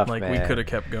going. stuff, like man. we could have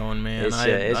kept going, man.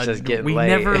 It's just getting we late.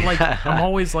 never I'm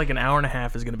always like an hour and a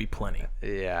half is gonna be plenty.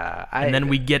 Yeah, And then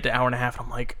we get to hour and a half and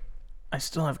I'm like, I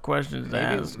still have questions to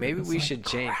ask. maybe It's we like, should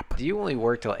change. crap. Do you only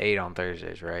work till 8 on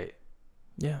Thursdays, right?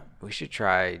 Yeah. We should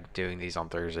try doing these on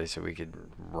Thursdays so we could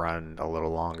run a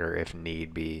little longer if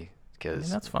need be. I mean,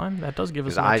 Because that's fine. That does give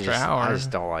us an I extra just hour. I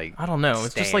just don't like. I don't know.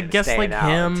 It's just like guests staying like out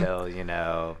him.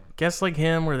 until Guests like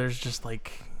him where there's just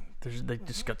like they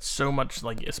just got so much,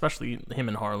 like, especially him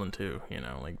and Harlan too,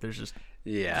 like there's just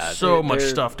yeah so much they're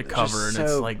stuff to just cover, and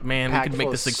it's so like, man, we packed could make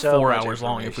full this of like so 4 much hours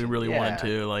long if we information. really wanted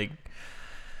Yeah. to. Like,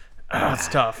 it's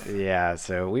tough. Yeah,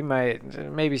 so we might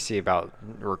maybe see about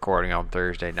recording on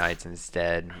Thursday nights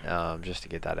instead, just to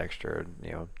get that extra,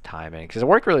 time in. Because it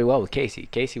worked really well with Casey.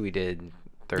 Casey, we did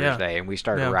Thursday, and we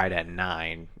started Yeah. right at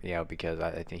 9. Because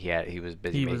I think he was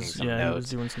busy He making was some he was notes.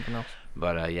 doing something else.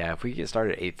 But yeah, if we get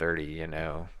started at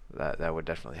 8:30, that would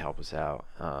definitely help us out.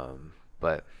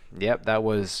 But yep, that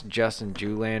was Justin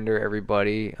Julander,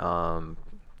 everybody.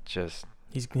 Just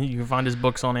You can find his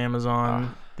books on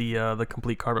Amazon. The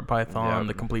Complete Carpet Python, Yep.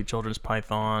 the Complete Children's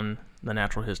Python, the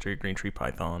Natural History of Green Tree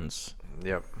Pythons.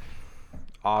 yep,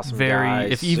 awesome Very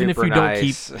guys. even if super you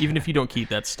nice. don't keep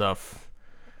that stuff,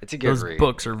 It's a good those read.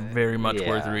 books are very much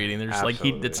worth Yeah, reading. There's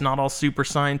absolutely. it's not all super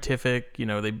scientific.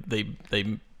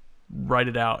 They write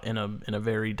it out in a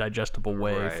very digestible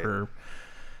way Right. for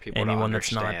People to anyone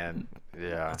that's not understand.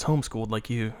 Yeah. that's homeschooled like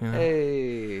you.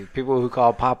 Hey, people who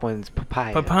call Popwins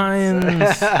papayas.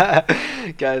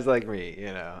 Papayans. Guys like me,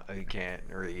 who can't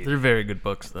read. They're very good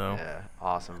books though. Yeah,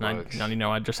 awesome And books.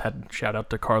 I just had shout out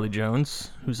to Carly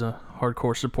Jones, who's a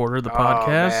hardcore supporter of the Oh,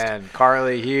 podcast. man.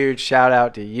 Carly, huge shout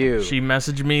out to you. She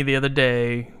messaged me the other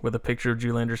day with a picture of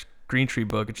Julander's Green Tree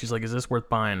book, and she's like, "Is this worth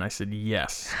buying?" I said,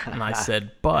 "Yes." And I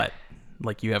said, "But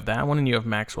like, you have that one and you have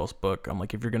Maxwell's book. I'm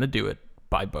like, if you're gonna do it,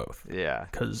 buy both." Yeah.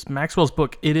 Because Maxwell's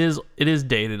book, it is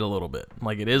dated a little bit,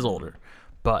 like it is older,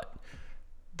 but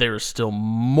there is still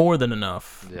more than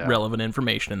enough Yeah. relevant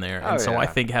information in there, and Oh, so I yeah.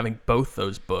 think having both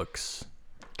those books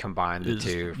Combine the is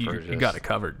two for you got it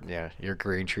covered. Yeah, your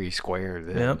Green Tree Square.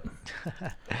 Then. Yep.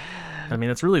 I mean,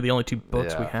 that's really the only two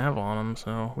books we Yeah. have on them,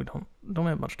 so we don't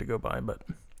have much to go by. But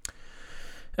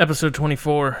episode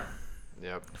 24.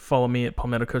 Yep. Follow me at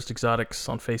Palmetto Coast Exotics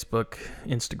on Facebook,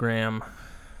 Instagram.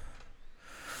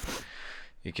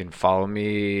 You can follow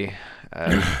me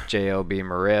at JLB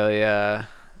Morelia,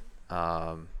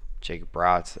 Jacob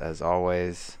Bratz, as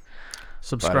always.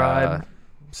 Subscribe,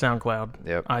 SoundCloud,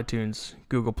 Yep. iTunes,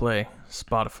 Google Play,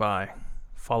 Spotify.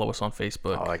 Follow us on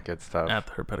Facebook All that good stuff. at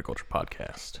the Herpetoculture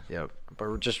Podcast. Yep.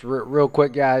 But just real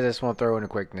quick, guys, I just want to throw in a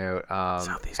quick note.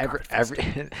 Southeast Carpet Fest.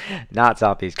 Not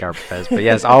Southeast Carpet Fest, but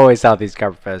yes, always Southeast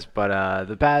Carpet Fest. But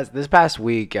this past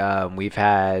week, we've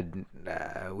had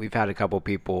a couple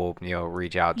people,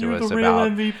 reach out to us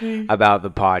about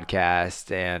the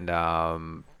podcast, and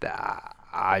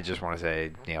I just want to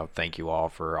say, thank you all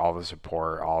for all the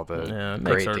support, all the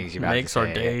great things you've had to makes our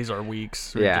say. days, our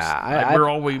weeks. Yeah,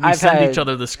 we I've send had- each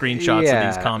other the screenshots of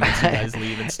these comments you guys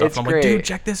leave and stuff. It's I'm great. like, dude,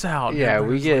 check this out. Yeah, And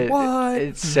we everybody's get like, what?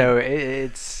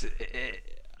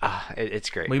 it's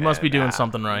great. We must be man. doing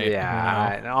something right.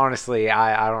 Yeah, and honestly,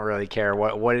 I don't really care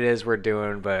what it is we're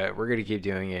doing, but we're gonna keep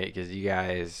doing it because you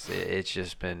guys,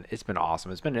 it's been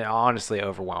awesome. It's been honestly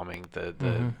overwhelming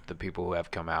the people who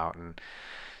have come out and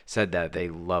said that they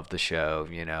love the show.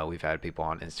 We've had people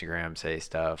on Instagram say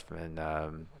stuff,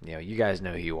 and you guys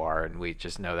know who you are, and we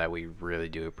just know that we really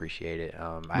do appreciate it.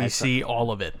 We see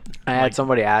all of it. I had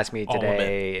somebody ask me all of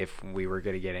today if we were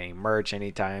going to get any merch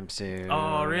anytime soon.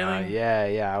 Oh, really?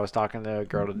 Yeah. I was talking to a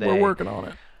girl today. We're working on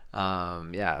it.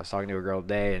 I was talking to a girl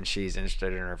today, and she's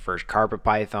interested in her first carpet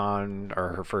python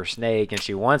or her first snake, and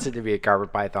she wants it to be a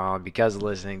carpet python because of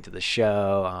listening to the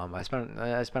show. I spent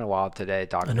a while today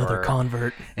talking to her. Another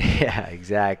convert. Yeah,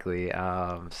 exactly.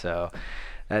 So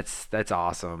That's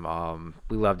awesome.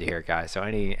 We love to hear it, guys. So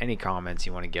any comments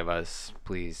you want to give us,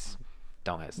 please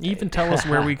don't hesitate. Even tell us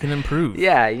where we can improve.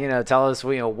 Yeah, tell us.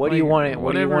 What do you want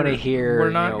to hear? We're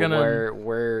not gonna.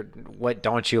 What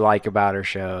don't you like about our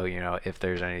show? If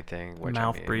there's anything.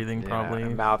 Mouth breathing, probably.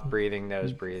 Mouth breathing,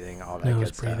 nose breathing, all that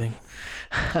good breathing.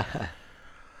 stuff.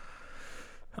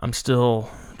 I'm still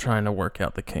trying to work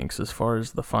out the kinks as far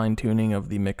as the fine tuning of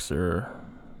the mixer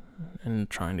and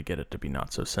trying to get it to be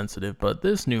not so sensitive. But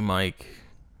this new mic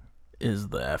is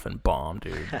the effing bomb,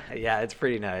 dude. Yeah, it's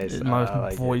pretty nice.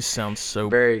 My voice sounds so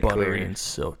very buttery clear and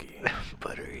silky.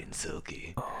 Buttery and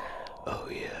silky. Oh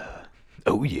yeah.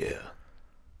 Oh yeah.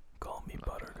 Call me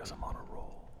butter because I'm on a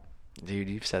roll. Dude,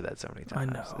 you've said that so many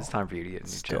times. I know. It's time for you to get a new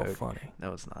Still joke. funny.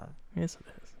 No, it's not. Yes, it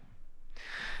is.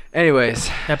 Anyways.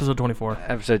 Episode 24.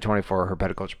 Episode 24,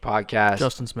 Herpetoculture Podcast.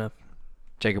 Justin Smith.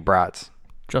 Jacob Bratz.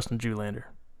 Justin Julander.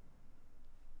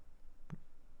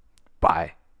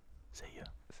 Bye.